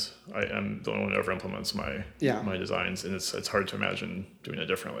designs. I'm the only one who ever implements my designs. And it's hard to imagine doing it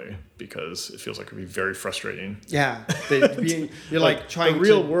differently because it feels like it would be very frustrating. Yeah. You're like trying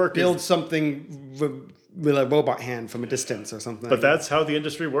to build something... with a robot hand from a distance or something. But that's how the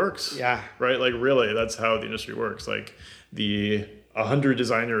industry works. Yeah. Right? Like, really, that's how the industry works. Like, 100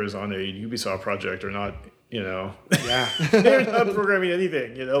 designers on a Ubisoft project are not, they're not programming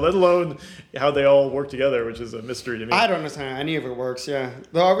anything, let alone how they all work together, which is a mystery to me. I don't understand how any of it works, yeah.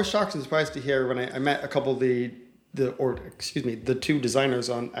 Though I was shocked and surprised to hear when I met a couple of the two designers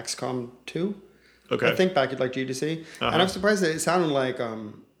on XCOM 2. Okay. I think back at like GDC. And I'm surprised that it sounded like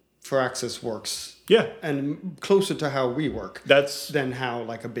Firaxis works. Yeah. And closer to how we work than how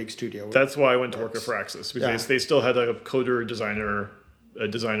like a big studio works. That's why I went to work at Firaxis, because they still had a coder, designer,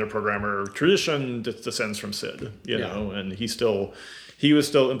 programmer tradition that descends from Sid, know, and he was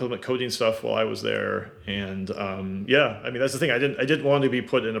still implement coding stuff while I was there. And I mean, that's the thing. I didn't want to be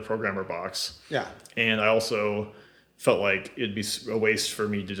put in a programmer box. Yeah. And I also felt like it'd be a waste for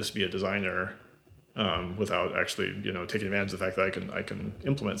me to just be a designer. Without actually, taking advantage of the fact that I can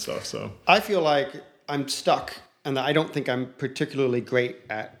implement stuff. So I feel like I'm stuck, and that I don't think I'm particularly great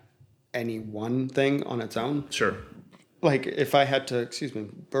at any one thing on its own. Sure. Like if I had to,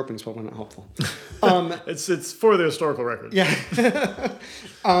 burping's probably not helpful. It's for the historical record. Yeah.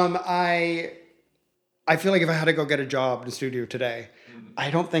 I feel like if I had to go get a job in the studio today, I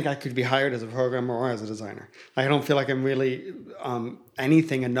don't think I could be hired as a programmer or as a designer. I don't feel like I'm really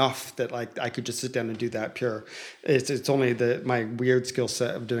anything enough that like I could just sit down and do that pure. It's only my weird skill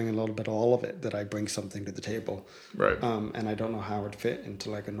set of doing a little bit of all of it that I bring something to the table. Right. And I don't know how it fit into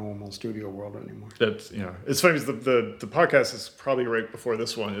like a normal studio world anymore. That's it's funny because the podcast is probably right before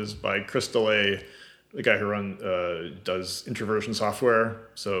this one is by Chris DeLay, the guy who does introversion software.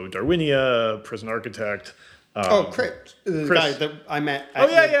 So Darwinia, Prison Architect. Chris, the guy that I met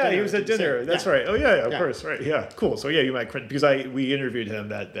he was at dinner. That's right. Oh, yeah, of course. Right, yeah, cool. So, you met Chris, because we interviewed him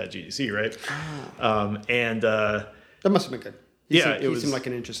at GDC, right? That must have been good. He seemed like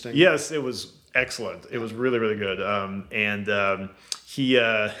an interesting... Yes, it was excellent. It was really, really good.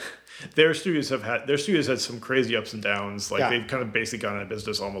 Their studios had some crazy ups and downs. Like they've kind of basically gone out of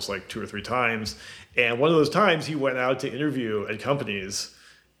business almost like 2 or 3 times. And one of those times he went out to interview at companies,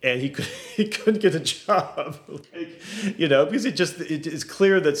 and he couldn't get a job, because it's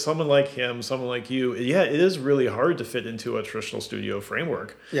clear that someone like him, someone like you, it is really hard to fit into a traditional studio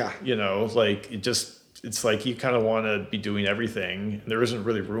framework. Yeah. It's like you kind of want to be doing everything. There isn't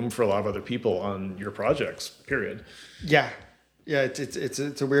really room for a lot of other people on your projects, period. Yeah. Yeah,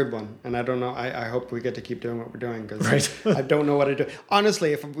 it's a weird one, and I don't know. I hope we get to keep doing what we're doing, because I don't know what to do.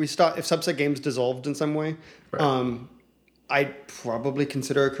 Honestly, if Subset Games dissolved in some way, I'd probably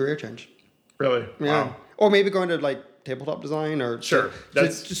consider a career change. Really? Yeah. Wow. Or maybe going to like tabletop design, or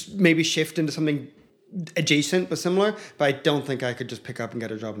just maybe shift into something adjacent but similar. But I don't think I could just pick up and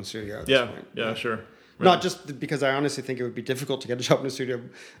get a job in the studio at this point. Yeah, sure. Not just because I honestly think it would be difficult to get a job in a studio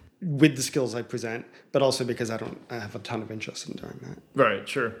with the skills I present, but also because I have a ton of interest in doing that. Right,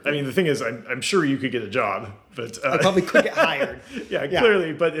 sure. I mean, the thing is, I'm sure you could get a job, but I probably could get hired.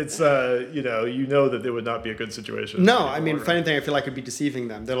 Clearly, but it's you know that it would not be a good situation. No, I mean, funny thing, I feel like I'd be deceiving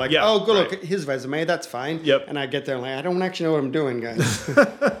them. They're like, oh, go look at his resume, that's fine. Yep. And I get there and like, I don't actually know what I'm doing, guys.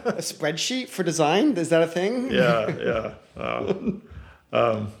 A spreadsheet for design? Is that a thing? Yeah.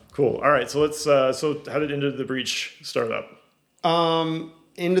 Cool. All right, so let's. So how did Into the Breach start up?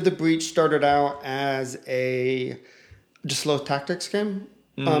 Into the Breach started out as just a low tactics game.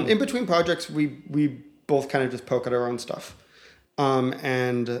 In between projects, we both kind of just poke at our own stuff.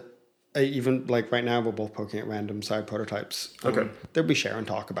 And even like right now, we're both poking at random side prototypes. That we share and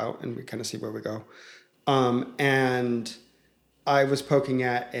talk about, and we kind of see where we go. And I was poking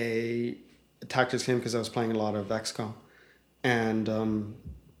at a tactics game because I was playing a lot of XCOM. And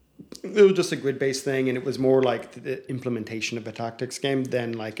it was just a grid-based thing, and it was more like the implementation of a tactics game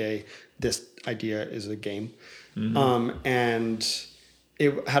than like this idea is a game. And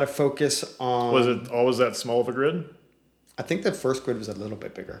it had a focus on... Was it always that small of a grid? I think the first grid was a little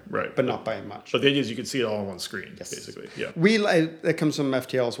bit bigger, right, but not by much. But the idea is you could see it all on one screen, basically. Yeah, it comes from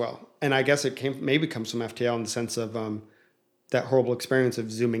FTL as well, and I guess it maybe comes from FTL in the sense of that horrible experience of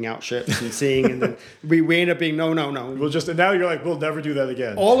zooming out ships and seeing, and then we end up being no. And now you're like, we'll never do that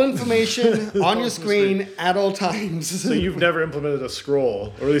again. All information on your screen at all times. So you've never implemented a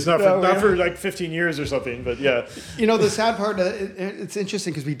scroll, or at least not for like 15 years or something. But yeah, the sad part, it's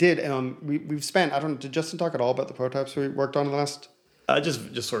interesting because we did. We've spent. I don't know. Did Justin talk at all about the prototypes we worked on the last?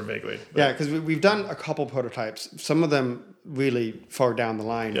 Just sort of vaguely. But. Yeah, because we've done a couple prototypes. Some of them really far down the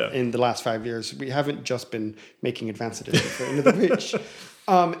line in the last 5 years. We haven't just been making advanced editions for Into the Breach.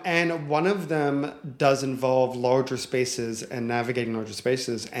 And one of them does involve larger spaces and navigating larger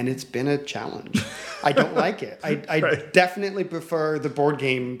spaces, and it's been a challenge. I don't like it. I definitely prefer the board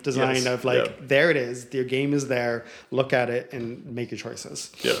game design of there it is, your game is there, look at it and make your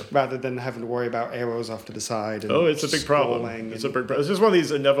choices. Yeah. Rather than having to worry about arrows off to the side. And it's a big problem. It's a big problem. It's just one of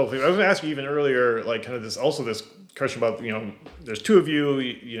these inevitable things. I was going to ask you even earlier, like kind of this question about, there's two of you,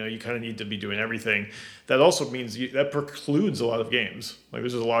 you kind of need to be doing everything. That also means that precludes a lot of games. Like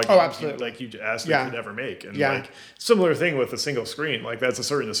there's just a lot of games absolutely. you asked you could never make. And like similar thing with a single screen, like that's a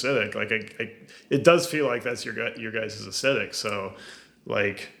certain aesthetic. Like it does feel like that's your guys' aesthetic. So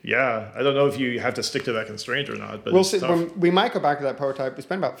like, I don't know if you have to stick to that constraint or not, but we'll see. We might go back to that prototype. We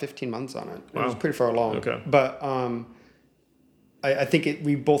spent about 15 months on it. Wow. It was pretty far along. Okay. But I think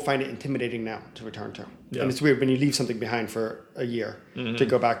we both find it intimidating now to return to. Yeah. And it's weird when you leave something behind for a year to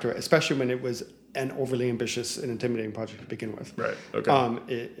go back to it, especially when it was an overly ambitious and intimidating project to begin with. Right. Okay.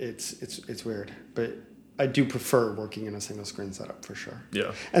 It's weird, but I do prefer working in a single screen setup for sure.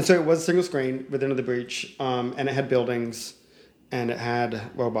 Yeah. And so it was a single screen within the breach, and it had buildings, and it had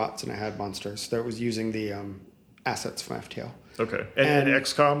robots, and it had monsters. So it was using the assets from FTL. Okay. And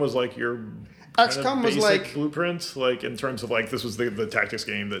XCOM was like your XCOM was like blueprint, like in terms of like this was the tactics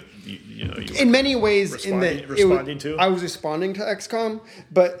game that you in many ways responding to. I was responding to XCOM,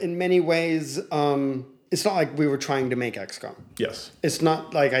 but in many ways, it's not like we were trying to make XCOM. Yes, it's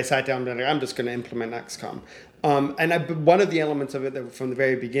not like I sat down and like, I'm just going to implement XCOM. One of the elements of it that from the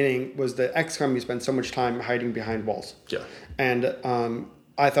very beginning was that XCOM you spend so much time hiding behind walls. Yeah, and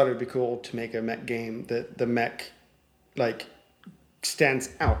I thought it would be cool to make a mech game that the mech like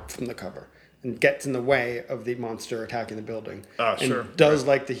stands out from the cover and gets in the way of the monster attacking the building. And does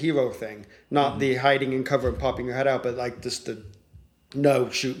like the hero thing. Not the hiding in cover and popping your head out, but like just the no,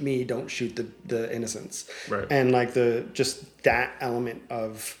 shoot me, don't shoot the innocents. Right. And like just that element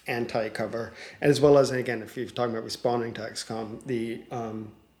of anti-cover. As well as, and again, if you're talking about responding to XCOM, the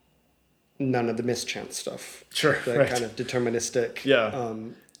none of the mischance stuff. Sure. The kind of deterministic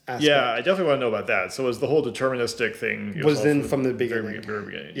aspect. Yeah, I definitely want to know about that. So was the whole deterministic thing was in from the beginning. Very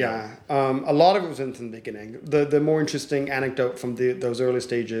beginning. Yeah. A lot of it was in from the beginning. The more interesting anecdote from those early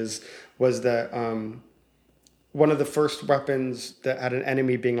stages was that one of the first weapons that had an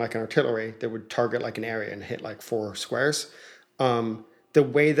enemy being like an artillery that would target like an area and hit like 4 squares. The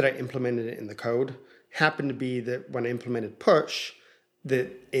way that I implemented it in the code happened to be that when I implemented push,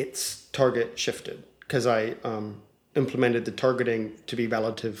 that its target shifted because I implemented the targeting to be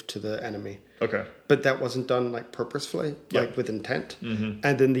relative to the enemy. Okay. But that wasn't done like purposefully, like with intent. Mm-hmm.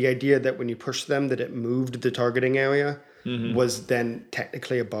 And then the idea that when you push them that it moved the targeting area was then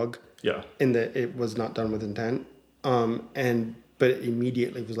technically a bug. Yeah. In that it was not done with intent. But it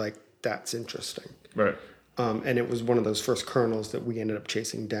immediately was like, that's interesting. Right. And it was one of those first kernels that we ended up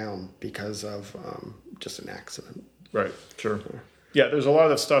chasing down because of just an accident. Right. Sure. Yeah, there's a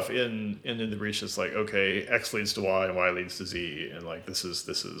lot of stuff in the Breach that's like, okay, X leads to Y and Y leads to Z, and like this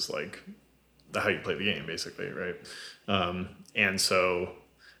is like how you play the game, basically, right? And so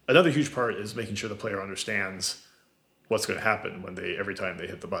another huge part is making sure the player understands what's going to happen every time they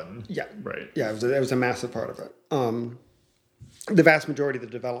hit the button. Yeah, right. Yeah, it was a massive part of it. The vast majority of the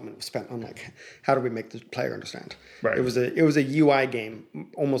development was spent on like how do we make the player understand. Right. It was a UI game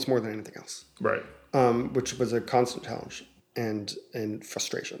almost more than anything else. Right. Which was a constant challenge and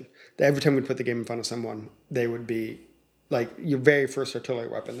frustration. Every time we put the game in front of someone, they would be like your very first artillery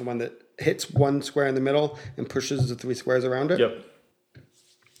weapon, the one that hits one square in the middle and pushes the 3 squares around it. Yep.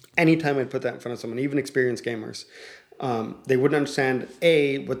 Anytime I'd put that in front of someone, even experienced gamers, they wouldn't understand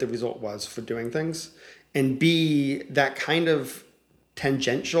A, what the result was for doing things, and B, that kind of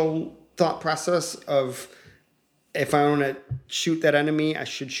tangential thought process of if I want to shoot that enemy, I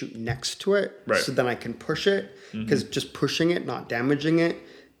should shoot next to it, right. so then I can push it, because just pushing it, not damaging it,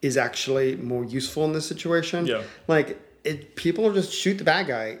 is actually more useful in this situation. Yeah. Like, people just shoot the bad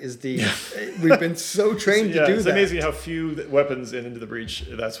guy we've been so trained to do it's that. It's amazing how few weapons in Into the Breach,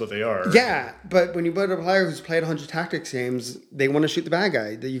 that's what they are. Yeah, but when you put a player who's played 100 tactics games, they want to shoot the bad guy.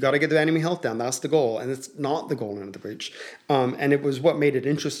 You got to get the enemy health down. That's the goal, and it's not the goal in Into the Breach. And it was what made it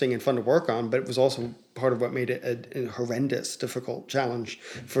interesting and fun to work on, but it was also part of what made it a horrendous, difficult challenge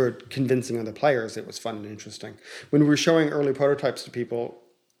for convincing other players it was fun and interesting. When we were showing early prototypes to people,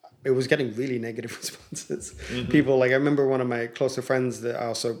 it was getting really negative responses. People, like, I remember one of my closer friends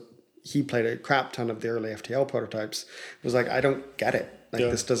that he played a crap ton of the early FTL prototypes, was like, I don't get it. Like,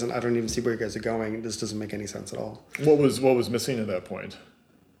 this doesn't, I don't even see where you guys are going. This doesn't make any sense at all. What was missing at that point?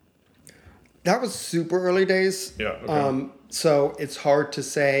 That was super early days. Yeah. Okay. So it's hard to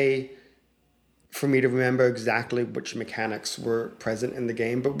say for me to remember exactly which mechanics were present in the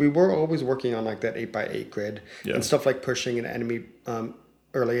game, but we were always working on like that 8x8 grid and stuff like pushing an enemy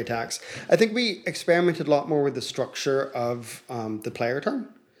early attacks. I think we experimented a lot more with the structure of the player turn.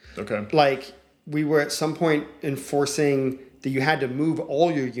 Okay. Like, we were at some point enforcing that you had to move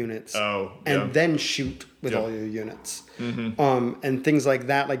all your units and then shoot with all your units. And things like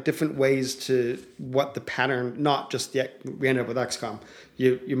that, like different ways to what the pattern, not just we ended up with XCOM.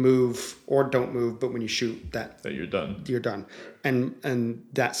 You move or don't move, but when you shoot that you're done. You're done. And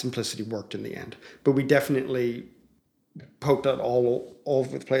that simplicity worked in the end. But we definitely poked out all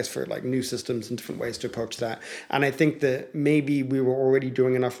over the place for like new systems and different ways to approach that. And I think that maybe we were already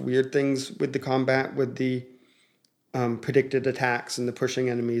doing enough weird things with the combat, with the predicted attacks and the pushing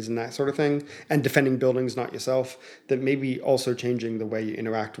enemies and that sort of thing, and defending buildings, not yourself, that maybe also changing the way you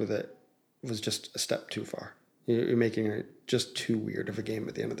interact with it was just a step too far. You're making it just too weird of a game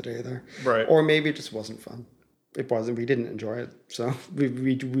at the end of the day there. Right. Or maybe it just wasn't fun. It wasn't. We didn't enjoy it, so we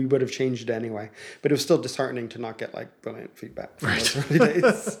would have changed it anyway. But it was still disheartening to not get like brilliant feedback from those early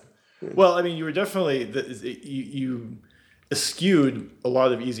days. Well, I mean, you were definitely you eschewed a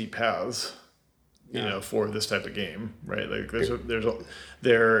lot of easy paths, you know, for this type of game, right? Like as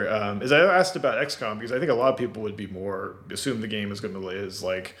I asked about XCOM, because I think a lot of people would be more assume the game is going to is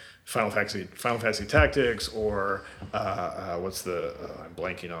like Final Fantasy Tactics, or what's the I'm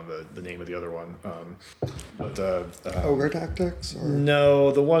blanking on the name of the other one. Ogre Tactics? Or?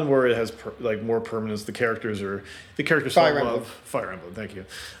 No, the one where it has more permanence. The characters Fire Emblem. Fire Emblem. Thank you.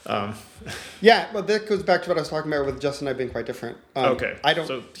 Yeah, but that goes back to what I was talking about with Justin and I being quite different. Okay, I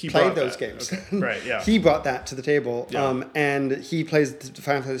don't play those games. Okay. Right. Yeah. He brought that to the table, yeah. And he plays the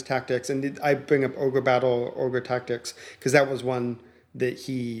Final Fantasy Tactics, and I bring up Ogre Battle, Ogre Tactics, because that was one that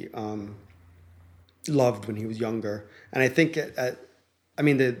he loved when he was younger. And I think,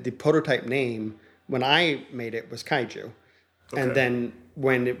 the prototype name, when I made it, was Kaiju. Okay. And then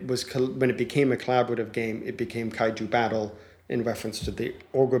when it became a collaborative game, it became Kaiju Battle in reference to the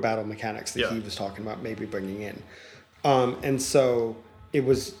Ogre Battle mechanics that he was talking about maybe bringing in. And so it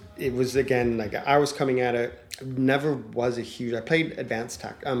was again, like, I was coming at it, never was a huge, I played Advanced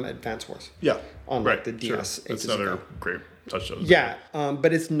Wars. Yeah. On like the DS. Sure. That's another great touchdown. Yeah,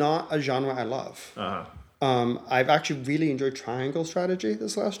 but it's not a genre I love. I've actually really enjoyed triangle strategy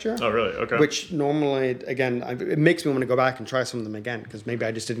this last year. Oh, really? Okay. Which normally, again, it makes me want to go back and try some of them again, because maybe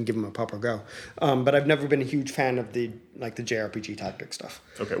I just didn't give them a proper go. But I've never been a huge fan of the JRPG tactic stuff.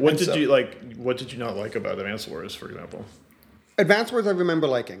 Okay. What did you not like about Advance Wars, for example? Advance Wars I remember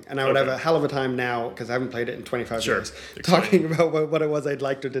liking, and I would have a hell of a time now, because I haven't played it in 25 years, talking about what it was I'd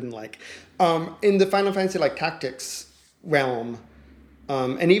liked or didn't like. In the Final Fantasy Tactics realm,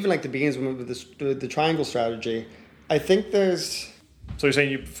 and even like the beginnings with the triangle strategy, I think there's... So you're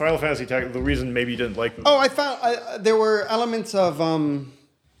saying Final Fantasy Tactics, the reason maybe you didn't like them... Oh, I found there were elements of...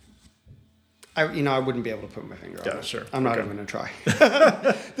 I wouldn't be able to put my finger on it. Yeah, sure. I'm not even going to try.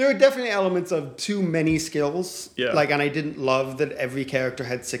 There are definitely elements of too many skills. Yeah. And I didn't love that every character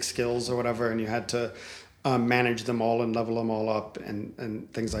had 6 skills or whatever, and you had to manage them all and level them all up and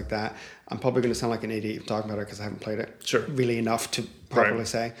things like that. I'm probably going to sound like an idiot talking about it because I haven't played it really enough to properly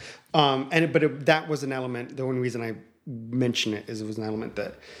say. That was an element. The only reason I mention it is it was an element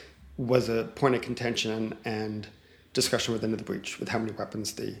that was a point of contention and discussion within the breach with how many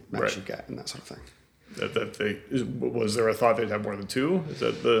weapons the match should get and that sort of thing. Was there a thought they'd have more than 2? Is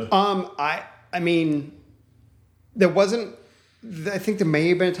that the? I mean, there wasn't. I think there may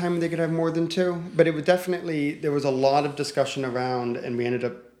have been a time when they could have more than 2, but it was definitely, there was a lot of discussion around, and we ended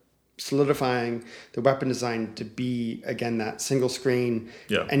up solidifying the weapon design to be, again, that single screen.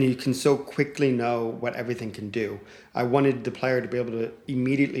 Yeah. And you can so quickly know what everything can do. I wanted the player to be able to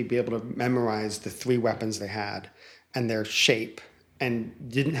immediately be able to memorize the 3 weapons they had and their shape, and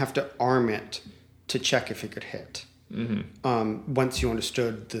didn't have to arm it to check if it could hit. Mm-hmm. Once you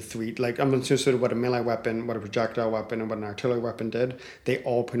understood the 3, once you understood what a melee weapon, what a projectile weapon, and what an artillery weapon did, they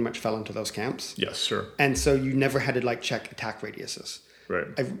all pretty much fell into those camps. Yes, sure. And so you never had to check attack radiuses. Right.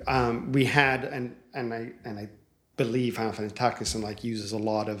 We had, and I believe Final Fantasy Tactics uses a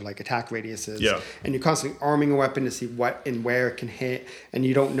lot of attack radiuses. Yeah. And you're constantly arming a weapon to see what and where it can hit, and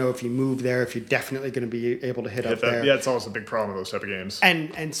you don't know if you move there if you're definitely going to be able to hit up there. Yeah, it's always a big problem with those type of games.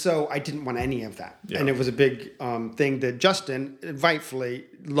 And so I didn't want any of that. Yeah. And it was a big thing that Justin rightfully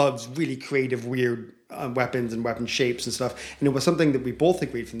loves really creative, weird weapons and weapon shapes and stuff. And it was something that we both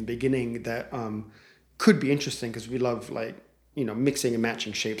agreed from the beginning that could be interesting because we love mixing and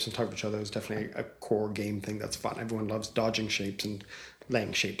matching shapes on top of each other is definitely a core game thing that's fun. Everyone loves dodging shapes and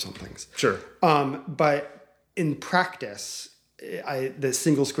laying shapes on things. Sure. But in practice, the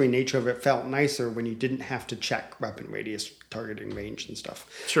single screen nature of it felt nicer when you didn't have to check weapon radius, targeting range and stuff.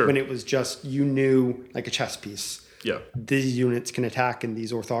 Sure. When it was just, you knew, like a chess piece. Yeah. These units can attack in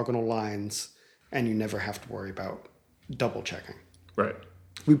these orthogonal lines, and you never have to worry about double checking. Right.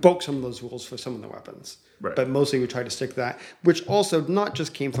 We broke some of those rules for some of the weapons. Right. But mostly we tried to stick to that, which also not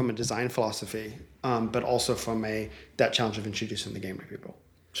just came from a design philosophy, but also from that challenge of introducing the game to people.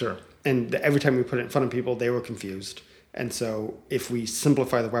 Sure. And every time we put it in front of people, they were confused. And so if we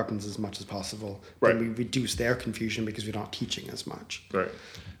simplify the weapons as much as possible, then we reduce their confusion because we're not teaching as much. Right.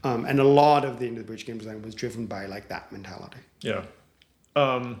 And a lot of the Into the Breach game design was driven by that mentality. Yeah.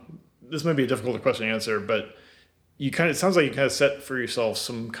 This might be a difficult question to answer, but it sounds like you kind of set for yourself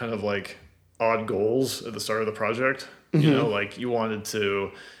some kind of odd goals at the start of the project. Mm-hmm. You wanted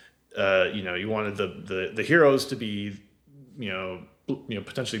to, you wanted the heroes to be,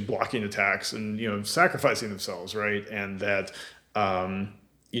 potentially blocking attacks and, sacrificing themselves. Right. And that,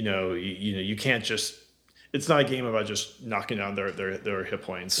 you can't just, it's not a game about just knocking down their hit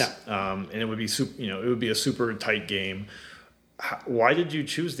points. Yeah. And it would be it would be a super tight game. Why did you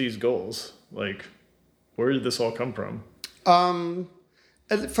choose these goals? Where did this all come from?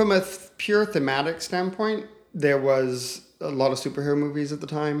 From a pure thematic standpoint, there was a lot of superhero movies at the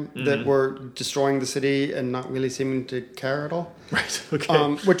time that were destroying the city and not really seeming to care at all. Right.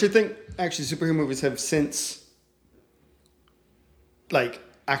 Okay. Which I think actually superhero movies have since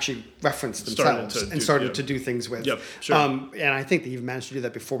actually referenced themselves started to do things with. Yep, sure. And I think they even managed to do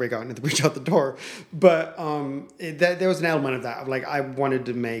that before we got into the breach out the door. But there was an element of that. Of I wanted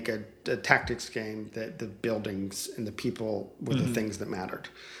to make a tactics game that the buildings and the people were the things that mattered.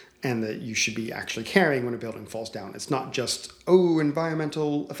 And that you should be actually caring when a building falls down. It's not just,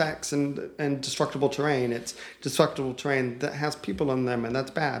 environmental effects and destructible terrain. It's destructible terrain that has people in them, and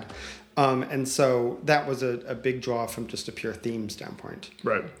that's bad. And so that was a big draw from just a pure theme standpoint.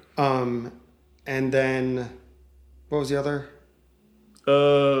 Right. And then, what was the other?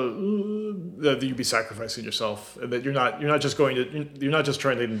 That you'd be sacrificing yourself, and that you're not just trying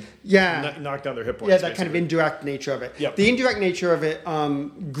to knock down their hit points. Yeah, that kind of indirect nature of it. Yep. The indirect nature of it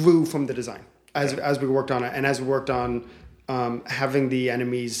grew from the design as we worked on it, and as we worked on having the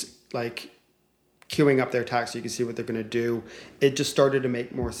enemies queuing up their attacks so you can see what they're going to do. It just started to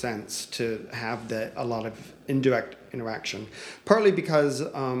make more sense to have a lot of indirect interaction. Partly because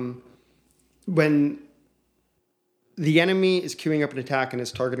when the enemy is queuing up an attack and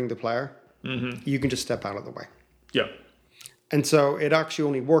is targeting the player, you can just step out of the way. Yeah. And so it actually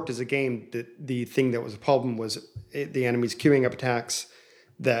only worked as a game. That the thing that was a problem was the enemies queuing up attacks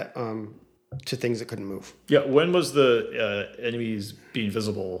that to things that couldn't move. Yeah. When was the enemies being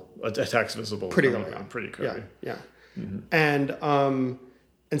visible, attacks visible? Pretty early on. Pretty early. Yeah. Mm-hmm. And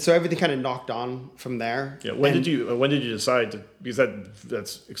And so everything kind of knocked on from there. Yeah. When did you decide to? Because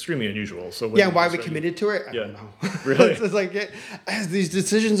that's extremely unusual. So why we committed to it? I don't know. Really? It's like as these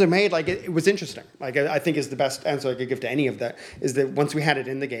decisions are made, like it was interesting. Like I think is the best answer I could give to any of that is that once we had it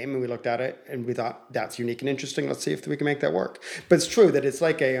in the game and we looked at it and we thought that's unique and interesting. Let's see if we can make that work. But it's true that it's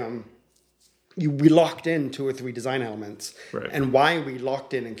like we locked in 2 or 3 design elements, right. And why we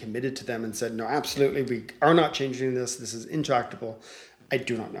locked in and committed to them and said no, absolutely, we are not changing this. This is intractable. I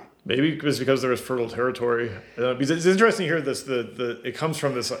do not know. Maybe it was because there was fertile territory. Because it's interesting to hear this. It comes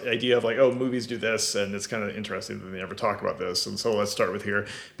from this idea of like, oh, movies do this, and it's kind of interesting that they never talk about this. And so let's start with here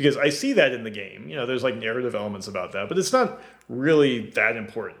because I see that in the game. There's like narrative elements about that, but it's not really that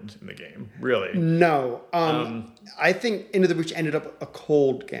important in the game, really. No, I think Into the Breach ended up a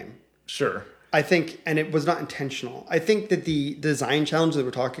cold game. Sure. I think, and it was not intentional. I think that the design challenge that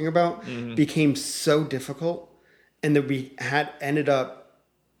we're talking about became so difficult, and that we had ended up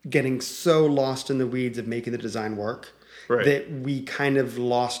getting so lost in the weeds of making the design work that we kind of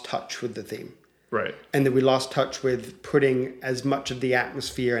lost touch with the theme. Right. And that we lost touch with putting as much of the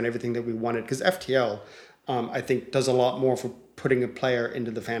atmosphere and everything that we wanted. Because FTL, I think, does a lot more for putting a player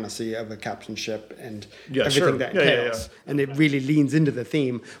into the fantasy of a captain ship and everything that entails. And it really leans into the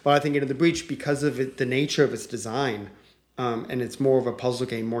theme. But I think Into the Breach, because of the nature of its design, and it's more of a puzzle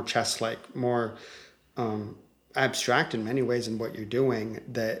game, more chess-like, more abstract in many ways in what you're doing,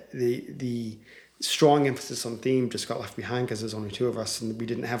 that the strong emphasis on theme just got left behind because there's only 2 of us and we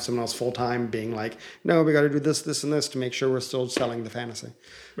didn't have someone else full-time being like, no, we got to do this, this, and this to make sure we're still selling the fantasy.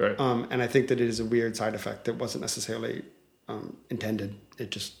 Right. And I think that it is a weird side effect that wasn't necessarily intended.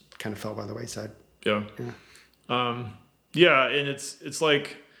 It just kind of fell by the wayside. Yeah. And it's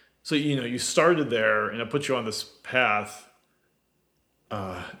like, so, you started there and it put you on this path.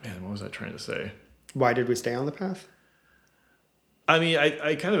 What was I trying to say? Why did we stay on the path? I mean,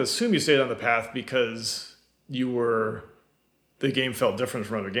 I kind of assume you stayed on the path because the game felt different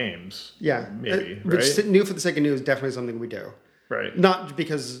from other games. Yeah. Maybe, right? Which new for the sake of new is definitely something we do. Right. Not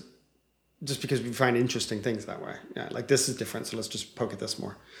just because we find interesting things that way. Yeah, like this is different, so let's just poke at this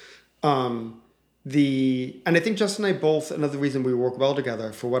more. And I think Justin and I both, another reason we work well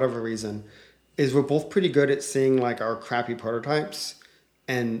together for whatever reason, is we're both pretty good at seeing like our crappy prototypes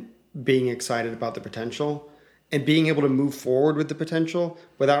and being excited about the potential and being able to move forward with the potential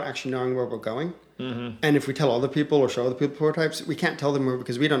without actually knowing where we're going. Mm-hmm. And if we tell other people or show other people prototypes, we can't tell them where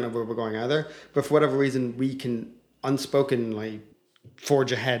because we don't know where we're going either. But for whatever reason, we can unspokenly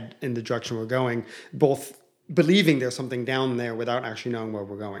forge ahead in the direction we're going, both believing there's something down there without actually knowing where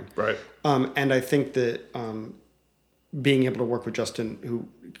we're going. Right. And I think that being able to work with Justin, who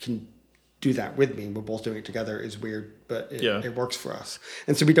can do that with me, and we're both doing it together, is weird, but it works for us.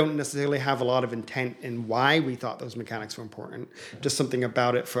 And so we don't necessarily have a lot of intent in why we thought those mechanics were important. Just something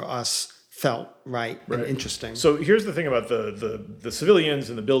about it for us felt right. And interesting. So here's the thing about the civilians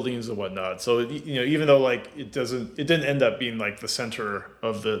and the buildings and whatnot. So even though like it didn't end up being like the center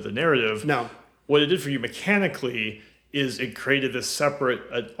of the narrative. No. What it did for you mechanically is it created this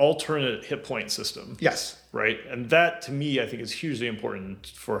separate, alternate hit point system. Yes. Right? And that, to me, I think is hugely important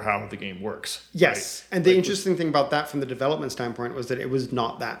for how the game works. Yes. Right? And the interesting thing about that from the development standpoint was that it was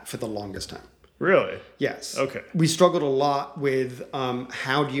not that for the longest time. Really? Yes. Okay. We struggled a lot with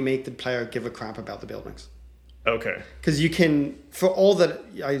how do you make the player give a crap about the buildings? Okay. Because you can, for all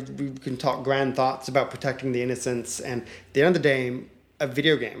that, we can talk grand thoughts about protecting the innocents, and at the end of the day, a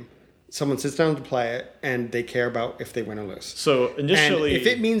video game, someone sits down to play it, and they care about if they win or lose. So initially, and if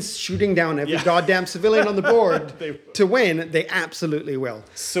it means shooting down every goddamn civilian on the board to win, they absolutely will.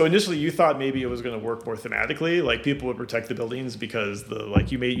 So initially, you thought maybe it was going to work more thematically, like people would protect the buildings because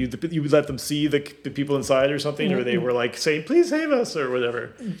you would let them see the people inside or something, or they were like saying, "Please save us" or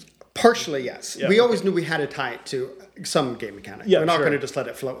whatever. Partially, yes. We always knew we had to tie it to some game mechanic. We're not going to just let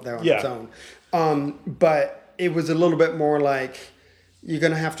it float there on its own. But it was a little bit more like, you're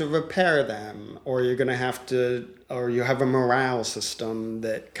going to have to repair them, or you're going to have to, or you have a morale system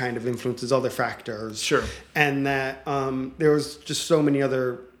that kind of influences other factors. Sure. And that there was just so many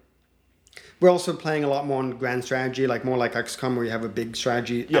other. We're also playing a lot more on grand strategy, like more like XCOM, where you have a big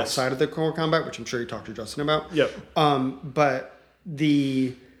strategy outside of the core combat, which I'm sure you talked to Justin about. Yep.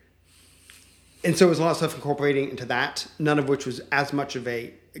 And so it was a lot of stuff incorporating into that, none of which was as much of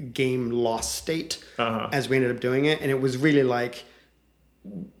a game loss state as we ended up doing it. And it was really like,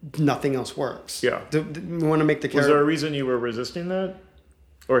 nothing else works. Yeah. We want to make the character. Was there a reason you were resisting that?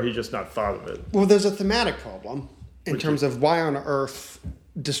 Or he just not thought of it? Well, there's a thematic problem in terms of why on earth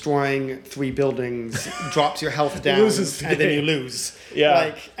destroying 3 buildings drops your health down and then you lose.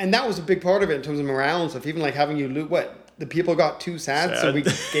 Yeah. And that was a big part of it in terms of morale and stuff. Even like having you loot, the people got too sad. So we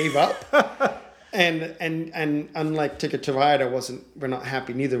gave up. And unlike Ticket to Ride, we're not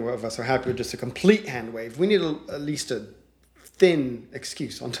happy. Neither of us are happy with just a complete hand wave. We need at least a thin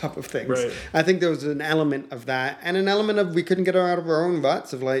excuse on top of things. Right. I think there was an element of that, and an element of we couldn't get her out of our own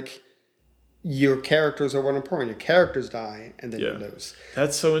butts of like, your characters are one important. Your characters die, and then you lose.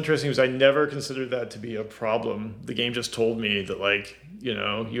 That's so interesting because I never considered that to be a problem. The game just told me that, like, you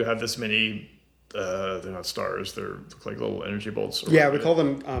know, you have this many. They're not stars. They're look like little energy bolts. Yeah, we call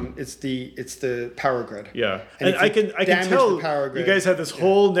them. It's the power grid. Yeah, and I can tell you guys have this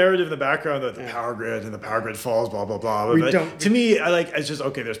whole narrative in the background that the power grid and the power grid falls, blah blah blah. But to me, it's just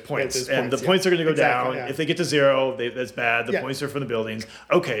okay. There's points, and the points are going to go down. Yeah. If they get to 0, that's bad. The points are from the buildings.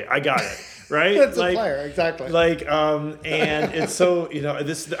 Okay, I got it. Right? That's a player, exactly. Like, and it's so, you know,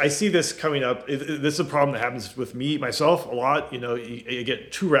 I see this coming up. This is a problem that happens with me, myself, a lot. You know, you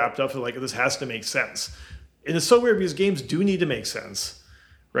get too wrapped up in like, this has to make sense. And it's so weird because games do need to make sense,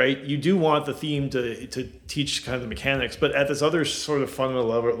 right? You do want the theme to teach kind of the mechanics, but at this other sort of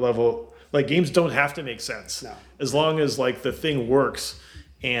fundamental level, like games don't have to make sense. No. As long as like the thing works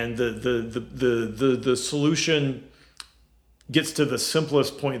and the solution gets to the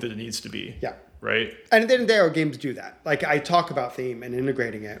simplest point that it needs to be. Yeah. Right? And then there are games do that. Like, I talk about theme and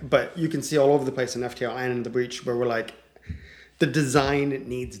integrating it, but you can see all over the place in FTL and in The Breach where we're like, the design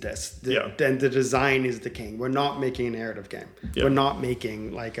needs this. And the design is the king. We're not making a narrative game. Yeah. We're not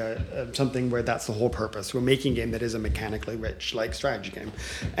making like something where that's the whole purpose. We're making a game that is a mechanically rich, like, strategy game.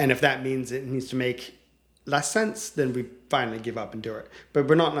 And if that means it needs to make less sense, then we finally give up and do it. But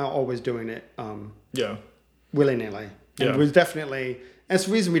we're not now always doing it willy-nilly. And it was definitely, and it's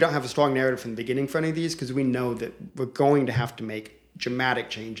the reason we don't have a strong narrative from the beginning for any of these, because we know that we're going to have to make dramatic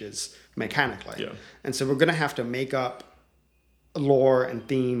changes mechanically. Yeah. And so we're going to have to make up lore and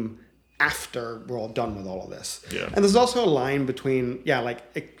theme after we're all done with all of this. Yeah. And there's also a line between,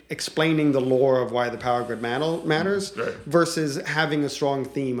 explaining the lore of why the power grid matters versus having a strong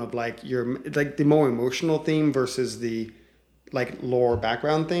theme of like the more emotional theme versus the like lore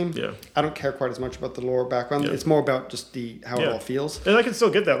background theme. Yeah. I don't care quite as much about the lore background. Yeah. It's more about just how it all feels. And I can still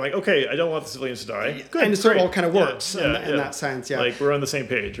get that. Like, okay, I don't want the civilians to die. Good, and so it all kind of works in that sense. Yeah. Like we're on the same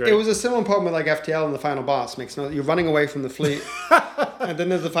page, right? It was a similar problem with like FTL and the final boss. You're running away from the fleet, and then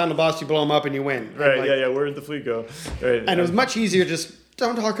there's the final boss. You blow them up and you win. Right. Like, Where did the fleet go? Right. And it was much easier just.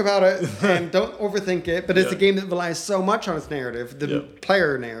 Don't talk about it and don't overthink it. But it's a game that relies so much on its narrative, the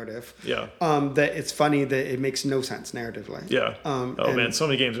player narrative, that it's funny that it makes no sense narratively. Yeah. Man, so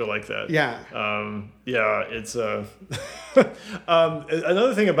many games are like that. Yeah. It's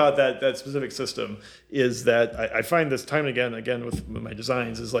another thing about that specific system is that I find this time and again with my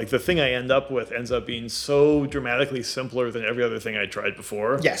designs is like the thing I end up with ends up being so dramatically simpler than every other thing I tried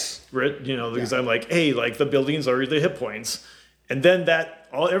before. Yes. Right? You know, because I'm like, hey, like the buildings are the hit points. And then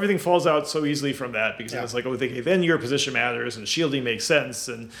everything falls out so easily from that because it's like, then your position matters and shielding makes sense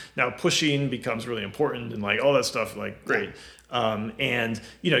and now pushing becomes really important and like all that stuff, like great. And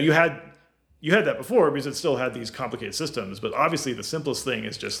you know, you had that before because it still had these complicated systems, but obviously the simplest thing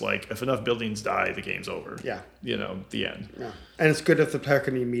is just like if enough buildings die, the game's over. Yeah. You know, the end. Yeah. And it's good if the player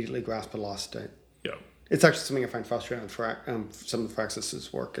can immediately grasp a lost state. Yeah. It's actually something I find frustrating for some of the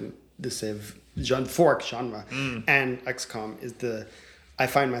Firaxis's work and the Civ Fork genre and XCOM is I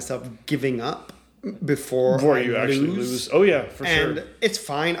find myself giving up before you actually lose. Oh yeah, for sure. And it's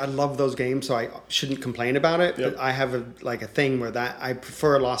fine. I love those games, so I shouldn't complain about it. Yep. But I have a thing where I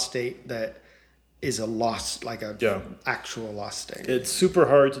prefer a lost state that is a lost, like actual lost state. It's super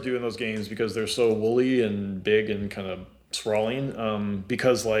hard to do in those games because they're so woolly and big and kind of sprawling.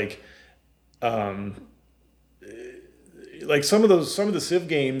 Because like some of the Civ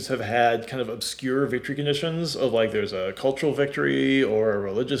games have had kind of obscure victory conditions of like there's a cultural victory or a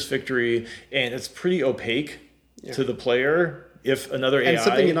religious victory, and it's pretty opaque to the player if another AI... And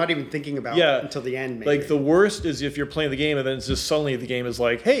something you're not even thinking about until the end, maybe. Like the worst is if you're playing the game and then it's just suddenly the game is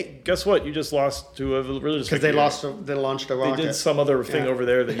like, hey, guess what? You just lost to a religious victory. Because they launched a rocket. They did some other thing over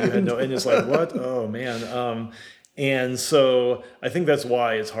there that you had no... And it's like, what? Oh, man. And so I think that's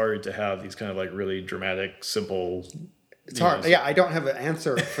why it's hard to have these kind of like really dramatic, simple... It's hard. Yeah, I don't have an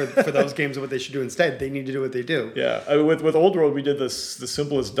answer for those games of what they should do instead. They need to do what they do. Yeah, I mean, with Old World, we did the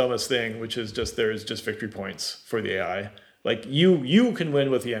simplest, dumbest thing, which is there's just victory points for the AI. Like you can win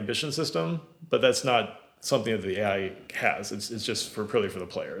with the ambition system, but that's not something that the AI has. It's just purely for the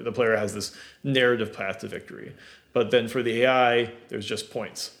player. The player has this narrative path to victory, but then for the AI, there's just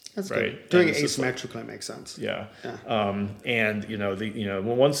points. That's right. Doing it asymmetrically makes sense. Yeah. And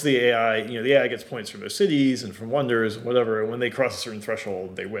once the AI gets points from their cities and from wonders and whatever, and when they cross a certain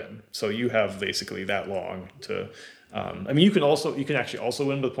threshold, they win. So you have basically that long to I mean, you can actually also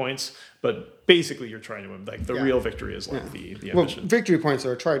win with points, but basically you're trying to win. Like the real victory is like the ambition. Victory points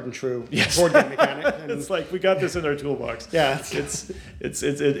are a tried and true board game mechanic. And it's like we got this in our toolbox. Yeah, it's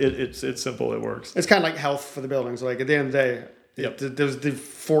simple. It works. It's kind of like health for the buildings. Like at the end of the day, there's the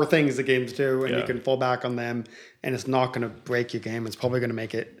 4 things the games do, and you can fall back on them, and it's not going to break your game. It's probably going to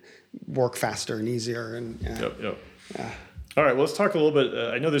make it work faster and easier. And Yeah. All right, well, let's talk a little bit.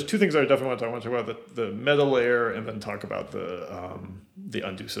 I know there's 2 things I definitely want to talk about. I want to talk about the meta layer, and then talk about the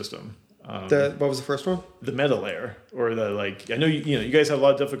undo system. What was the first one? The meta layer, or the I know you guys have a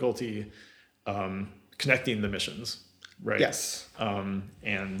lot of difficulty connecting the missions, right? Yes.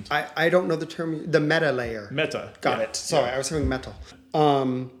 And I don't know the term. The meta layer. Meta. Got it. Sorry, I was saying metal.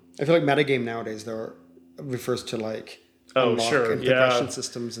 I feel like metagame nowadays though refers to unlock and progression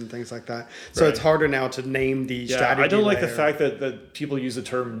systems and things like that. So it's harder now to name the strategy. I don't like layer. the fact that people use the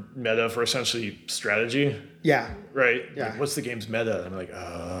term meta for essentially strategy. Yeah. Right? Yeah. Like, what's the game's meta? And I'm like,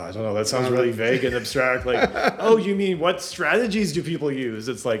 I don't know. That sounds really vague and abstract. Like, oh, you mean what strategies do people use?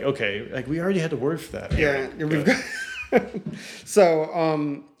 It's like, okay, like we already had a word for that. Yeah. We've got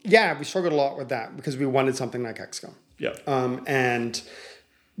So, we struggled a lot with that because we wanted something like XCOM. Yeah. And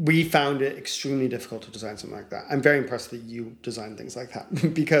we found it extremely difficult to design something like that. I'm very impressed that you design things like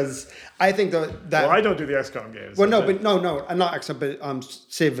that because I think that. Well, I don't do the XCOM games. Well, no, I'm not XCOM, but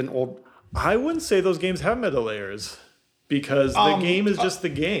Civ and old. I wouldn't say those games have meta layers because the game is just the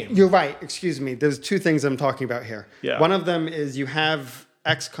game. You're right. Excuse me. There's 2 things I'm talking about here. Yeah. One of them is you have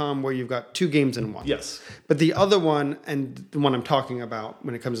XCOM where you've got 2 games in one. Yes. But the other one, and the one I'm talking about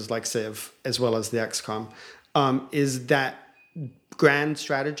when it comes to Civ as well as the XCOM, is that grand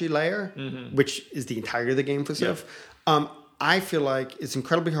strategy layer, which is the entirety of the game for Civ. I feel like it's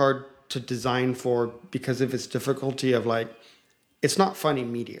incredibly hard to design for because of its difficulty of it's not fun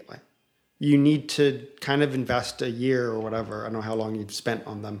immediately. You need to kind of invest a year or whatever. I don't know how long you've spent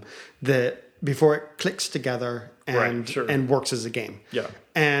on them before it clicks together and works as a game. Yeah.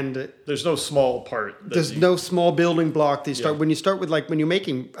 And there's no small part. There's no small building block. When you start with when you're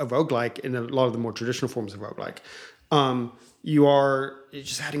making a roguelike in a lot of the more traditional forms of roguelike, you're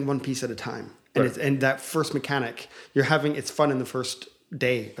just adding one piece at a time. And that first mechanic, it's fun in the first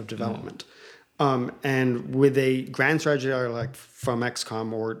day of development. And with a grand strategy like from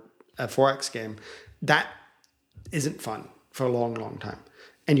XCOM or a 4X game, that isn't fun for a long, long time.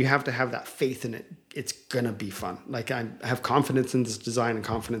 And you have to have that faith in it. It's going to be fun. I have confidence in this design and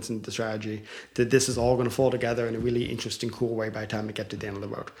confidence in the strategy that this is all going to fall together in a really interesting, cool way by the time we get to the end of the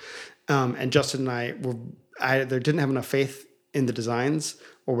road. And Justin and I either didn't have enough faith in the designs,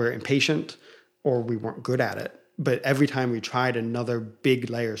 or we're impatient, or we weren't good at it. But every time we tried another big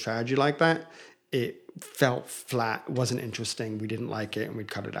layer strategy like that, it felt flat, wasn't interesting, we didn't like it, and we'd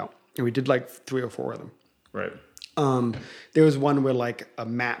cut it out. And we did 3 or 4 of them. Right. There was one where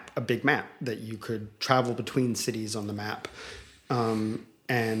a big map that you could travel between cities on the map.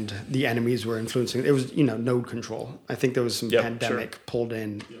 And the enemies were influencing. It was, node control. I think there was some pandemic pulled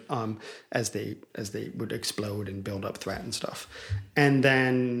in as they would explode and build up threat and stuff. And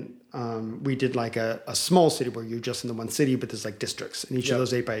then we did a small city where you're just in the one city, but there's districts, and each of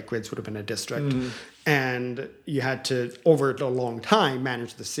those 8x8 grids would have been a district. And you had to, over a long time,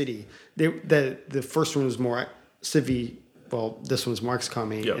 manage the city. The first one was more civvy. Well, this one's more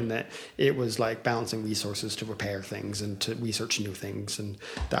XCOM-y in that it was balancing resources to repair things and to research new things and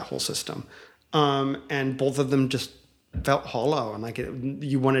that whole system. And both of them just felt hollow and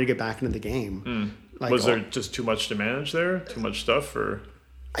you wanted to get back into the game. Was there just too much to manage there? Too much stuff? Or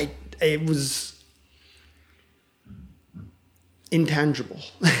it was intangible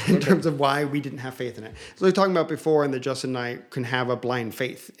in terms of why we didn't have faith in it. So we were talking about before, and that Justin and I can have a blind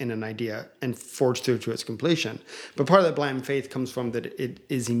faith in an idea and forge through to its completion. But part of that blind faith comes from that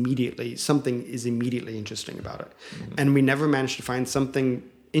something is immediately interesting about it. And we never managed to find something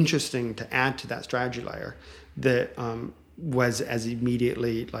interesting to add to that strategy layer that was as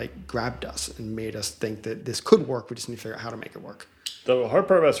immediately grabbed us and made us think that this could work. We just need to figure out how to make it work. The hard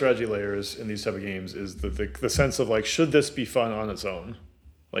part about strategy layers in these type of games is the sense of should this be fun on its own?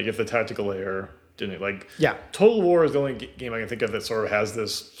 If the tactical layer didn't Total War is the only game I can think of that sort of has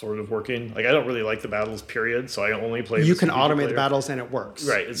this sort of working. I don't really like the battles, period. So I only play. You can automate the battles and it works.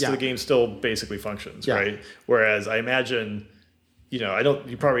 Right. The game still basically functions. Yeah. Right. Whereas I imagine, I don't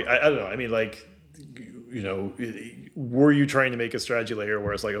know. I mean, were you trying to make a strategy layer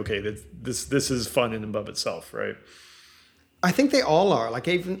where it's okay, this is fun in and of itself, right? I think they all are. I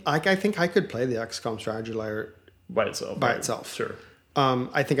think I could play the XCOM strategy layer by itself. By itself. Sure.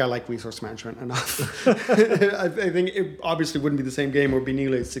 I think I like resource management enough. I think it obviously wouldn't be the same game or be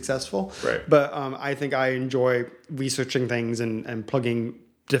nearly as successful. Right. But I think I enjoy researching things and plugging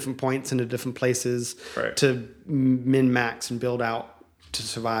different points into different places to min-max and build out to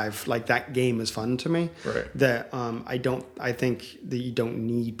survive. Like, that game is fun to me. Right. That I think that you don't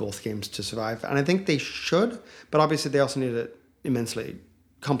need both games to survive. And I think they should, but obviously they also need to immensely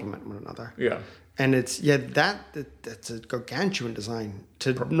complement one another. Yeah. And it's, that's a gargantuan design.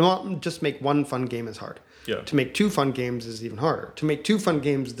 To not just make one fun game is hard. Yeah. To make two fun games is even harder. To make two fun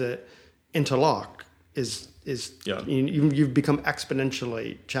games that interlock is you've become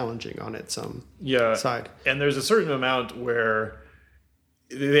exponentially challenging on its side. And there's a certain amount where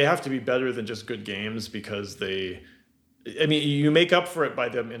they have to be better than just good games because you make up for it by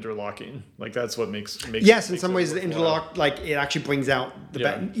them interlocking. Like, that's what makes yes, in some ways the interlock, like, it actually brings out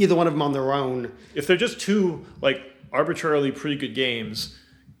either one of them on their own. If they're just two, like, arbitrarily pretty good games,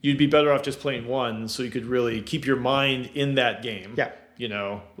 you'd be better off just playing one so you could really keep your mind in that game.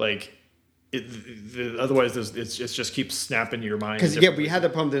 Yeah. Like, otherwise it just keeps snapping your mind. Because we had the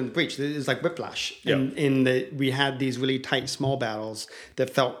problem in the breach. It's like Whiplash. We had these really tight small battles that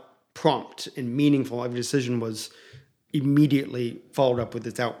felt prompt and meaningful. Every decision was immediately followed up with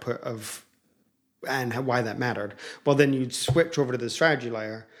its output of and why that mattered. Well, then you'd switch over to the strategy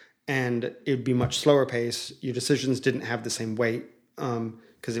layer and it'd be much slower pace. Your decisions didn't have the same weight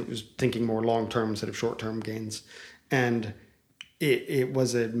because it was thinking more long-term instead of short-term gains. And it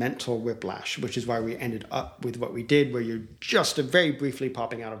was a mental whiplash, which is why we ended up with what we did, where you're just very briefly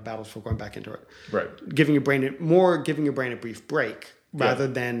popping out of battles before going back into it. Right. Giving your brain a brief break rather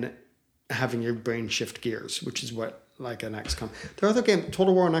than having your brain shift gears, which is what, like an XCOM. There are other games,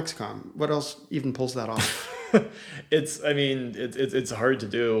 Total War and XCOM. What else even pulls that off? It's hard to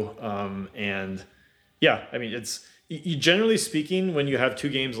do. You generally speaking, when you have two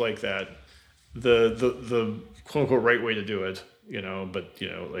games like that, the quote unquote right way to do it,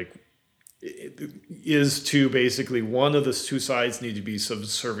 is to basically one of the two sides need to be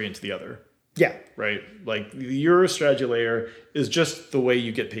subservient to the other. Yeah. Right? Like, your strategy layer is just the way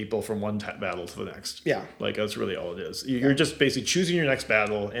you get people from one battle to the next. Yeah. Like, that's really all it is. You're just basically choosing your next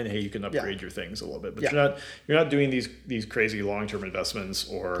battle, and hey, you can upgrade your things a little bit. But you're not doing these crazy long-term investments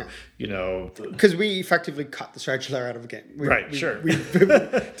or, because we effectively cut the strategy layer out of the game.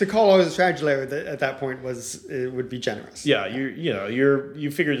 To call it a strategy layer at that point would be generous. Yeah, you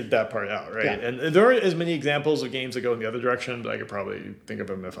figured that part out, right? Yeah. And there aren't as many examples of games that go in the other direction, but I could probably think of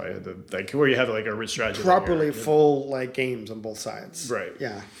them if I had to, like, where you have like a rich strategy properly layer. Full like games on both sides. Right.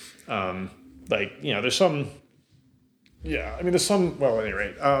 Yeah. There's some. Yeah, I mean, there's some. Well, at any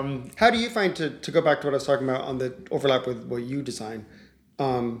rate. How do you find, to go back to what I was talking about on the overlap with what you design,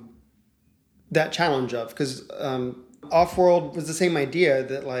 that challenge of, because Offworld was the same idea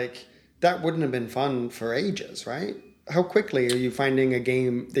that, like, that wouldn't have been fun for ages, right? How quickly are you finding a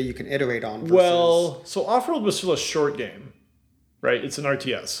game that you can iterate on? Well, so Offworld was still a short game, right? It's an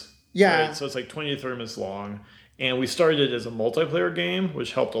RTS. Yeah. Right? So it's like 20 to 30 minutes long. And we started it as a multiplayer game,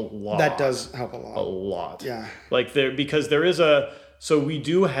 which helped a lot. That does help a lot. A lot. Yeah. Like, because there is so we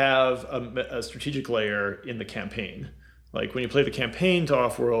do have a strategic layer in the campaign. Like, when you play the campaign to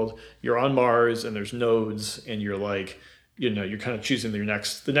Offworld, you're on Mars and there's nodes, and you're like, you're kind of choosing the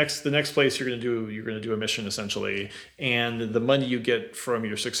next place you're going to do a mission, essentially, and the money you get from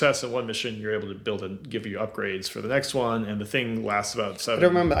your success in one mission, you're able to build and give you upgrades for the next one, and the thing lasts about 7. I don't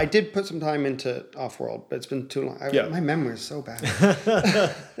remember. I did put some time into Offworld, but it's been too long. My memory is so bad.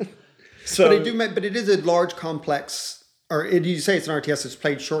 But it is a large, complex, you say it's an RTS that's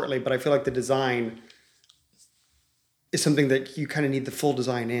played shortly, but I feel like the design is something that you kind of need the full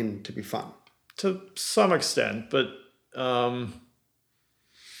design in to be fun. To some extent, but to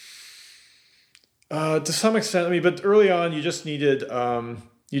some extent, I mean, but early on, you just needed, a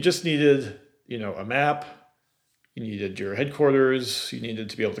map. You needed your headquarters. You needed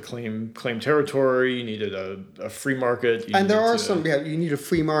to be able to claim territory. You needed a free market. You need a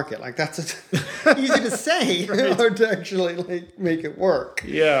free market. Like, that's easy to say, hard to actually, like, make it work.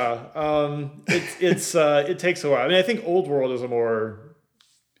 Yeah, it takes a while. I mean, I think Old World is a more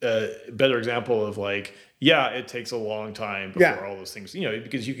better example of, like, it takes a long time before all those things,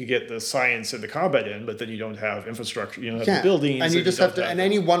 because you could get the science and the combat in, but then you don't have infrastructure, you don't have the buildings. And you just have to, and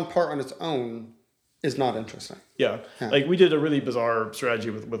any one part on its own is not interesting. Yeah. Like, we did a really bizarre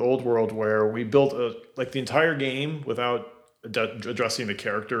strategy with Old World where we built the entire game without addressing the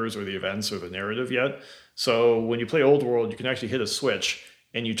characters or the events or the narrative yet. So when you play Old World, you can actually hit a switch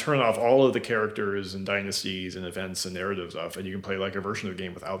and you turn off all of the characters and dynasties and events and narratives off, and you can play like a version of the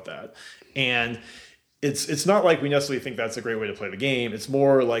game without that. And it's not like we necessarily think that's a great way to play the game. It's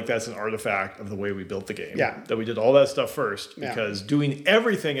more like that's an artifact of the way we built the game. Yeah. That we did all that stuff first because doing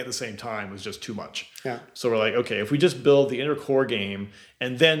everything at the same time was just too much. Yeah. So we're like, okay, if we just build the inner core game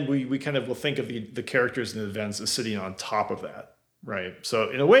and then we kind of will think of the characters and the events as sitting on top of that. Right.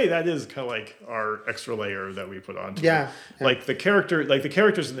 So in a way that is kind of like our extra layer that we put on. Like the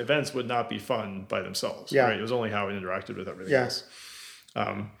characters and the events would not be fun by themselves. Yeah. Right. It was only how it interacted with everything else.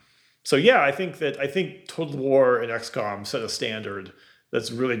 So yeah, I think Total War and XCOM set a standard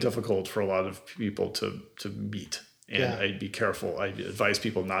that's really difficult for a lot of people to meet. And I'd be careful. I'd advise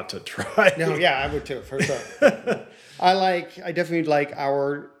people not to try. No, yeah, I would too, for sure. I definitely like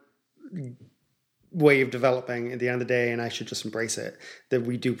our way of developing at the end of the day, and I should just embrace it, that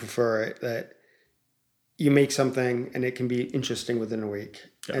we do prefer it, that you make something and it can be interesting within a week.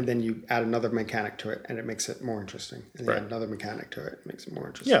 And then you add another mechanic to it, and it makes it more interesting. And you add another mechanic to it, makes it more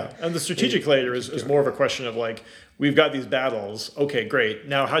interesting. Yeah, and the strategic layer is more of a question of like, we've got these battles. Okay, great.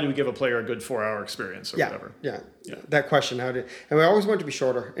 Now, how do we give a player a good 4-hour experience or whatever? Yeah. That question, and we always want it to be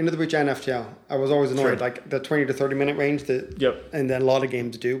shorter. Into the Breach and FTL, I was always annoyed, like the 20 to 30 minute range and then a lot of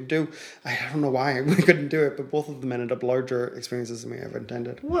games do. I don't know why we couldn't do it, but both of them ended up larger experiences than we ever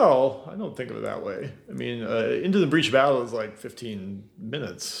intended. Well, I don't think of it that way. I mean, Into the Breach battle is like 15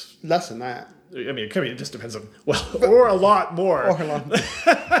 minutes. Less than that. I mean, it just depends on, or a lot more. Or a lot more.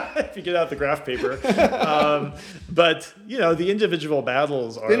 If you get out the graph paper. But, the individual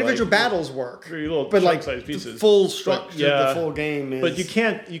battles are battles work. Little but like pieces. The full structure, the full game is... But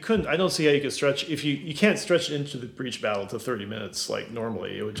you couldn't, I don't see how you could stretch, you can't stretch it into the Breach battle to 30 minutes like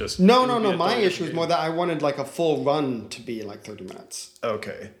normally. It would just... No. My issue is more that I wanted like a full run to be like 30 minutes.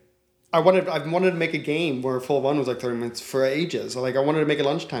 Okay. I wanted to make a game where a full run was like 30 minutes for ages. Like I wanted to make a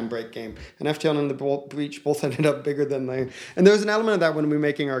lunchtime break game. And FTL and the Breach both ended up bigger than they... And there's an element of that when we're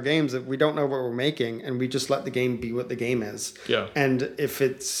making our games that we don't know what we're making and we just let the game be what the game is. Yeah. And if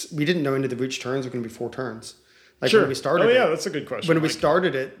we didn't know Into the Breach turns are going to be 4 turns. Like when we started that's a good question. When we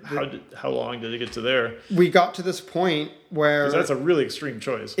started it... How long did it get to there? We got to this point where... Because that's a really extreme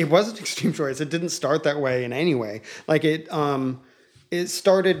choice. It was an extreme choice. It didn't start that way in any way. Like it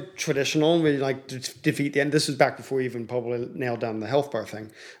started traditional, where you like to defeat the end. This was back before we even probably nailed down the health bar thing,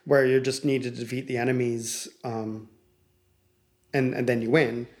 where you just need to defeat the enemies, and then you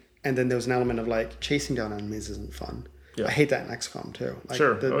win. And then there was an element of like chasing down enemies isn't fun. Yeah. I hate that in XCOM too. Like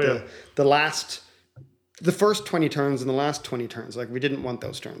the first 20 turns and the last 20 turns, like we didn't want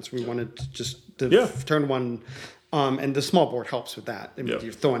those turns. We wanted to just turn one, and the small board helps with that. I mean,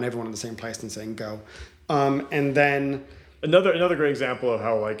 you're throwing everyone in the same place and saying go, and then. Another great example of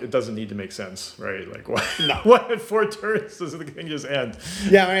how like it doesn't need to make sense, right? Like why at 4 turns does the thing just end?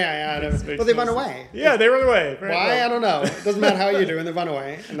 Yeah. Well, they run away. Yeah, they run away. Right? Why? I don't know. It doesn't matter how you do, and they run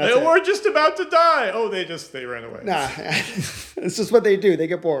away. And we're just about to die. Oh, they ran away. Nah, it's just what they do. They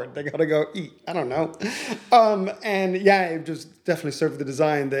get bored. They gotta go eat. I don't know. And it just definitely served the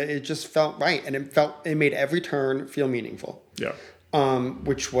design that it just felt right, and it made every turn feel meaningful. Yeah.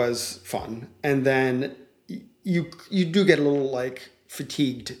 Which was fun, and then. You do get a little like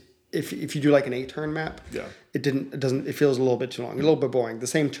fatigued if you do like an 8-turn map. Yeah. It feels a little bit too long, a little bit boring. The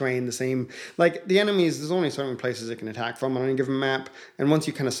same terrain, like the enemies, there's only certain places they can attack from on any given map. And once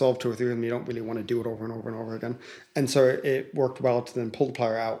you kind of solve 2 or 3 of them, you don't really want to do it over and over and over again. And so it worked well to then pull the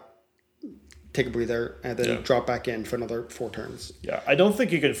player out, take a breather, and then drop back in for another 4 turns. Yeah, I don't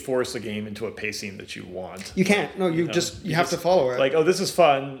think you can force a game into a pacing that you want. You can't. No, you have to follow it. Like, oh, this is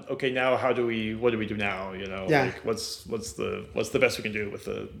fun. Okay, now what do we do now? Like what's the best we can do with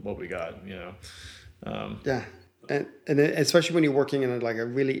what we got? And especially when you're working in a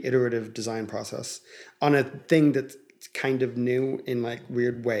really iterative design process on a thing that's kind of new in like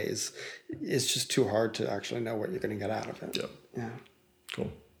weird ways, it's just too hard to actually know what you're going to get out of it. Yeah. Cool.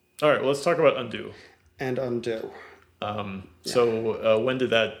 All right, well, let's talk about Undo. And Undo. So when did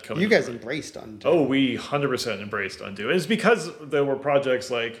that come? You guys embraced Undo. Oh, we 100% embraced Undo. And it's because there were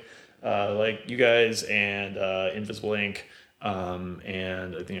projects like you guys and Invisible Ink,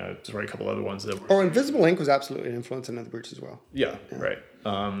 and I think there's a couple other ones that were... Oh, Invisible Ink was absolutely an influence in Another Breach as well. Yeah. Right.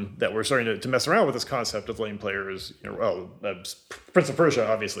 That we're starting to mess around with this concept of letting players, Prince of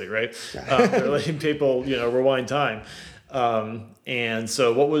Persia, obviously, right? Yeah. They're letting people, rewind time. And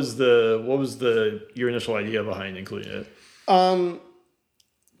so what was your initial idea behind including it?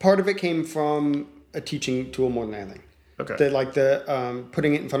 Part of it came from a teaching tool more than anything. Okay. The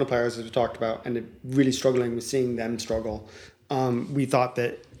putting it in front of players, as we talked about, and really struggling with seeing them struggle. We thought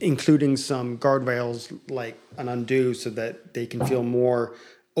that including some guardrails like an Undo so that they can feel more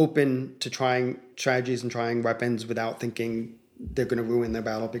open to trying strategies and trying weapons without thinking they're going to ruin their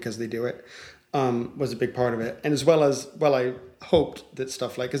battle because they do it. was a big part of it. And as well as, I hoped that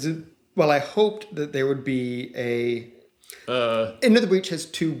stuff like, I hoped that there would be Into the Breach has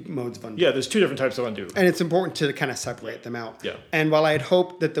 2 modes of undo. Yeah, there's 2 different types of undo. And it's important to kind of separate them out. Yeah. And while I had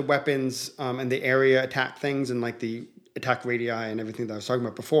hoped that the weapons and the area attack things and like the attack radii and everything that I was talking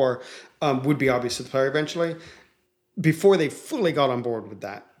about before would be obvious to the player eventually, before they fully got on board with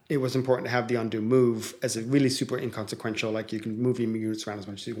that, it was important to have the undo move as a really super inconsequential, like you can move your units around as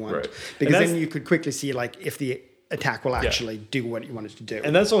much as you want. Right. Because then you could quickly see like if the attack will actually do what you want it to do.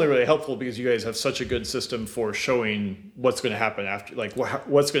 And that's only really helpful because you guys have such a good system for showing what's going to happen after, like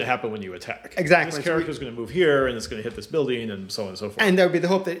what's going to happen when you attack. Exactly. This character is going to move here and it's going to hit this building and so on and so forth. And there would be the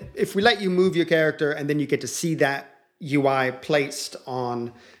hope that if we let you move your character and then you get to see that UI placed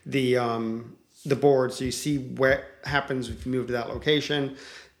on the board, so you see where it happens if you move to that location,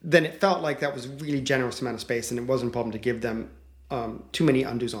 then it felt like that was a really generous amount of space and it wasn't a problem to give them too many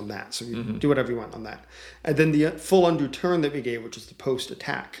undos on that. So you do whatever you want on that. And then the full undo turn that we gave, which is the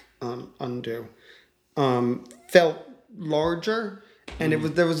post-attack undo, felt larger. And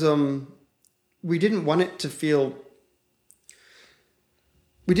we didn't want it to feel...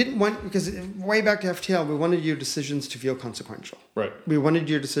 because way back to FTL, we wanted your decisions to feel consequential. Right. We wanted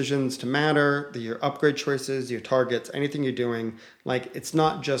your decisions to matter, your upgrade choices, your targets, anything you're doing. Like, it's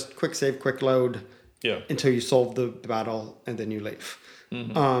not just quick save, quick load, until you solve the battle and then you leave.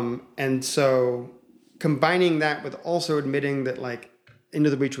 And so combining that with also admitting that like Into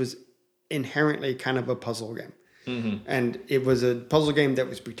the Breach was inherently kind of a puzzle game. And it was a puzzle game that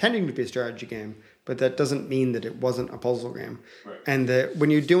was pretending to be a strategy game, but that doesn't mean that it wasn't a puzzle game. Right. And that when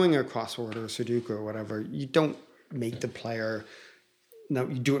you're doing a crossword or a Sudoku or whatever, you don't make the player... No,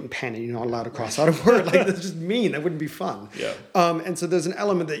 you do it in pen and you're not allowed to cross out a word. Like, that's just mean. That wouldn't be fun. Yeah. And so there's an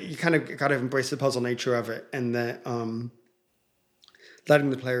element that you kind of got to embrace the puzzle nature of it, and that letting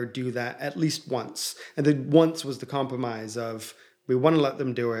the player do that at least once. And then once was the compromise of we want to let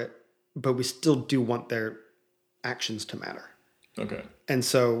them do it, but we still do want their actions to matter. Okay. And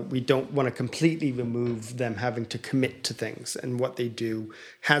so we don't want to completely remove them having to commit to things, and what they do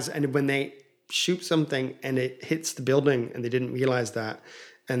and when they shoot something and it hits the building and they didn't realize that,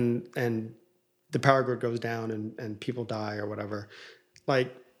 and the power grid goes down and people die or whatever,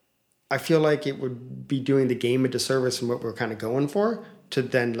 like I feel like it would be doing the game a disservice in what we're kind of going for to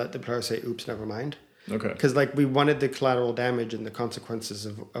then let the player say, oops, never mind. Okay. Because like we wanted the collateral damage and the consequences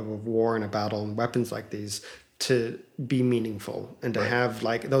of a war and a battle and weapons like these to be meaningful, and to have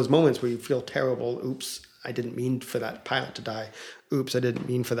like those moments where you feel terrible, oops, I didn't mean for that pilot to die. Oops, I didn't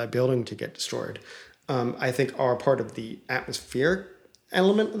mean for that building to get destroyed. I think are part of the atmosphere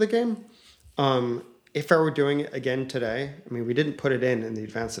element of the game. If I were doing it again today, I mean, we didn't put it in the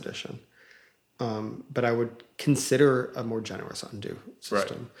Advanced Edition, but I would consider a more generous undo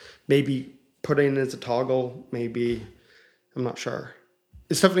system. Right. Maybe put it in as a toggle, maybe, I'm not sure.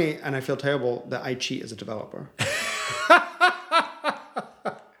 It's definitely, and I feel terrible that I cheat as a developer.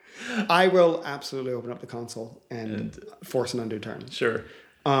 I will absolutely open up the console and force an undo turn. Sure.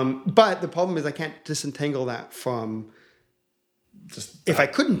 But the problem is I can't disentangle that from just if I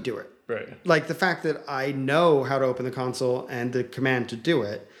couldn't do it. Right. Like the fact that I know how to open the console and the command to do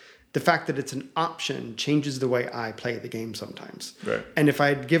it, the fact that it's an option changes the way I play the game sometimes. Right. And if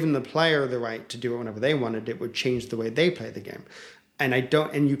I'd given the player the right to do it whenever they wanted, it would change the way they play the game.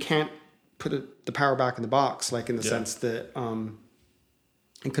 And you can't put the power back in the box, like in the sense that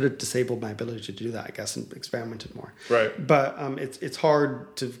it could have disabled my ability to do that, I guess, and experimented more. Right. But it's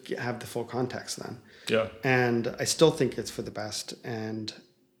hard to have the full context then. Yeah. And I still think it's for the best,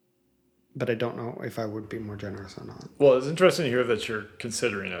 but I don't know if I would be more generous or not. Well, it's interesting to hear that you're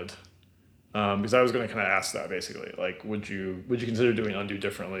considering it, because I was going to kind of ask that basically, like, would you consider doing undo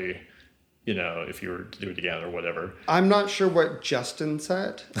differently? You know, if you were to do it again or whatever. I'm not sure what Justin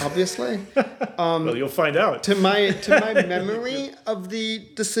said, obviously. Well, you'll find out. To my memory of the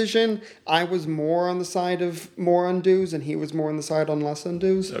decision, I was more on the side of more undos and he was more on the side on less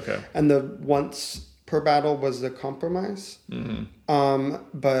undos. Okay. And the once per battle was the compromise. Mm-hmm.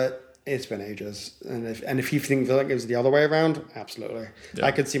 But it's been ages. And if you think like it was the other way around, absolutely. Yeah.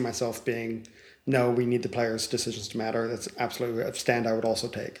 I could see myself being... No, we need the players' decisions to matter. That's absolutely a stand I would also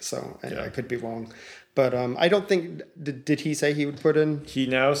take. So I could be wrong. But I don't think... Did he say he would put in? He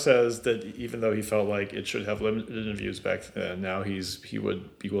now says that even though he felt like it should have limited interviews back then, now he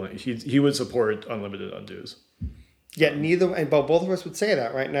would be willing... He would support unlimited undos. Yeah, both of us would say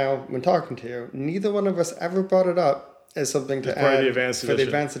that right now when talking to you. Neither one of us ever brought it up as something to add for the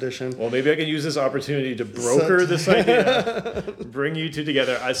Advanced Edition. Well, maybe I can use this opportunity to broker this idea, bring you two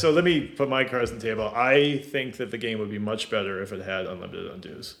together. So let me put my cards on the table. I think that the game would be much better if it had unlimited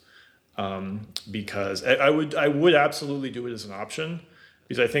undos. because I would absolutely do it as an option,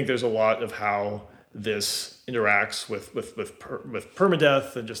 because I think there's a lot of how this interacts with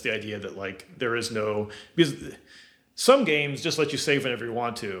permadeath, and just the idea that like there is no, because some games just let you save whenever you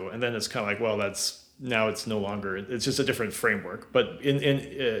want to, and then it's kind of like, well, now it's no longer, it's just a different framework, but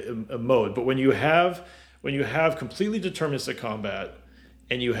in a mode. But when you have completely deterministic combat,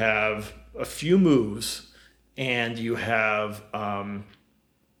 and you have a few moves, and you have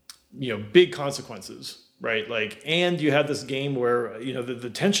big consequences, right? Like, and you have this game where the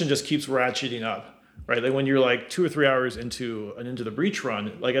tension just keeps ratcheting up, right? Like when you're like 2 or 3 hours into the breach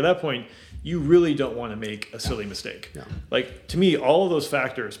run, like at that point, you really don't want to make a silly mistake. Yeah. Like to me, all of those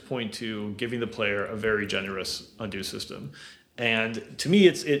factors point to giving the player a very generous undo system. And to me,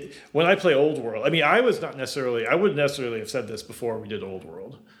 when I play Old World, I mean, I wouldn't necessarily have said this before we did Old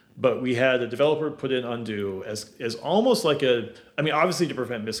World, but we had a developer put in undo as almost like obviously to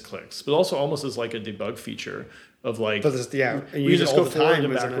prevent misclicks, but also almost as like a debug feature of like, we just go forward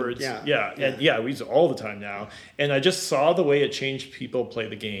and backwards. We use it all the time now. And I just saw the way it changed people play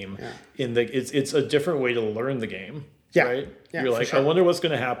the game. Yeah. It's a different way to learn the game. Yeah. Right? Yeah, you're like, sure. I wonder what's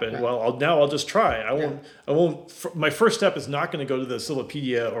going to happen. Yeah. Well, I'll just try. I won't. My first step is not going to go to the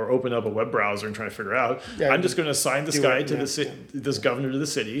Cyclopedia or open up a web browser and try to figure out. Yeah, I'm just going to assign this guy to this governor to the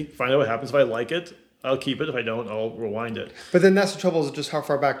city, find out what happens. If I like it, I'll keep it. If I don't, I'll rewind it. But then that's the trouble, is just how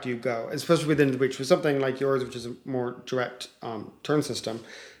far back do you go? Especially within the breach. With something like yours, which is a more direct turn system,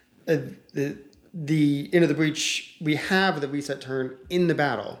 the into the breach, we have the reset turn in the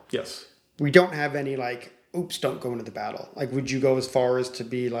battle. Yes. We don't have any like, oops, don't go into the battle. Like, would you go as far as to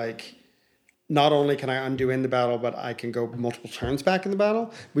be like, not only can I undo in the battle, but I can go multiple turns back in the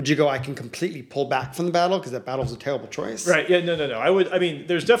battle? Would you go, I can completely pull back from the battle because that battle's a terrible choice? Right. Yeah. No.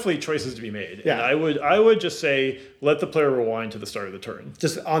 There's definitely choices to be made. Yeah. And I would just say, let the player rewind to the start of the turn.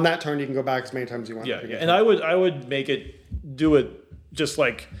 Just on that turn, you can go back as many times as you want. Yeah. And I would do it just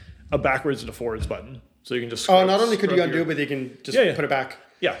like a backwards and a forwards button. So you can just not only could you undo, but you can just put it back.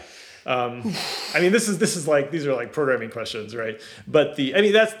 Yeah. This is like, these are like programming questions, right? But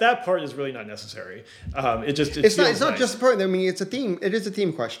that part is really not necessary. It's not just a part. I mean, it's a theme. It is a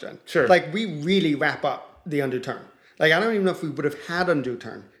theme question. Sure. Like, we really wrap up the undo turn. Like, I don't even know if we would have had undo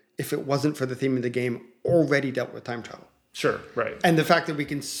turn if it wasn't for the theme of the game already dealt with time travel. Sure, right. And the fact that we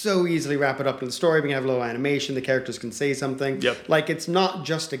can so easily wrap it up in the story, we can have a little animation, the characters can say something. Yep. Like, it's not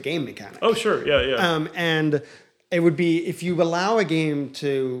just a game mechanic. Oh, sure, yeah. And it would be, if you allow a game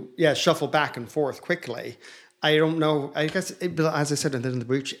to shuffle back and forth quickly, I don't know. I guess, as I said in the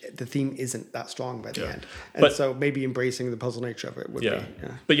breach, the theme isn't that strong by the end. And so maybe embracing the puzzle nature of it would be. Yeah.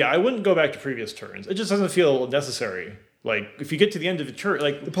 But I wouldn't go back to previous turns. It just doesn't feel necessary. Like, if you get to the end of the turn,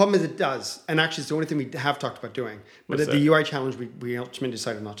 like... The problem is it does. And actually, it's the only thing we have talked about doing. But at the UI challenge, we ultimately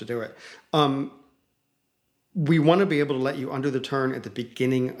decided not to do it. We want to be able to let you undo the turn at the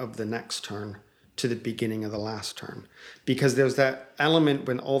beginning of the next turn to the beginning of the last turn, because there's that element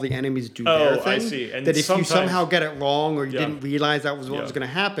when all the enemies do their thing. I see. And that if you somehow get it wrong, or you didn't realize that was what was going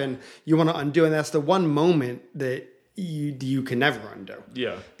to happen, you want to undo, and that's the one moment that you can never undo.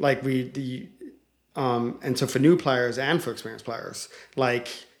 Yeah. Like and so for new players and for experienced players, like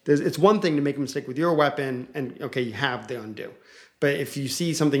it's one thing to make a mistake with your weapon, and okay, you have the undo. But if you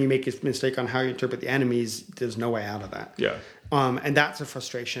see something, you make a mistake on how you interpret the enemies, there's no way out of that. Yeah. And that's a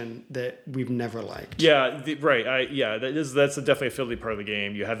frustration that we've never liked. Yeah, right. That's definitely a fiddly part of the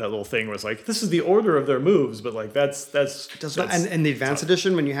game. You have that little thing where it's like, this is the order of their moves, but like that's and the advanced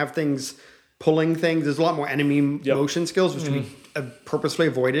edition, when you have things pulling things, there's a lot more enemy motion skills, which we purposefully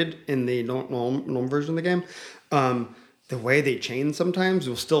avoided in the normal version of the game. The way they chain sometimes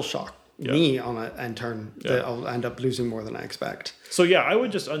will still shock me on an end turn that I'll end up losing more than I expect. So I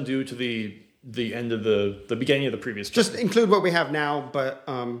would just undo to the end of the beginning of the previous turn. Just include what we have now, but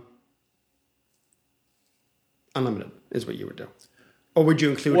unlimited is what you would do. Or would you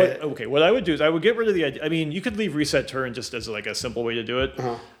include it? Okay, what I would do is I would get rid of the idea. I mean, you could leave reset turn just as like a simple way to do it.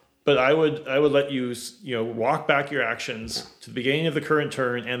 Uh-huh. But I would let you walk back your actions to the beginning of the current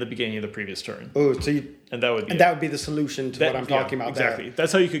turn and the beginning of the previous turn. Oh, so that would be the solution to what I'm talking about. Exactly. There.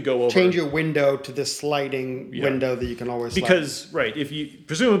 That's how you could go over. Change your window to this sliding window that you can always slide.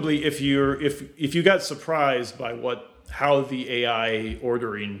 If you got surprised by how the AI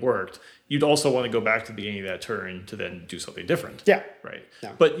ordering worked, you'd also want to go back to the beginning of that turn to then do something different. Yeah. Right.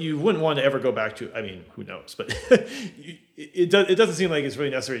 Yeah. But you wouldn't want to ever go back to, I mean, who knows? But it doesn't seem like it's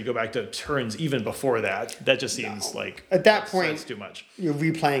really necessary to go back to turns even before that. That just seems like... At that point, it's too much. You're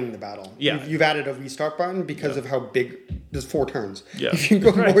replaying the battle. Yeah. You've added a restart button because of how big there's 4 turns. Yeah. If you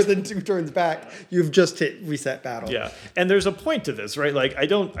go more than 2 turns back, you've just hit reset battle. Yeah, and there's a point to this, right? Like I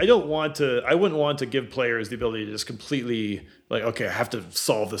wouldn't want to give players the ability to just completely like, okay, I have to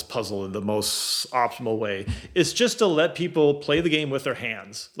solve this puzzle in the most optimal way. It's just to let people play the game with their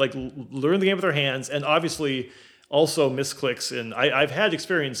hands, like learn the game with their hands, and obviously also misclicks. And I've had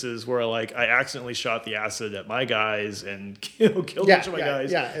experiences where like I accidentally shot the acid at my guys and killed a bunch of my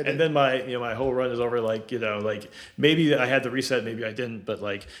guys, and then my whole run is over. Like like maybe I had the reset, maybe I didn't, but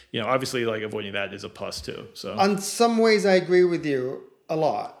like obviously like avoiding that is a plus too. So on some ways I agree with you a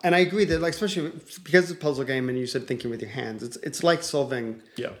lot, and I agree that like especially because it's a puzzle game and you said thinking with your hands, it's like solving.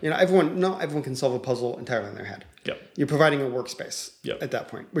 Yeah. Not everyone can solve a puzzle entirely in their head. Yeah. You're providing a workspace. At that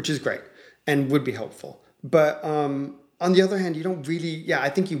point, which is great and would be helpful. But on the other hand, you don't really... Yeah, I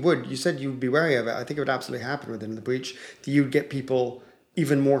think you would. You said you'd be wary of it. I think it would absolutely happen within the breach. That you'd get people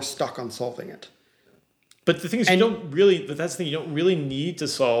even more stuck on solving it. But the thing is, you don't really need to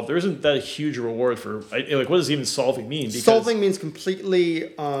solve. There isn't that huge reward for... like, what does even solving mean? Because, solving means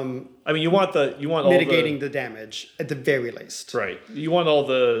completely... I mean, you want mitigating the damage, at the very least. Right. You want all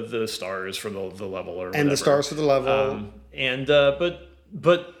the stars for the level or whatever. And the stars for the level.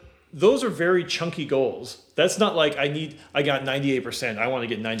 But those are very chunky goals. That's not like I got 98%. I want to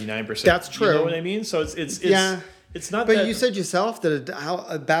get 99%. That's true. You know what I mean? So it's not. But you said yourself that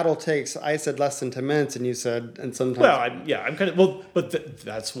a battle takes. I said less than 10 minutes, and you said and sometimes. Well, I'm kind of but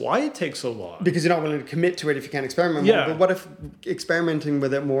that's why it takes so long. Because you're not willing to commit to it if you can't experiment more. But what if experimenting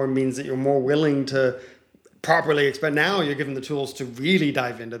with it more means that you're more willing to properly experiment? Now you're given the tools to really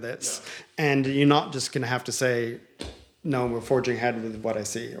dive into this, and you're not just going to have to say, no, we're forging ahead with what I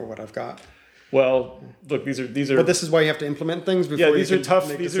see or what I've got. Well, look, these are. But this is why you have to implement things before. These are tough.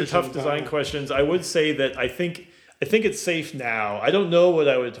 These are tough design questions. I would say that I think it's safe now. I don't know what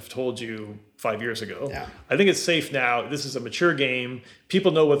I would have told you 5 years ago. Yeah. I think it's safe now. This is a mature game.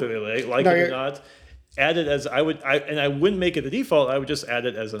 People know whether they like it or not. Add it as I wouldn't make it the default. I would just add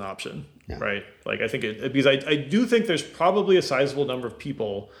it as an option, right? Like I think because I do think there's probably a sizable number of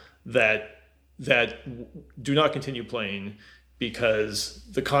people that do not continue playing because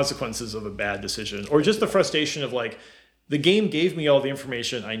the consequences of a bad decision or just the frustration of like the game gave me all the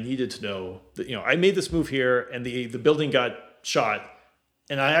information I needed to know that I made this move here and the building got shot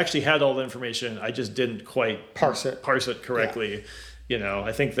and I actually had all the information. I just didn't quite parse it correctly. Yeah.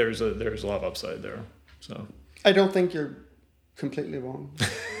 I think there's a lot of upside there. So I don't think you're completely wrong.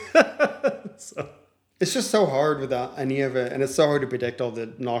 So. It's just so hard without any of it, and it's so hard to predict all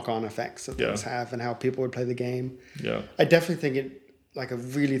the knock-on effects that things have and how people would play the game. Yeah, I definitely think it like a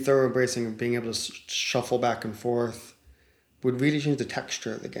really thorough embracing of being able to shuffle back and forth would really change the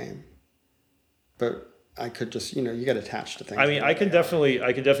texture of the game. But I could just you get attached to things. I mean, I can definitely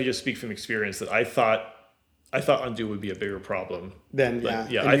just speak from experience that I thought undo would be a bigger problem. Then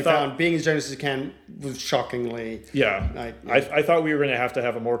I found being as generous as you can was shockingly. Yeah, I thought we were going to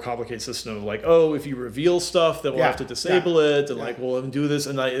have a more complicated system of like, oh, if you reveal stuff, then we'll have to disable it, and like we'll do this.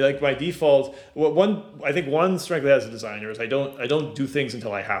 And I like by default, one strength as a designer is I don't do things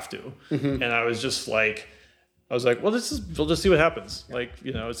until I have to. Mm-hmm. And I was like, well, we'll just see what happens. Yeah. Like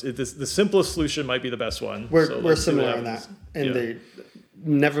the simplest solution might be the best one. We're similar in that.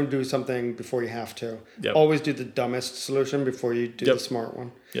 Never do something before you have to. Yep. Always do the dumbest solution before you do the smart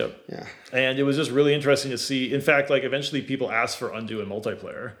one. Yep. Yeah. And it was just really interesting to see. In fact, like eventually people asked for undo in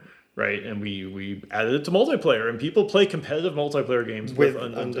multiplayer, right? And we added it to multiplayer, and people play competitive multiplayer games with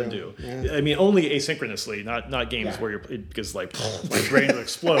undo. Yeah. I mean, only asynchronously, not games where because like my brain will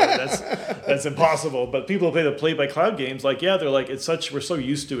explode. That's impossible. But people who play by cloud games, like they're like we're so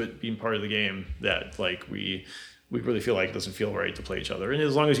used to it being part of the game that like we really feel like it doesn't feel right to play each other. And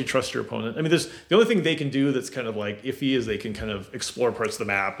as long as you trust your opponent, I mean, the only thing they can do that's kind of like iffy is they can kind of explore parts of the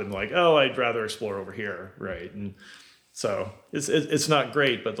map and like, oh, I'd rather explore over here, right? And so it's not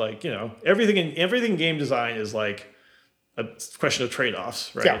great, but like everything in game design is like a question of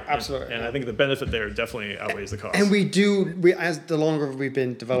trade-offs, right? Yeah, absolutely. And I think the benefit there definitely outweighs the cost. And we as the longer we've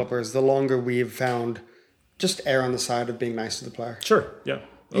been developers, the longer we've found just err on the side of being nice to the player. Sure. Yeah.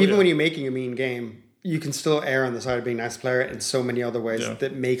 Even when you're making a mean game, you can still err on the side of being nice to the player in so many other ways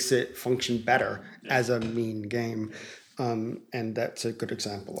that makes it function better as a mean game. And that's a good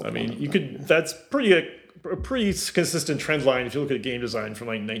example of that's a pretty consistent trend line if you look at game design from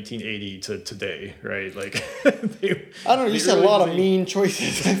like 1980 to today, right? Like I don't know, you said a lot of mean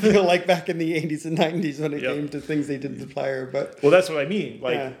choices, I feel like, back in the 80s and 90s when it came to things they did to the player. But well, that's what I mean.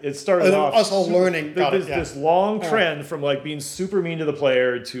 Like it started off us all learning this long trend from like being super mean to the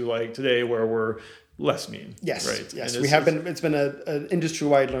player to like today where we're less mean. Yes. Right. Yes. It's been an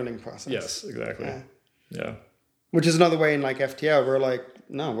industry-wide learning process. Yes, exactly. Yeah. Which is another way in like FTL, we're like,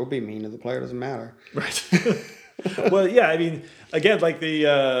 no, we'll be mean to the player, doesn't matter. Right. Well, yeah, I mean, again, like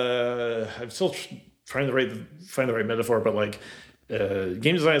I'm still trying to find the right metaphor, but like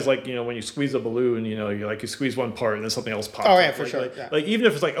game design is like, when you squeeze a balloon, you squeeze one part and then something else pops. Oh yeah, up. for sure. Like even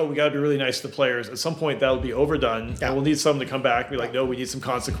if it's like, we got to be really nice to the players, at some point that'll be overdone, and we'll need someone to come back and be like, no, we need some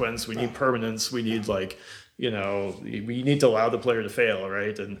consequence, we need permanence, we need we need to allow the player to fail,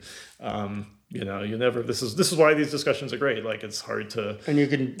 right? And you never. This is why these discussions are great. Like it's hard to. And you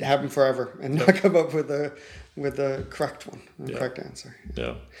can have them forever and not come up with the correct one, the correct answer.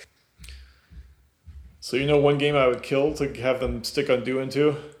 Yeah. So one game I would kill to have them stick on doing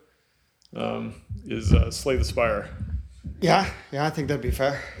too, is Slay the Spire. Yeah, I think that'd be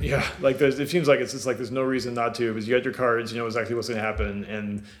fair. Yeah, like it seems like it's just like there's no reason not to, because you got your cards, you know exactly what's going to happen,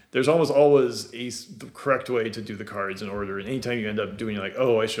 and there's almost always the correct way to do the cards in order. And anytime you end up doing, you're like,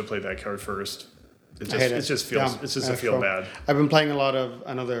 I should have played that card first. It just feels bad. I've been playing a lot of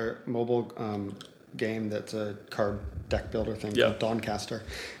another mobile game that's a card deck builder thing called Dawncaster,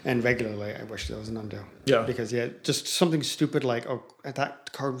 and regularly I wish there was an undo. Yeah. Because just something stupid like,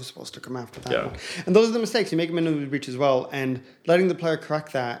 that card was supposed to come after that one. And those are the mistakes. You make them into the breach as well, and letting the player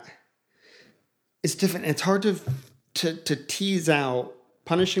correct that is different. It's hard to tease out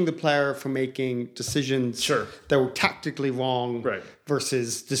punishing the player for making decisions that were tactically wrong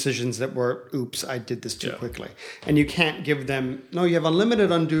versus decisions that were, oops, I did this too quickly. And you can't give them, no, you have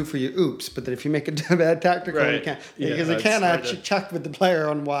unlimited undo for your oops, but that if you make a bad tactical, you can't. Because they can't actually check with the player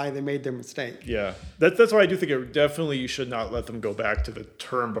on why they made their mistake. Yeah. That's why I do think you should not let them go back to the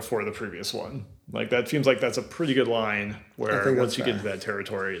turn before the previous one. Like that seems like that's a pretty good line where once you get into that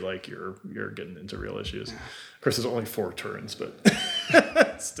territory, like you're getting into real issues. Yeah. Of course, there's only 4 turns, but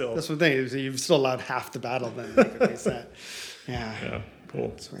still. That's the thing, is you've still allowed half the battle then to make a reset. Yeah, cool.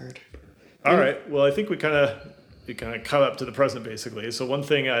 It's weird. All right. Well, I think we kind of caught up to the present basically. So one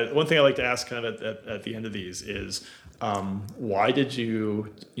thing I like to ask kind of at the end of these is, why did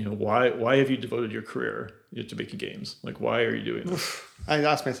why have you devoted your career to making games? Like, why are you doing this? I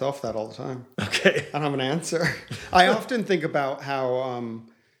ask myself that all the time. Okay. I don't have an answer. I often think about how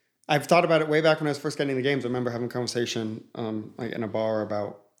I've thought about it way back when I was first getting into games. I remember having a conversation like in a bar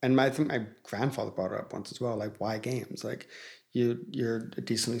about, and I think my grandfather brought it up once as well, like, why games? Like, you're a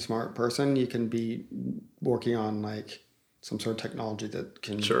decently smart person. You can be working on like some sort of technology that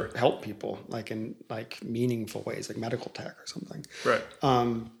can help people, like in like meaningful ways, like medical tech or something. Right.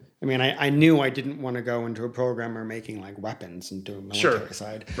 I mean, I knew I didn't want to go into a programmer making like weapons and doing military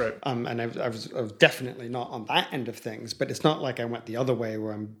side. Right. And I was definitely not on that end of things, but it's not like I went the other way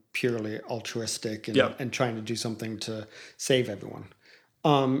where I'm purely altruistic and trying to do something to save everyone.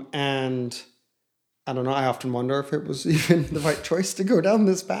 And I don't know, I often wonder if it was even the right choice to go down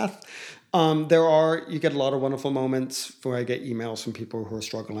this path. You get a lot of wonderful moments where I get emails from people who are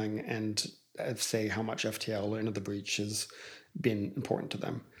struggling and say how much FTL Into the Breach has been important to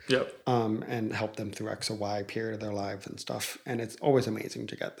them. Yep. And help them through X or Y period of their life and stuff. And it's always amazing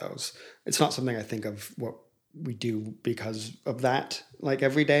to get those. It's not something I think of what we do because of that. Like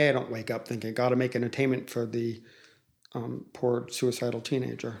every day I don't wake up thinking, gotta make entertainment for the poor suicidal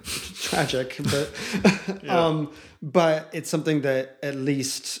teenager, which is tragic. But, but it's something that at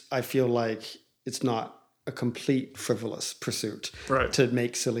least I feel like it's not a complete frivolous pursuit to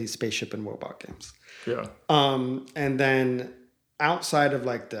make silly spaceship and robot games. Yeah. And then outside of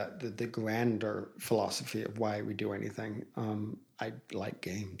like the grander philosophy of why we do anything, I like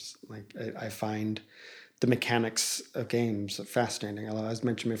games. Like I find the mechanics of games fascinating. As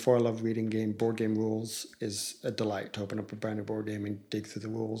mentioned before, I love reading board game rules is a delight to open up a brand new board game and dig through the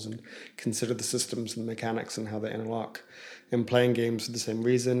rules and consider the systems and the mechanics and how they interlock. And playing games for the same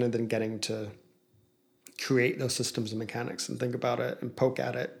reason, and then getting to create those systems and mechanics and think about it and poke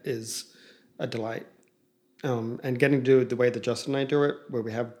at it is a delight. And getting to do it the way that Justin and I do it, where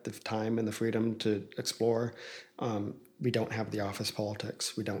we have the time and the freedom to explore. We don't have the office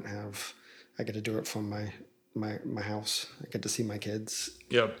politics. I get to do it from my house. I get to see my kids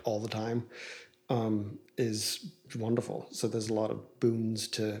all the time. Is wonderful. So there's a lot of boons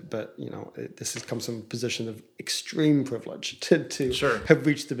but this comes from a position of extreme privilege to have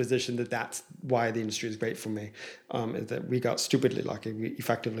reached the position that's why the industry is great for me. Is that we got stupidly lucky. We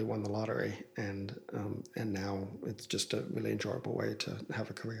effectively won the lottery, and now it's just a really enjoyable way to have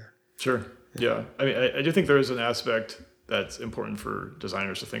a career. Sure. Yeah. I mean, I do think there is an aspect that's important for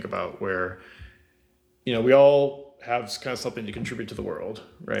designers to think about where, we all have kind of something to contribute to the world,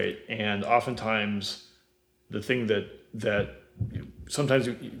 right? And oftentimes the thing that sometimes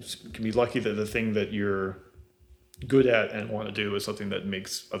you can be lucky that the thing that you're good at and want to do is something that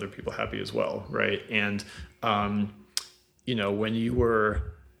makes other people happy as well, right? And when you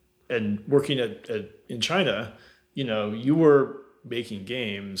were working in China, you were making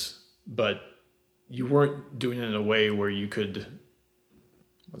games, but you weren't doing it in a way where you could,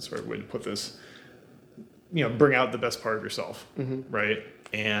 what's the right way to put this, bring out the best part of yourself, right?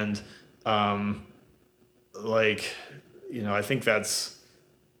 And I think that's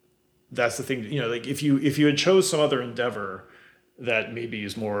the thing. If you had chose some other endeavor that maybe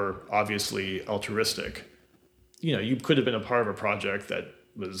is more obviously altruistic, you could have been a part of a project that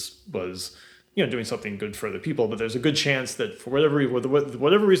was doing something good for other people. But there's a good chance that for whatever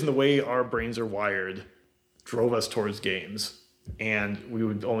reason, the way our brains are wired drove us towards games, and we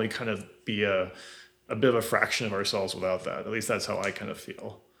would only kind of be a bit of a fraction of ourselves without that. At least that's how I kind of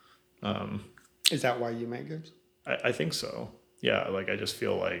feel. Is that why you make games? I think so. Yeah, I just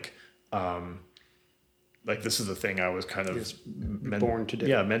feel like this is the thing I was kind of born to do.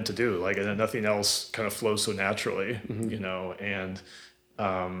 Yeah, meant to do. And nothing else kind of flows so naturally, and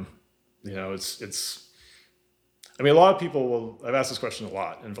it's. I mean, a lot of people I've asked this question a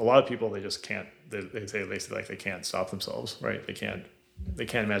lot, and a lot of people they just can't. They say they can't stop themselves, right? They can't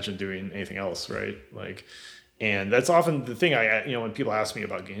imagine doing anything else, right? And that's often the thing when people ask me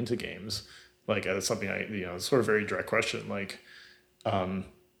about getting into games, that's something it's sort of a very direct question.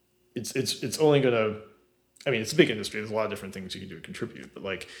 It's only gonna. I mean, it's a big industry. There's a lot of different things you can do to contribute.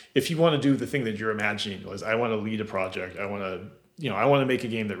 But if you want to do the thing that you're imagining, I want to lead a project. I want to make a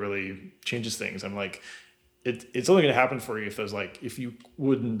game that really changes things. I'm it's only going to happen for you if there's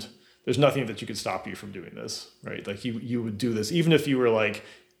nothing that you could stop you from doing this, right? You would do this even if you were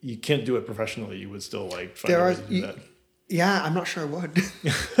you can't do it professionally. You would still find a way to do that. Yeah, I'm not sure I would.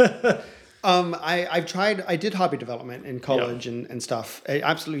 I've tried. I did hobby development in college and stuff. I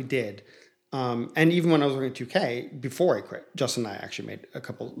absolutely did. And even when I was working at 2K, before I quit, Justin and I actually made a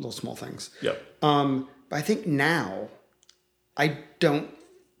couple little small things. Yep. But I think now, I don't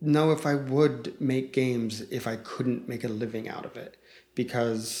know if I would make games if I couldn't make a living out of it.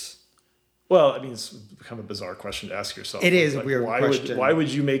 Because... Well, I mean, it's kind of a bizarre question to ask yourself. It is a weird question. Why would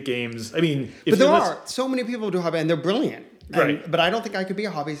you make games? I mean... But there are so many people who do hobby, and they're brilliant. Right. But I don't think I could be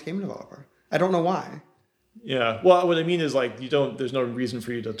a hobbyist game developer. I don't know why. Yeah. Well, what I mean is there's no reason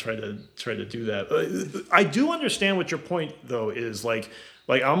for you to try to do that. I do understand what your point though is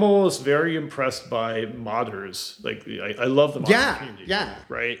I'm almost very impressed by modders. I love the modding community. Yeah.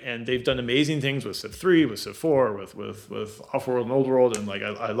 Right. And they've done amazing things with Sept 3, with Sept 4, with Offworld and Old World, and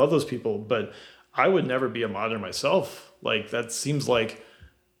I love those people, but I would never be a modder myself. That seems like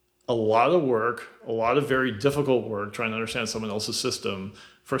a lot of work, a lot of very difficult work trying to understand someone else's system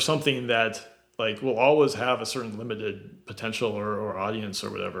for something that will always have a certain limited potential or audience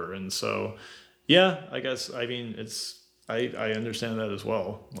or whatever. And so, yeah, I guess, I mean, I understand that as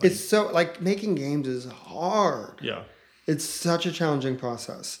well. It's so, making games is hard. Yeah. It's such a challenging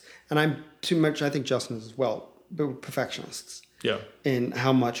process. And I'm too much, I think Justin is as well, but we're perfectionists. Yeah. In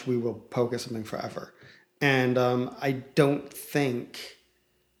how much we will poke at something forever. And I don't think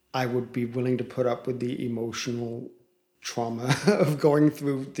I would be willing to put up with the emotional trauma of going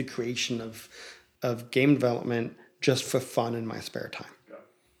through the creation of game development just for fun in my spare time.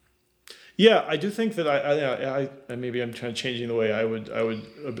 Yeah, I do think that I maybe I'm kind of changing the way I would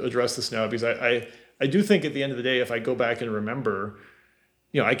address this now, because I do think at the end of the day, if I go back and remember,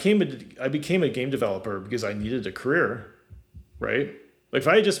 I became a game developer because I needed a career, right? If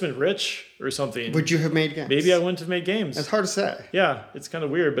I had just been rich or something, would you have made games? Maybe I wouldn't have made games. It's hard to say. Yeah, it's kind of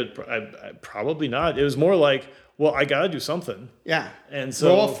weird, but I probably not. It was more well, I got to do something. Yeah. And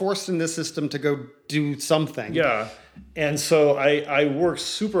so we're all forced in this system to go do something. Yeah. And so I worked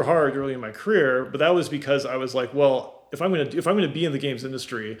super hard early in my career, but that was because I was well, if I'm going to be in the games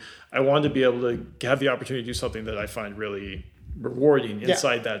industry, I wanted to be able to have the opportunity to do something that I find really rewarding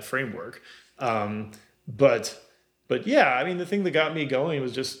inside that framework. But yeah, I mean, the thing that got me going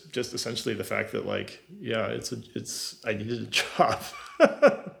was just essentially the fact that I needed a job.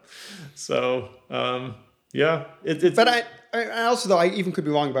 So, yeah, it's. But I also, though, I even could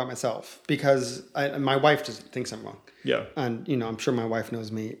be wrong about myself, because my wife just thinks I'm wrong. Yeah. And, I'm sure my wife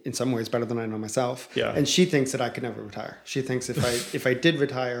knows me in some ways better than I know myself. Yeah. And she thinks that I could never retire. She thinks if I did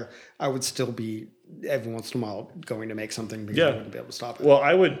retire, I would still be every once in a while going to make something, because I wouldn't be able to stop it. Well,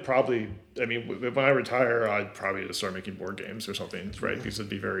 I would probably, when I retire, I'd probably just start making board games or something, right? Because it'd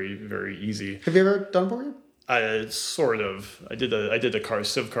be very, very easy. Have you ever done a board game? Sort of. I did a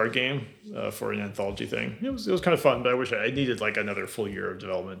Civ card game for an anthology thing. It was kind of fun, but I wish I needed another full year of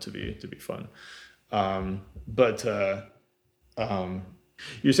development to be fun.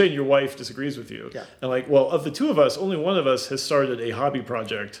 You're saying your wife disagrees with you. Yeah. And like, well, of the two of us, only one of us has started a hobby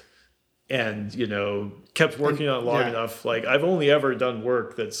project and, kept working on it long enough. Like, I've only ever done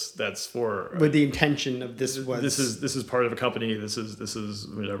work that's for... With the intention of this was... This is part of a company. This is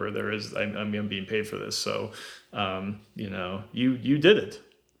whatever there is. I'm being paid for this. So, you did it.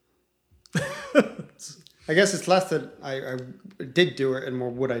 I guess it's less that I did do it and more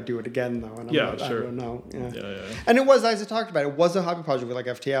would I do it again, though. And sure. I don't know. Yeah. And it was, as I talked about, it was a hobby project with like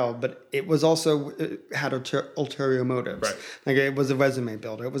FTL, but it was also, it had ulterior motives. Right. Like it was a resume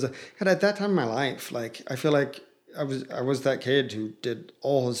builder. It was at that time in my life, like I feel like I was that kid who did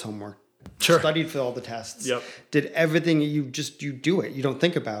all his homework. Sure. Studied for all the tests. Yep. Did everything. You do it. You don't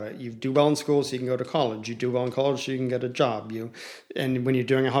think about it. You do well in school so you can go to college. You do well in college so you can get a job. And when you're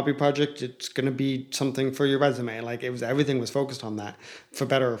doing a hobby project, it's going to be something for your resume. Like everything was focused on that, for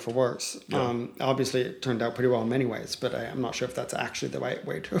better or for worse. Yeah. Obviously, it turned out pretty well in many ways, but I'm not sure if that's actually the right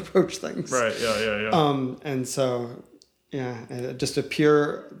way to approach things. Right. Yeah. And so, just a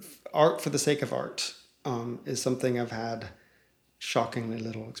pure art for the sake of art is something I've had shockingly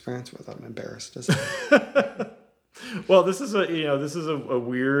little experience with. I'm embarrassed to say. Well, this is a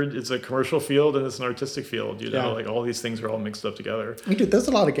weird. It's a commercial field and it's an artistic field. Like all these things are all mixed up together. There's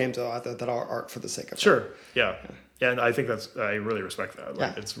a lot of games out there that are art for the sake of sure. art. Yeah, and I think I really respect that.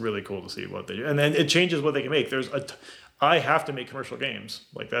 Like it's really cool to see what they do, and then it changes what they can make. I have to make commercial games.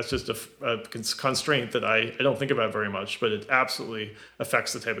 Like that's just a constraint that I don't think about very much, but it absolutely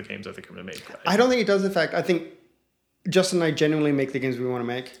affects the type of games I think I'm going to make. I don't think it does affect. I think Justin and I genuinely make the games we want to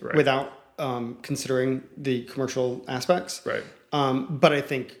make without considering the commercial aspects. Right. But I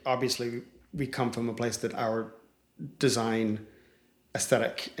think obviously we come from a place that our design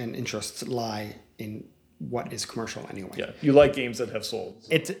aesthetic and interests lie in what is commercial anyway. Yeah, you like games that have souls.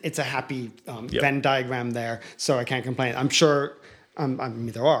 It's a happy Venn diagram there, so I can't complain. I'm sure.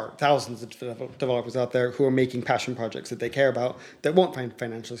 There are thousands of developers out there who are making passion projects that they care about that won't find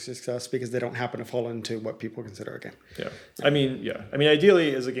financial success because they don't happen to fall into what people consider a game. Yeah. I mean,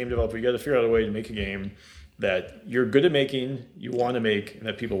 ideally, as a game developer, you got to figure out a way to make a game that you're good at making, you want to make, and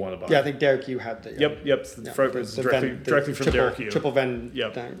that people want to buy. Yeah, I think Derek, you had the... Yep. Directly from Derek. Triple Venn.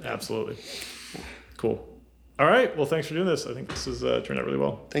 Yep, absolutely. Cool. All right. Well, thanks for doing this. I think this has turned out really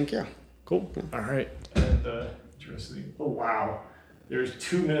well. Thank you. Cool. All right. And interesting. Oh, wow. There's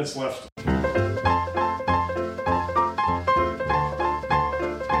 2 minutes left